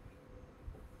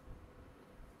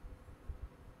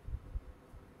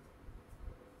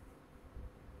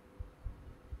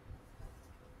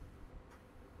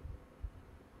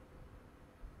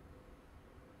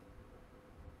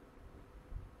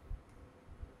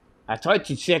I tried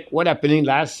to check what happening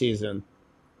last season.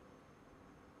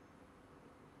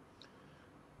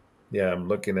 Yeah, I'm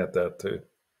looking at that too.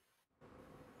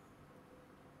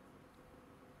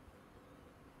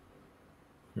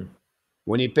 Hmm.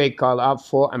 Winnipeg called up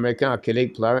 4 American Hockey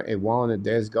League player and one of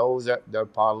this goes their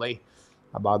parlay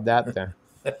about that.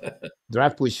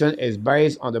 Draft position is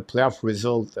based on the playoff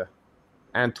result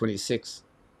and 26.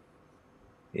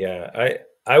 Yeah,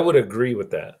 I would agree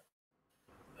with that.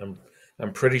 I'm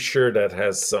I'm pretty sure that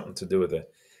has something to do with it.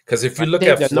 Because if I you look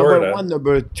think at the number Florida, one,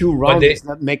 number 2 when round they does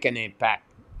not make an impact.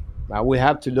 We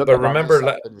have to look but about this remember,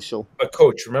 after the show. but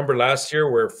coach, remember last year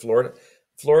where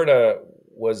Florida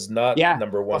was not Yeah,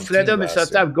 number but one Florida, team Mr.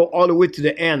 last year. Tap, go all the way to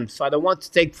the end. So I don't want to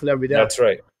take Florida. That's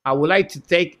right. I would like to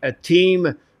take a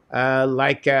team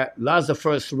like lost the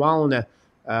first round,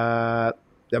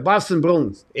 the Boston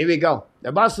Bruins. Here we go.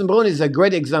 The Boston Bruins is a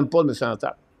great example, Mr.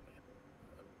 Tap.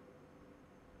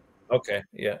 Okay,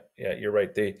 yeah, yeah, you're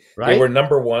right. They were Right?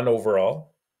 number one overall,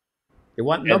 They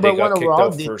want and number they one got kicked overall.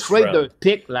 out They first trade their round.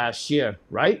 pick last year,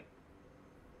 right?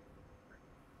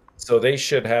 So they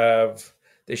should have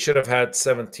had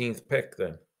 17th pick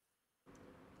then.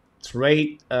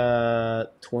 Trade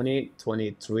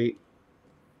 2023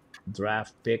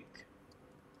 draft pick.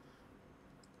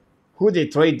 Who they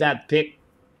trade that pick?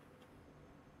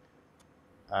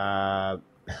 Uh,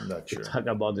 I'm not we sure. talk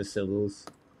about the Civils.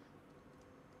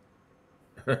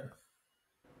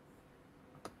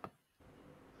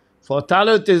 For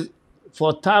Tyler,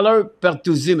 for Tyler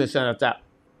Pertuzzi, Mr. Tap.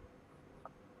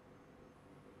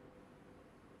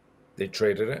 They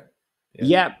traded it.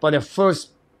 Yeah, but the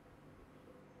first.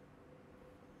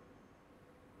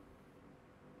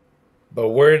 But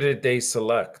where did they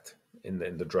select in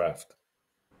the draft?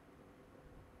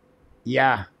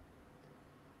 Yeah.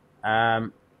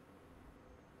 Um,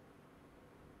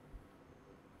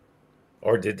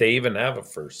 Or did they even have a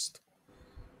first?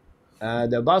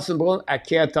 the Boston Bruins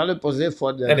acquired a talent positive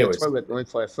for the Anyways, Detroit Red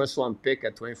Wings for a first round pick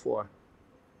at 24.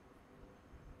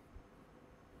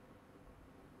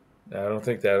 I don't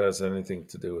think that has anything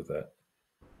to do with that.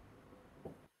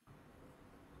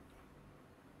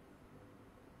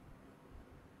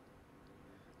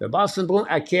 The Boston Bruins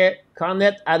acquired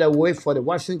Cornet Hathaway for the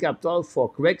Washington Capitals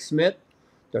for Craig Smith,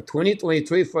 the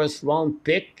 2023 first round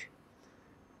pick.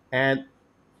 And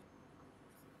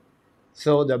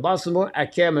so the Boston Bruins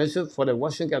acquired Minnesota for the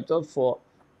Washington Capitals for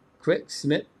Craig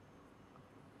Smith,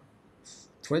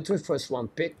 23 first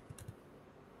round pick.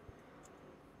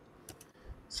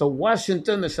 So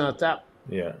Washington, Mr. Nhl,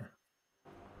 Yeah.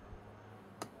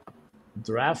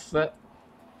 draft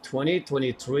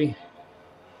 2023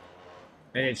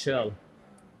 NHL.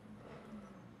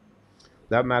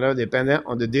 That matter dependent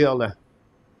on the deal.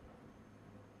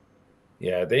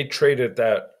 Yeah, they traded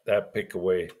that pick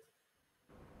away.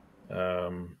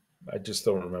 I just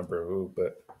don't remember who,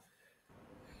 but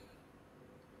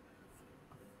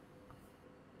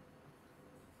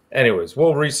anyways,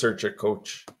 we'll research it,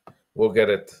 Coach. We'll get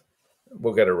it.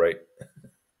 We'll get it right.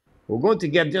 We're going to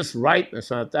get this right,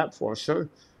 Mr. Nhl, for sure.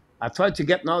 I tried to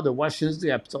get now the Washington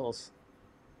Capitals.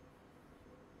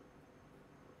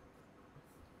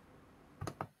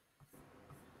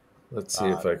 Let's see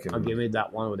if I can I'll give me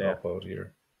that one over there. help out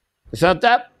here. Mr.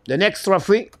 Nhl, the next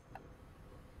trophy,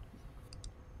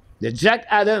 the Jack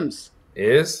Adams.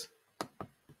 Is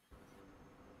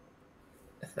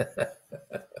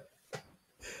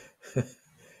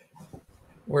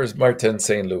where's Martin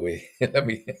St. Louis? Let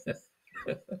me.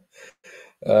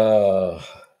 uh,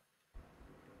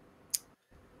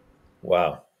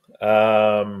 wow.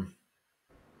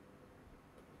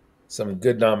 Some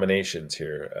good nominations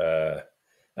here.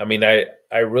 I mean, I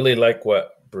really like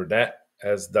what Brunette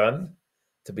has done,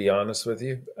 to be honest with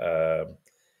you.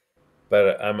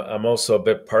 But I'm also a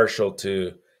bit partial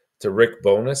to Rick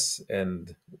Bonus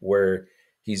and where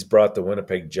he's brought the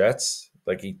Winnipeg Jets.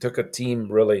 Like he took a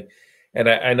team really, and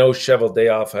I know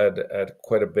Cheveldayoff had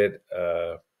quite a bit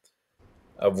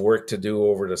of work to do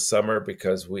over the summer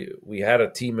because we had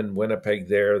a team in Winnipeg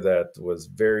there that was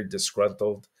very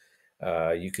disgruntled.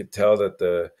 You could tell that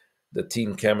the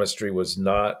team chemistry was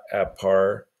not at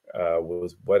par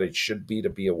with what it should be to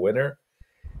be a winner.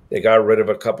 They got rid of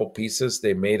a couple pieces.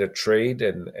 They made a trade,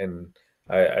 and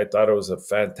I thought it was a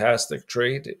fantastic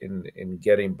trade in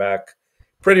getting back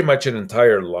pretty much an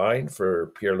entire line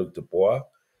for Pierre-Luc Dubois.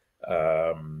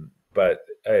 But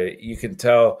you can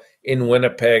tell in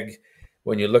Winnipeg,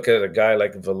 when you look at a guy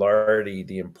like Velarde,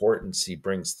 the importance he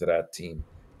brings to that team.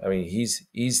 I mean,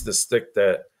 he's the stick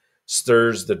that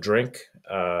stirs the drink.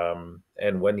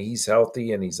 And when he's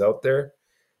healthy and he's out there,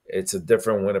 it's a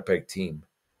different Winnipeg team.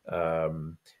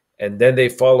 And then they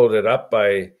followed it up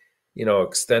by,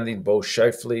 extending both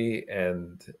Scheifele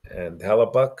and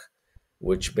Hellebuck,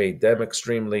 which made them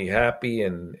extremely happy.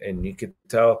 And you could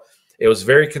tell it was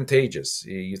very contagious.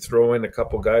 You throw in a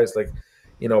couple guys like,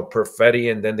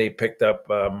 Perfetti, and then they picked up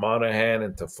Monahan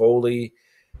and Toffoli.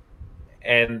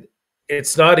 And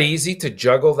it's not easy to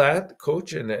juggle that,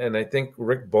 Coach. And I think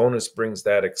Rick Bonus brings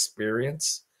that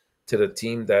experience to the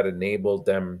team that enabled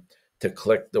them to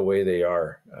click the way they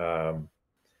are.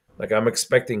 Like I'm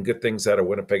expecting good things out of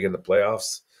Winnipeg in the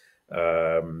playoffs.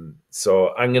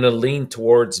 So I'm going to lean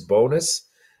towards Bonus,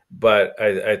 but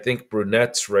I think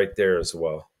Brunette's right there as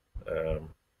well.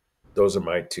 Those are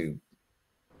my two.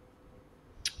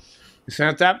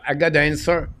 Mr. Nhl, I got the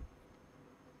answer.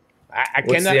 I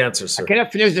What's cannot, the answer, sir? I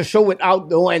cannot finish the show without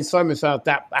no answer, Mr.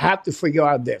 Nhl. I have to figure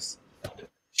out this.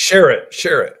 Share it.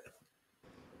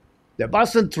 The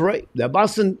Boston trade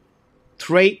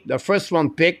the first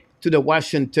round pick to the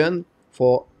Washington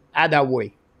for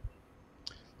Hathaway.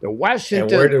 And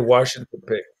where did Washington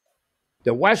pick?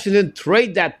 The Washington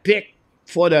trade that pick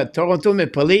for the Toronto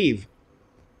Maple Leafs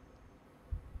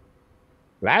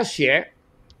last year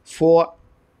for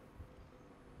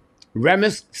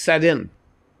Remus Sadin.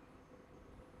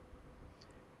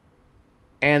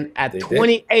 And at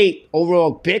 28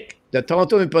 overall pick, the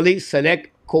Toronto Maple Leafs select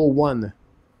Cole 1.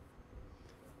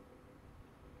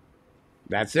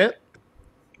 That's it.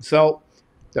 So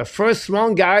the first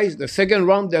round, guys, the second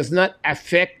round does not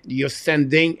affect your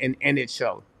standing in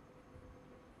NHL.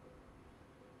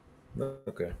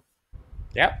 Okay.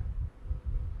 Yep.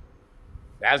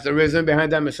 That's the reason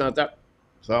behind that, Mr. Nhl.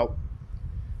 So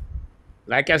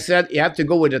like I said, you have to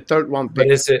go with the third round But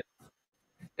pick.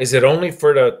 is it only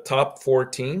for the top four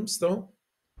teams though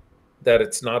that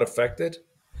it's not affected?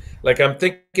 Like I'm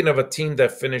thinking of a team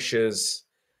that finishes,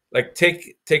 like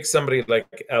take somebody like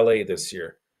LA this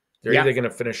year. They're Yeah, either going to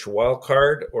finish wild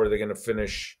card or they're going to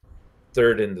finish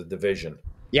third in the division.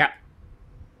 yeah.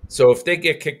 So if they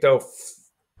get kicked out,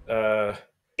 uh,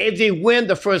 If they win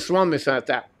the first round, Mr.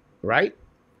 Attack, right?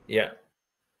 yeah,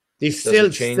 They does it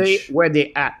still stay change? where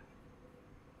they at.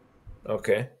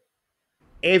 Okay,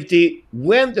 If they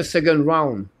win the second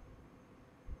round,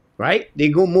 right? They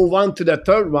go move on to the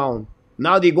third round.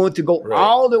 Now they're going to go right.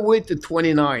 all the way to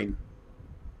 29.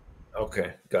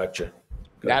 Okay, gotcha,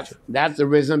 That's gotcha. that's the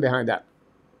reason behind that.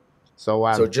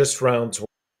 So So just rounds 1,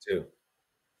 2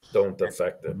 don't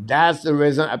affect it. that's the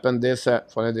reason upon this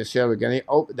for this year we're getting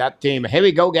that team. Here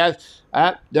we go, guys.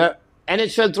 The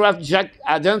NHL draft Jack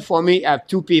Adam for me have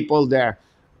two people there.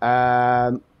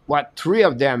 What three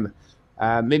of them?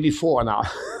 Maybe four now.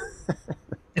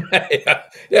 Yeah,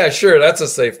 yeah, sure. That's a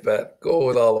safe bet. Go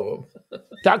with all of them.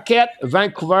 Tuckett,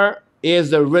 Vancouver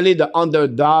is really the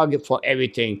underdog for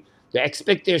everything. The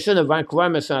expectation of Vancouver,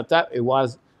 Mr. it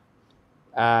was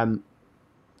um,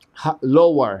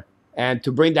 lower. And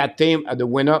to bring that team at the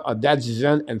winner of that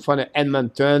division in front of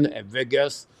Edmonton and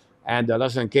Vegas and the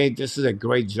Los Angeles, this is a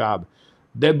great job.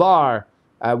 The bar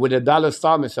with the Dallas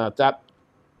Star, Mr.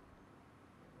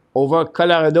 over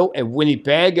Colorado and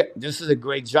Winnipeg. This is a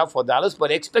great job for Dallas, but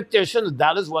the expectation of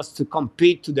Dallas was to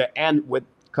compete to the end with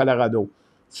Colorado.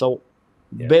 So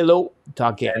Yeah, below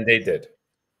Tuckett. and they did.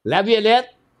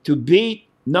 Laviolette to be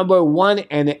number one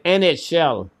in the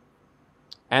NHL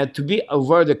and to be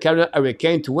over the Carolina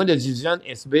Hurricane to win the division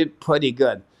is been pretty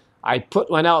good. I put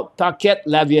one out. Tuckett,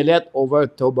 Laviolette over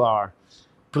Tobar.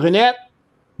 Brunette,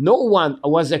 no one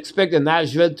was expecting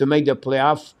Nashville to make the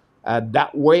playoff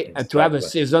that way and to have a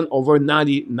Exactly. season over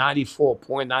 90,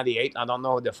 94.98. I don't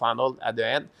know the final at the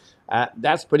end.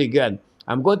 That's pretty good.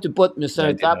 I'm going to put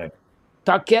Mr. Top 99.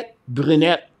 Tuckett,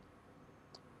 Brunette,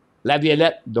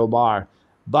 Laviolette, Dobar.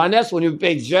 Barnes,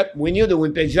 Winnipeg Jet, we knew the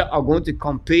Winnipeg Jet are going to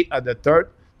compete at the third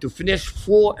to finish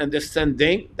four in the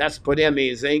standing. That's pretty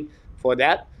amazing for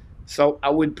that. So I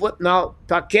would put now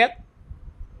Tuckett,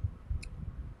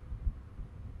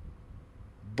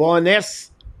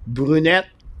 Barnes, Brunette,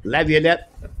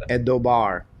 Laviolette, and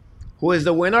Dobar. Who is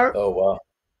the winner? Oh wow.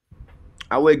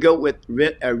 I will go with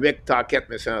Rick Tuckett,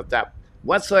 Mr. Top.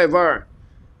 Whatsoever,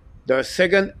 the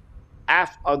second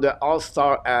half of the All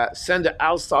Star, send the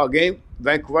All Star game,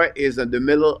 Vancouver is in the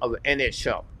middle of the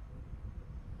NHL.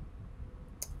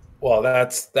 Well,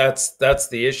 that's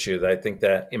the issue that I think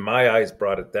that in my eyes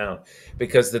brought it down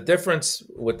because the difference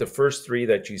with the first three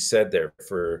that you said there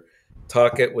for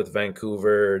Tocchet with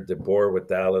Vancouver, DeBoer with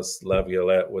Dallas,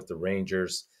 Laviolette with the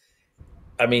Rangers.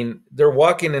 I mean, they're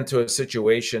walking into a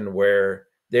situation where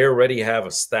they already have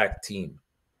a stacked team.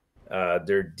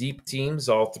 They're deep teams,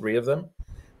 all three of them.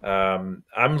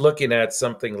 I'm looking at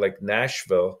something like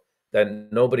Nashville that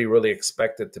nobody really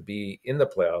expected to be in the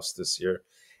playoffs this year.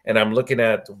 And I'm looking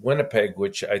at Winnipeg,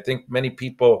 which I think many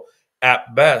people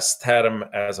at best had them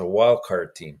as a wild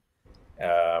card team,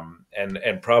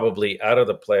 and probably out of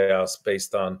the playoffs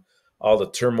based on all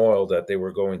the turmoil that they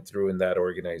were going through in that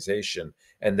organization,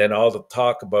 and then all the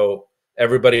talk about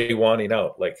everybody wanting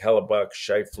out, like Hellebuck,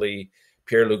 Scheifele,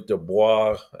 Pierre Luc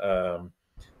Dubois,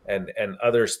 and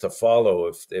others to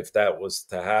follow if that was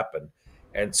to happen.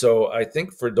 And so I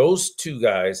think for those two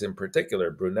guys in particular,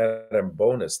 Brunette and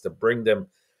Bonus, to bring them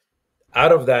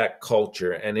out of that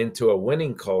culture and into a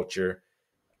winning culture,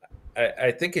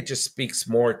 I think it just speaks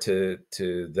more to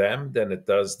them than it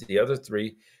does the other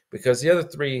three, because the other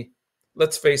three,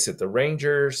 let's face it, the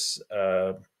Rangers,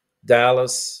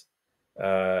 Dallas,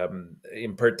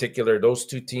 in particular, those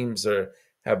two teams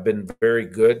have been very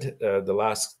good the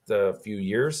last few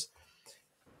years.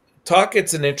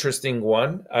 Tocchet's an interesting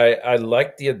one. I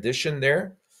like the addition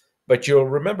there, but you'll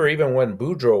remember even when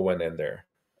Boudreau went in there,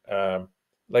 um,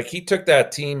 like he took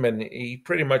that team and he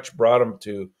pretty much brought them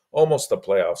to almost a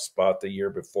playoff spot the year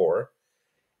before,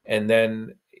 and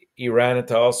then he ran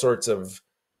into all sorts of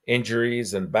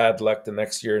injuries and bad luck the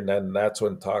next year, and then that's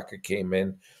when Tocchet came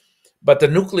in. But the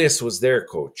nucleus was there,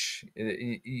 coach.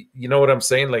 You know what I'm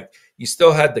saying? Like you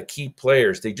still had the key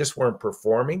players; they just weren't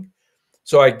performing.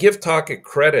 So I give Tocchet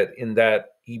credit in that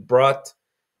he brought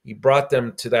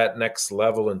them to that next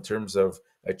level in terms of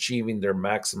achieving their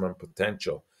maximum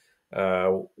potential.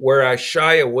 Where I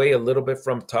shy away a little bit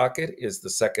from Tocchet is the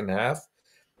second half.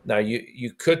 Now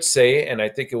you could say, and I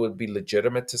think it would be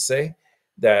legitimate to say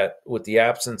that with the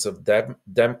absence of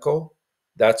Demko,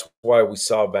 that's why we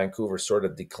saw Vancouver sort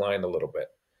of decline a little bit.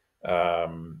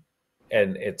 Um,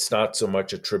 and it's not so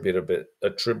much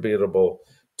attributable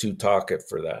to Tocchet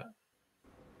for that.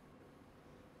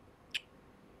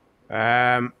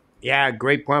 Yeah,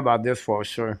 great point about this for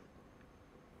sure.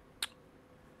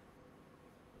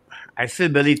 I still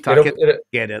believe Tuckett It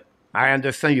get it. I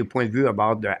understand your point of view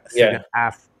about the second Yeah,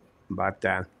 half, but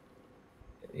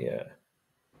yeah,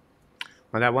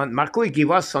 on that one, Marco, give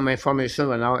us some information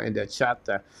right now in the chat.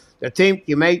 The team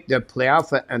you made the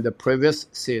playoff in the previous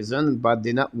season, but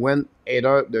did not win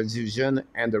either the division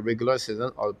and the regular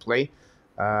season or play.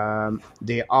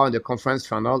 They are in the conference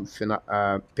final,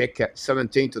 pick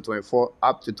 17 to 24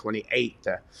 up to 28.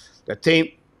 The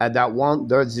team that won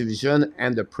their division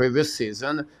and the previous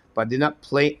season, but did not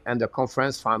play in the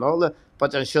conference final,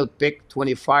 potential pick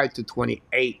 25 to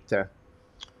 28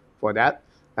 for that.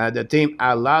 The team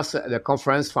lost the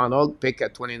conference final, pick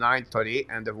at 29-30,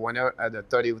 and the winner at the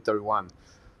 30-31.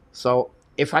 So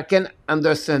if I can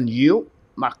understand you,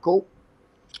 Marco,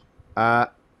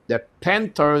 the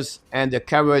Panthers and the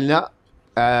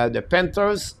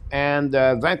Panthers and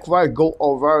Vancouver go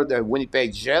over the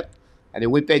Winnipeg Jet, and the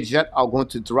Winnipeg Jet are going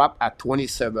to drop at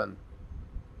 27.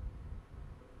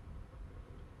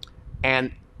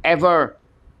 And ever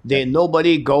yeah,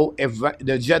 nobody go if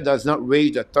the Jet does not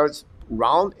reach the third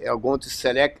round, they are going to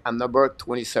select a number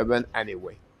 27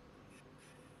 anyway.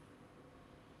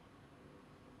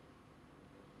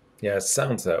 yeah. It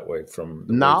sounds that way from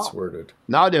the way it's Now, worded.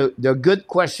 now the good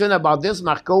question about this,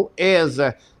 Marco, is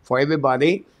for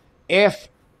everybody, if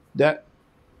the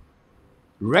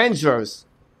Rangers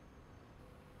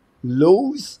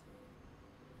lose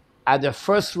at the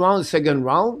first round, second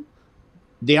round,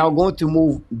 they are going to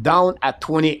move down at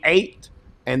 28,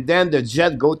 and then the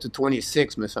Jet go to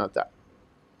 26, Mr. Nta.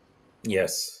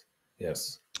 Yes,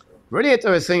 yes. Really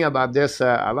interesting about this.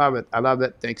 I love it. I love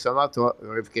it. Thanks a lot for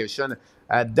verification.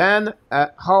 Then,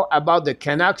 how about the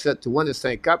Canucks to win the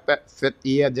Stanley Cup at 50th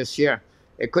year this year?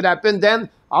 It could happen then.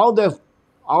 All the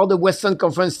Western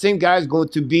Conference team guys going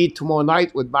to be tomorrow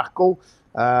night with Marco.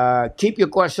 Keep your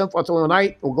question for tomorrow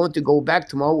night. We're going to go back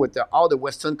tomorrow with all the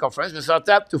Western Conference. Mr.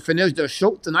 Tap to finish the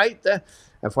show tonight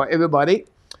and for everybody.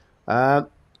 The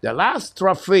last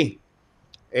trophy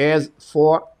is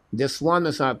for this one,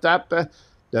 Mr. Tap,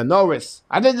 the Norris.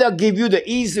 I did not give you the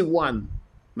easy one.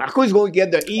 Marco is going to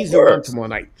get the Of easy one course. tomorrow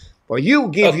night. But you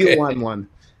give you Okay. one.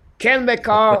 Ken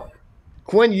McCarr,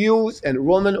 Quinn Hughes, and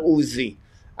Roman Ozy.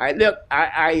 I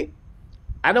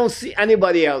don't see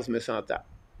anybody else, Mr. Tap.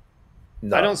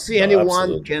 I don't No, see no, anyone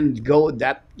absolutely. can go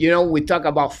that. We talk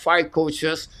about 5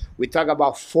 coaches. We talk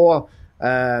about 4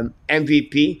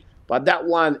 MVP. But that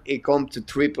one, it comes to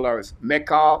 3 players: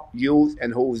 Mecca, Hughes,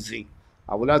 and Hosey.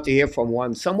 I would love to hear from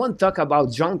one. Someone talk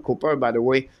about John Cooper, by the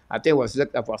way. I think it was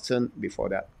Luke person before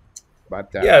that. But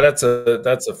Yeah, that's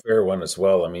a fair one as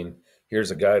well. I mean,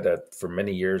 here's a guy that for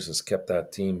many years has kept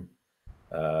that team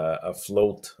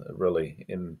afloat, really,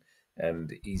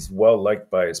 and he's well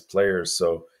liked by his players.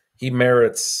 So he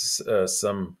merits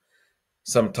some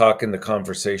talk in the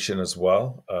conversation as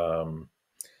well.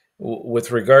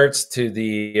 With regards to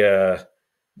the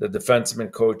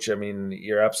defenseman coach, I mean,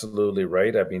 you're absolutely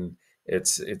right. I mean,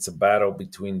 it's a battle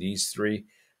between these three.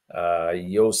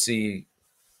 Yossi,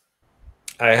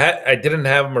 I didn't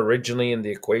have him originally in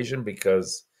the equation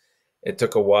because it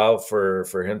took a while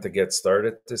for him to get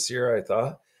started this year. I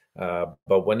thought,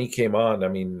 but when he came on, I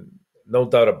mean, no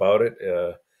doubt about it.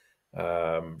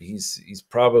 He's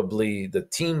probably the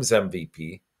team's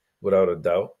MVP without a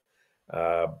doubt.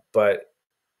 But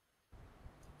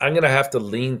I'm going to have to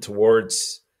lean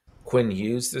towards Quinn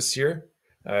Hughes this year.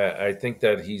 I think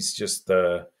that he's just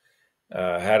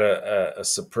had a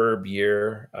superb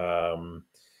year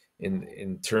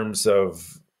in terms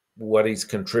of what he's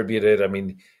contributed. I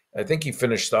mean, I think he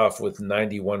finished off with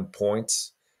 91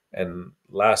 points, and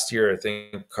last year I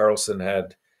think Carlson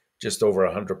had just over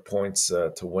 100 points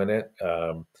to win it.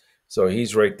 So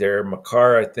he's right there.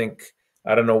 Makar, I think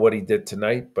I don't know what he did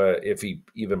tonight, but if he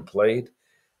even played,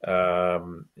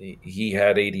 he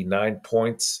had 89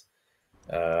 points.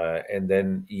 And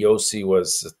then Yossi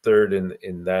was third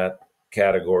in that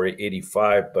category,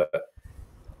 85. But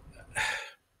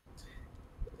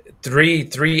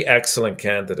three excellent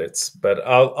candidates. But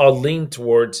I'll lean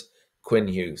towards Quinn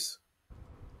Hughes.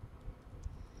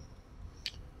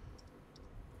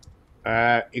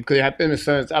 it could happen,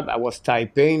 Mr. Tap. I was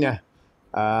typing.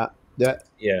 The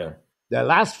Yeah, the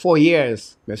last 4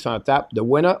 years, Mr. Tap, the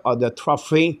winner of the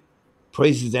trophy,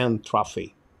 President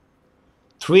Trophy.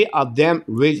 3 of them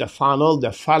reached the final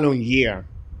the following year.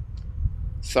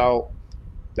 So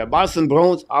the Boston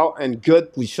Bruins are in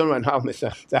good position right now,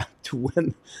 Mr. Tap, to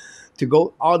win, to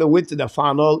go all the way to the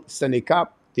final Stanley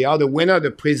Cup. They are the winner of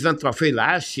the President Trophy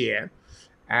last year,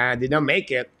 and they didn't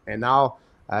make it, and now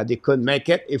they couldn't make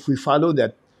it. If we follow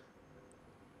the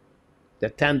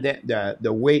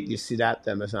weight, you see that,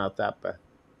 Mr. Nhl.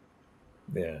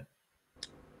 Yeah.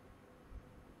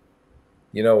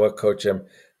 You know what, Coach?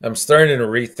 I'm starting to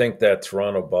rethink that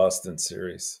Toronto Boston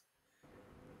series.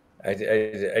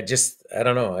 I just I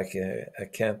don't know. I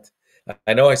can't.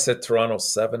 I know I said Toronto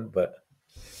 7, but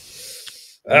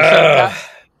Mr. Nhl,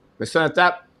 ah, Mr.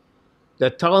 Nhl, the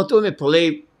Toronto Maple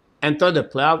Leafs entered the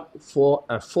playoff for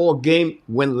a 4-game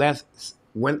win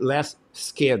less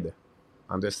skid.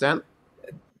 Understand?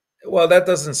 well, that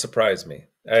doesn't surprise me.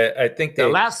 I think The they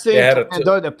last they team had to a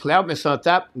enter the playoff, Mr.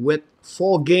 Nhl, with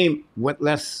 4-game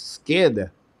win-less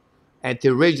skid and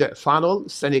to reach the final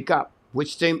Stanley Cup.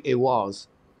 Which team it was?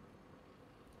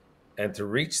 and to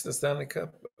reach the Stanley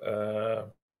Cup.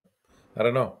 I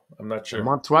don't know. I'm not The sure.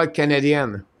 Montreal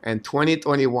Canadiens in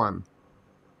 2021.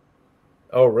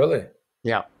 Oh, really?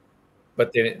 Yeah.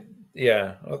 But they,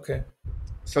 yeah, okay,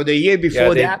 So the year yeah,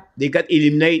 before that, they got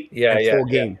eliminated yeah, in yeah, four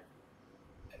yeah. games.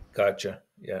 Gotcha.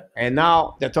 Yeah, And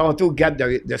now the Toronto got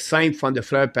the same from the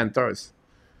Florida Panthers.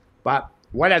 But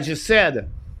what I just said,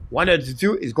 one of the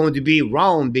two is going to be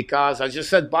wrong because I just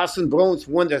said Boston Bruins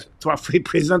won the trophy,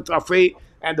 President Trophy,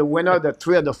 and the winner, the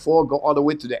three of the four, go all the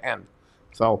way to the end.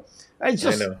 So I I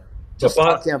just know. But just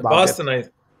talking about it. Boston, I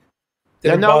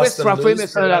The didn't Norris Boston Trophy, lose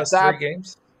Mr. their last three Nhl,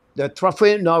 games? the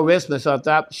trophy Norris, Mr.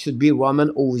 Nhl, should be Roman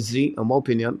Ozy, in my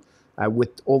opinion,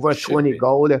 with over Should 20 be.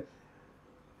 goals.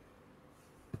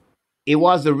 It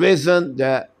was the reason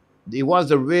that it was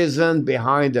the reason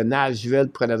behind the Nashville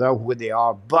Predator who they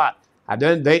are. But at the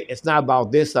end of the day, it's not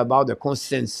about this, about the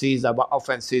consistency, it's about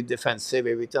offensive, defensive,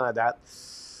 everything like that.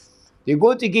 They're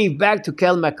going to give back to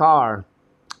Kel McCarr,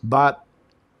 but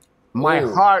my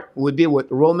Oh, heart would be with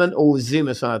Roman Ozy,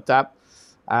 Mr.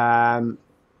 Nhl.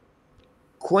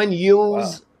 Quinn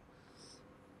wow. Hughes,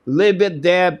 a little bit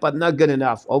there, but not good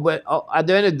enough. But at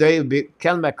the end of the day, it'll be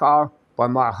Kel McCarr, but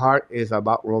my heart is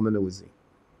about Roman Ozy.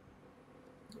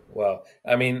 Wow.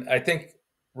 I mean, I think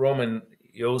Roman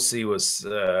Yossi was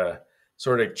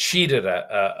sort of cheated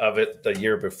of it the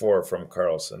year before from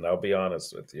Carlson. I'll be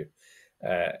honest with you.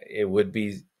 It would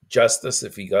be justice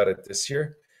if he got it this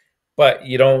year, but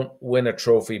you don't win a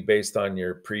trophy based on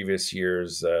your previous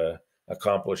year's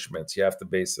accomplishments. You have to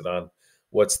base it on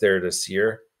what's there this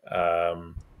year.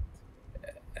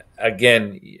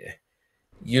 Again,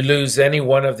 you lose any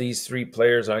one of these three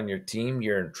players on your team,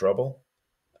 you're in trouble.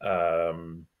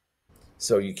 Um,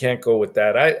 so you can't go with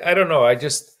that. I don't know. I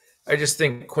just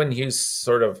think Quinn Hughes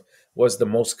sort of was the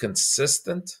most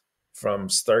consistent from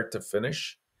start to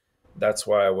finish. That's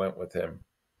why I went with him.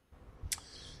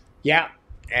 Yeah,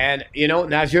 and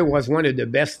Niger was one of the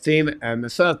best team.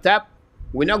 So Tap,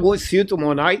 we're not going to see you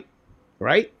tomorrow night,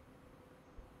 right?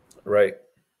 Right.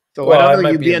 So I Well, don't I know if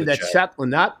might you'll be be in in the the chat. chat or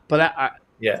not, but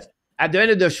Yeah. at the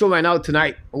end of the show right now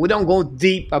tonight, we don't go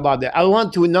deep about that. I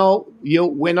want to know your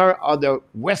winner of the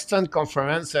Western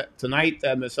Conference tonight,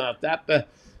 Mr. Tap.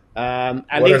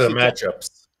 At What are least the you can,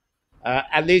 matchups?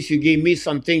 at least you gave me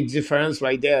something different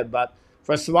right there. But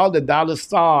first of all, the Dallas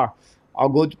Star are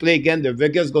going to play again the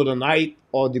Vegas Golden Knight,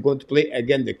 or they're going to play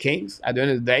again the Kings at the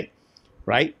end of the day,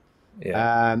 right?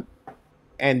 Yeah. Um,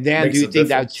 and then, do Makes you a think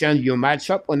that difference. change your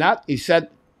matchup or not? He said,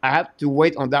 I have to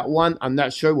wait on that one. I'm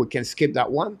not sure we can skip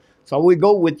that one. So we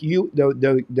go with you,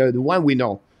 the one we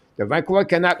know. The Vancouver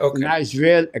Canucks, Okay.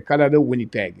 Nashville, and Colorado,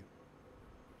 Winnipeg.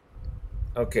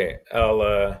 Okay.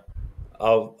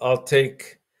 I'll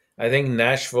take I think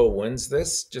Nashville wins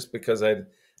this just because I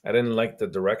didn't like the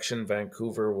direction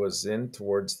Vancouver was in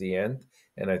towards the end.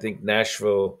 And I think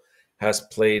Nashville has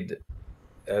played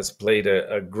has played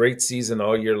a great season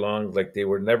all year long. Like they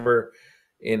were never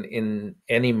in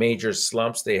any major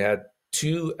slumps. They had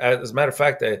two, as a matter of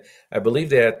fact, I believe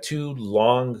they had two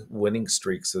long winning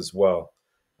streaks as well.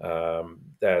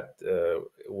 That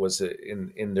was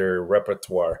in their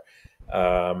repertoire.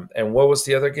 And what was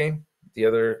the other game? The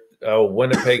other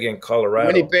Winnipeg and Colorado.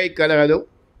 Winnipeg, Colorado.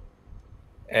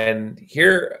 And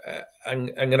here I'm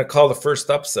going to call the first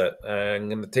upset. I'm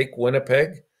going to take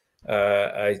Winnipeg.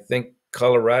 I think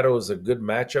Colorado is a good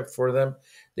matchup for them.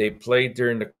 They played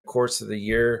during the course of the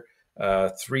year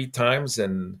three times,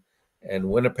 and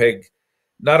Winnipeg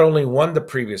not only won the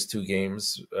previous two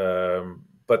games,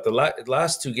 but the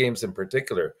last two games in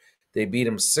particular, they beat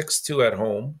them 6-2 at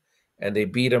home, and they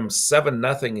beat them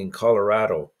 7-0 in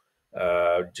Colorado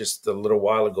just a little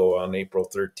while ago on April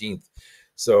 13th.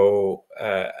 So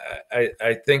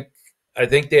I think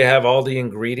they have all the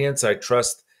ingredients. I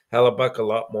trust Hellebuck a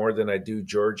lot more than I do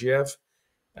Georgiev.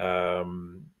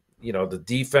 Um, the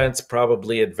defense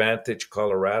probably advantage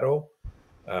Colorado,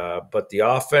 but the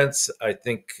offense, I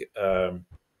think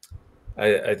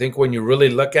when you really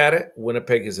look at it,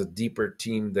 Winnipeg is a deeper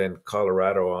team than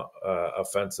Colorado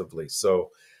offensively.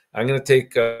 So I'm going to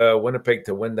take Winnipeg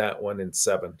to win that one in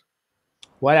 7.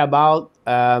 What about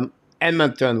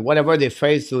Edmonton? Whatever they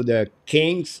face to the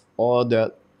Kings or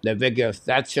the Vegas,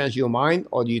 that change your mind,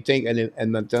 or do you think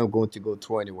Edmonton are going to go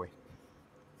through anyway?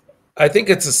 I think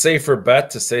it's a safer bet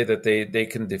to say that they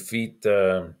can defeat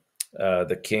the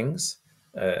Kings.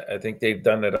 I think they've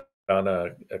done it on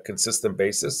a consistent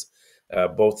basis,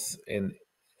 both in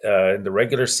the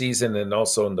regular season and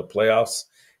also in the playoffs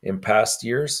in past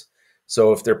years.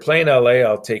 So if they're playing LA,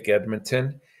 I'll take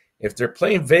Edmonton. If they're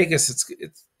playing Vegas,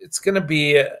 it's going to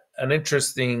be an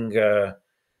interesting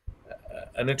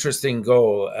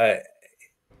goal.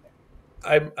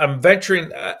 I'm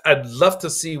venturing. I'd love to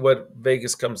see what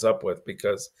Vegas comes up with,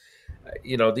 because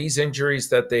these injuries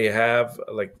that they have,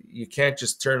 like, you can't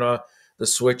just turn on the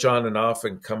switch on and off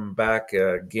and come back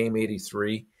game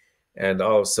 83 and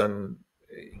all of a sudden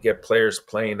get players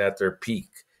playing at their peak.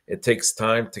 It takes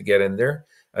time to get in there.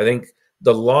 I think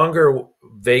the longer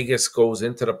Vegas goes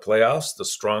into the playoffs, the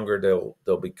stronger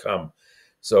they'll become.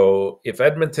 So if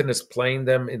Edmonton is playing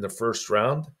them in the first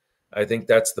round, I think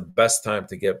that's the best time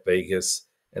to get Vegas,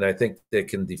 and I think they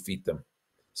can defeat them.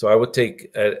 So I would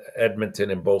take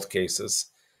Edmonton in both cases.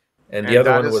 And the And other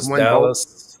that one is was one vote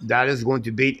Dallas. that is going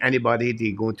to beat anybody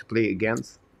they're going to play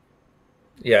against.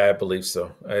 Yeah, I believe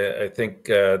so. I think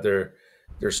they're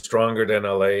stronger than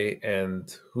LA.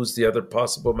 And who's the other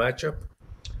possible matchup?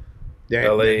 The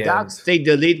LA and Ducks take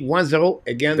the lead 1-0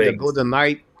 again. The Vegas. Golden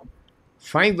Knight.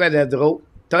 Frank Vededro,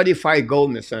 35 goals,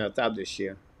 Mr. Enortap, this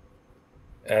year.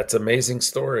 That's an amazing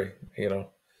story.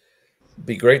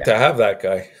 Be great to have that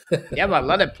guy. You have a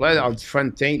lot of players on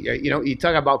different things. You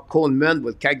talk about Coleman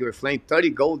with Calgary Flame, 30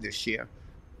 goals this year.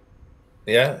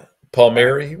 Yeah,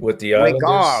 Palmieri with the Wegar,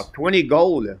 Islanders, 20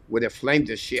 goals with the Flame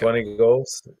this year. 20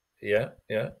 goals. Yeah,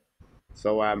 yeah.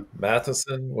 So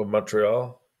Matheson with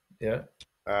Montreal. Yeah.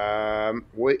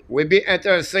 will be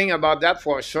interesting about that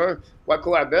for sure. What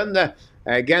could happen?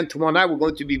 Again, tomorrow night we're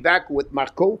going to be back with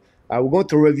Marco. We're going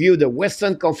to review the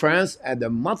Western Conference, and the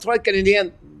Montreal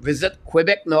Canadiens visit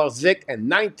Quebec Nordique in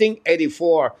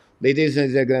 1984. Ladies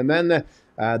and gentlemen,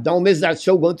 don't miss that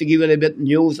show. We're going to give you a little bit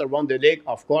news around the league.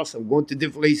 Of course, I'm going to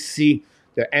definitely see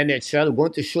the NHL. I'm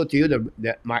going to show to you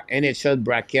my NHL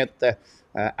bracket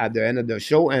at the end of the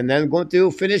show, and then going to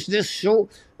finish this show,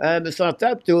 Mr.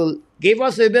 Tap, to give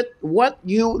us a bit what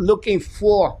you looking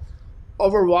for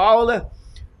overall.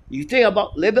 You think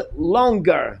about a little bit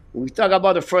longer. We talk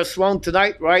about the first round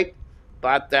tonight, right?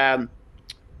 But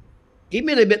give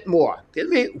me a little bit more. Tell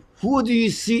me, who do you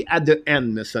see at the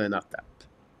end, Mr. Enortap?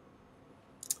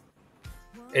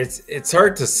 It's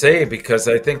hard to say, because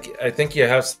I think you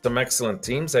have some excellent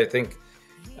teams. I think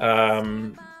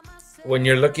when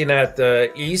you're looking at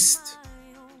the East,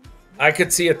 I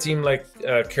could see a team like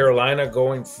Carolina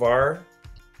going far,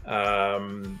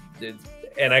 and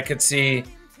I could see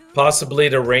possibly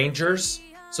the Rangers.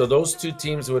 So those two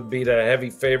teams would be the heavy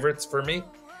favorites for me.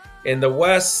 In the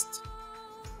West,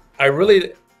 I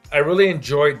really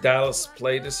enjoyed Dallas'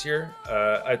 play this year.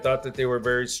 I thought that they were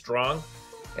very strong,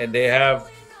 and they have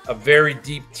a very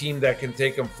deep team that can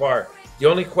take them far. The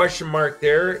only question mark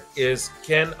there is,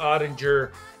 can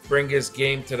Ottinger bring his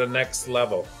game to the next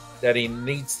level that he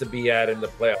needs to be at in the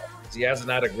playoffs? He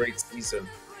hasn't had a great season.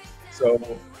 So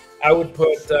I would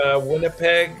put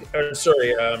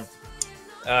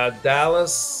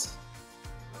Dallas,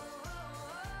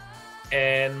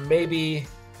 and maybe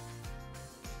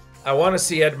I want to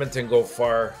see Edmonton go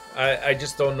far. I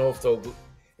just don't know if they'll.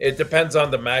 It depends on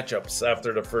the matchups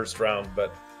after the first round,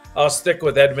 but I'll stick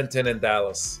with Edmonton and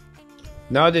Dallas.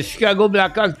 Now the Chicago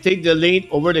Blackhawks take the lead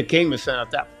over the King, Mr.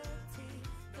 Enortap.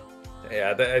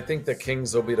 Yeah, I think the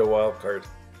Kings will be the wild card.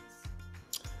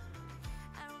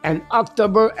 And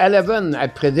October 11, I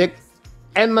predict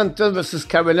Edmonton versus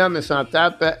Carolina, Mr.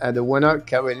 Enortap, and the winner,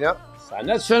 Carolina. So I'm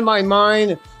not sure in my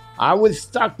mind. I will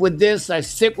stuck with this. I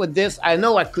stick with this. I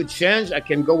know I could change. I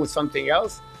can go with something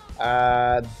else.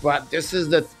 But this is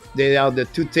they are the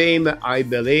two teams, I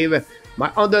believe. My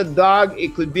underdog,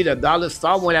 it could be the Dallas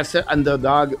Star. When I said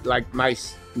underdog, like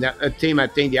a team, I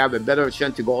think they have a better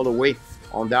chance to go all the way.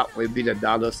 On that will be the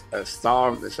Dallas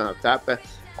Star, Mr. Enortap.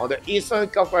 On the Eastern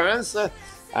Conference, a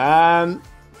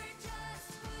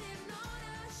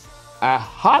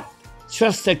hot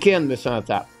Chesterkin, Mr.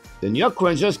 Enortap. The New York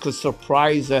Rangers could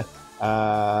surprise the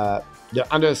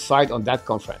underside on that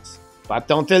conference. But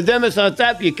don't tell them, Mr.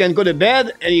 Enortap, you can go to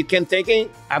bed and you can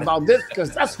think about this,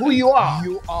 because that's who you are.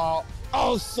 You are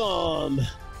awesome.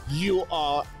 You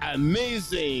are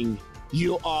amazing.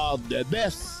 You are the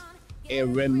best.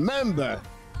 And remember,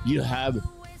 you have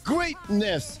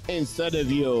greatness inside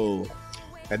of you.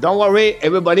 And don't worry,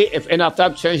 everybody, if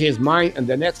Enortap changes his mind in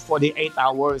the next 48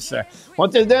 hours.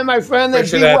 Until then, my friend,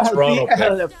 Picture be that well, be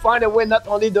Toronto pick. find a way not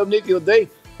only dominate your day,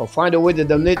 but find a way to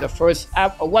dominate the first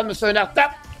half of what, Mr.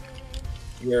 Enortap?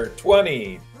 Year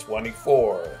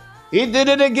 2024. He did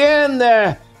it again.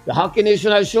 The Hockey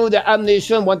Nation has shown the Am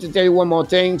Nation. Want to tell you one more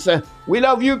thing. We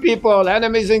love you people. Have an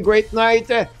amazing, great night.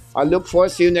 I look forward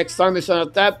to see you next time, Mr.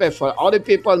 Enortap. For all the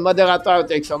people, moderator,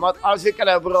 take some out. Ozzy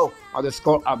Calabro on the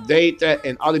score update.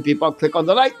 And all the people, click on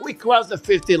the like. We crossed the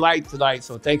 50 like tonight.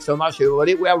 So thanks so much,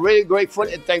 everybody. We are really grateful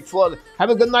and thankful. Have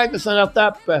a good night, Mr.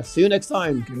 Enortap. See you next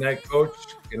time. Good night, Coach.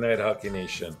 Good night, Hockey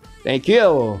Nation. Thank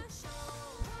you.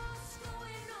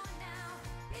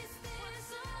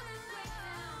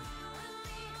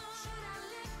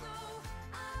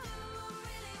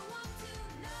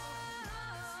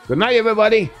 Good night,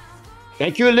 everybody.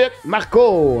 Thank you, Luc,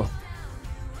 Marco.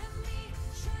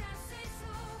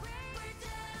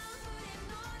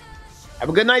 Have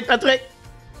a good night, Patrick.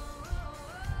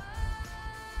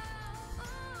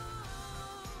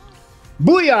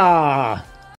 Booyah!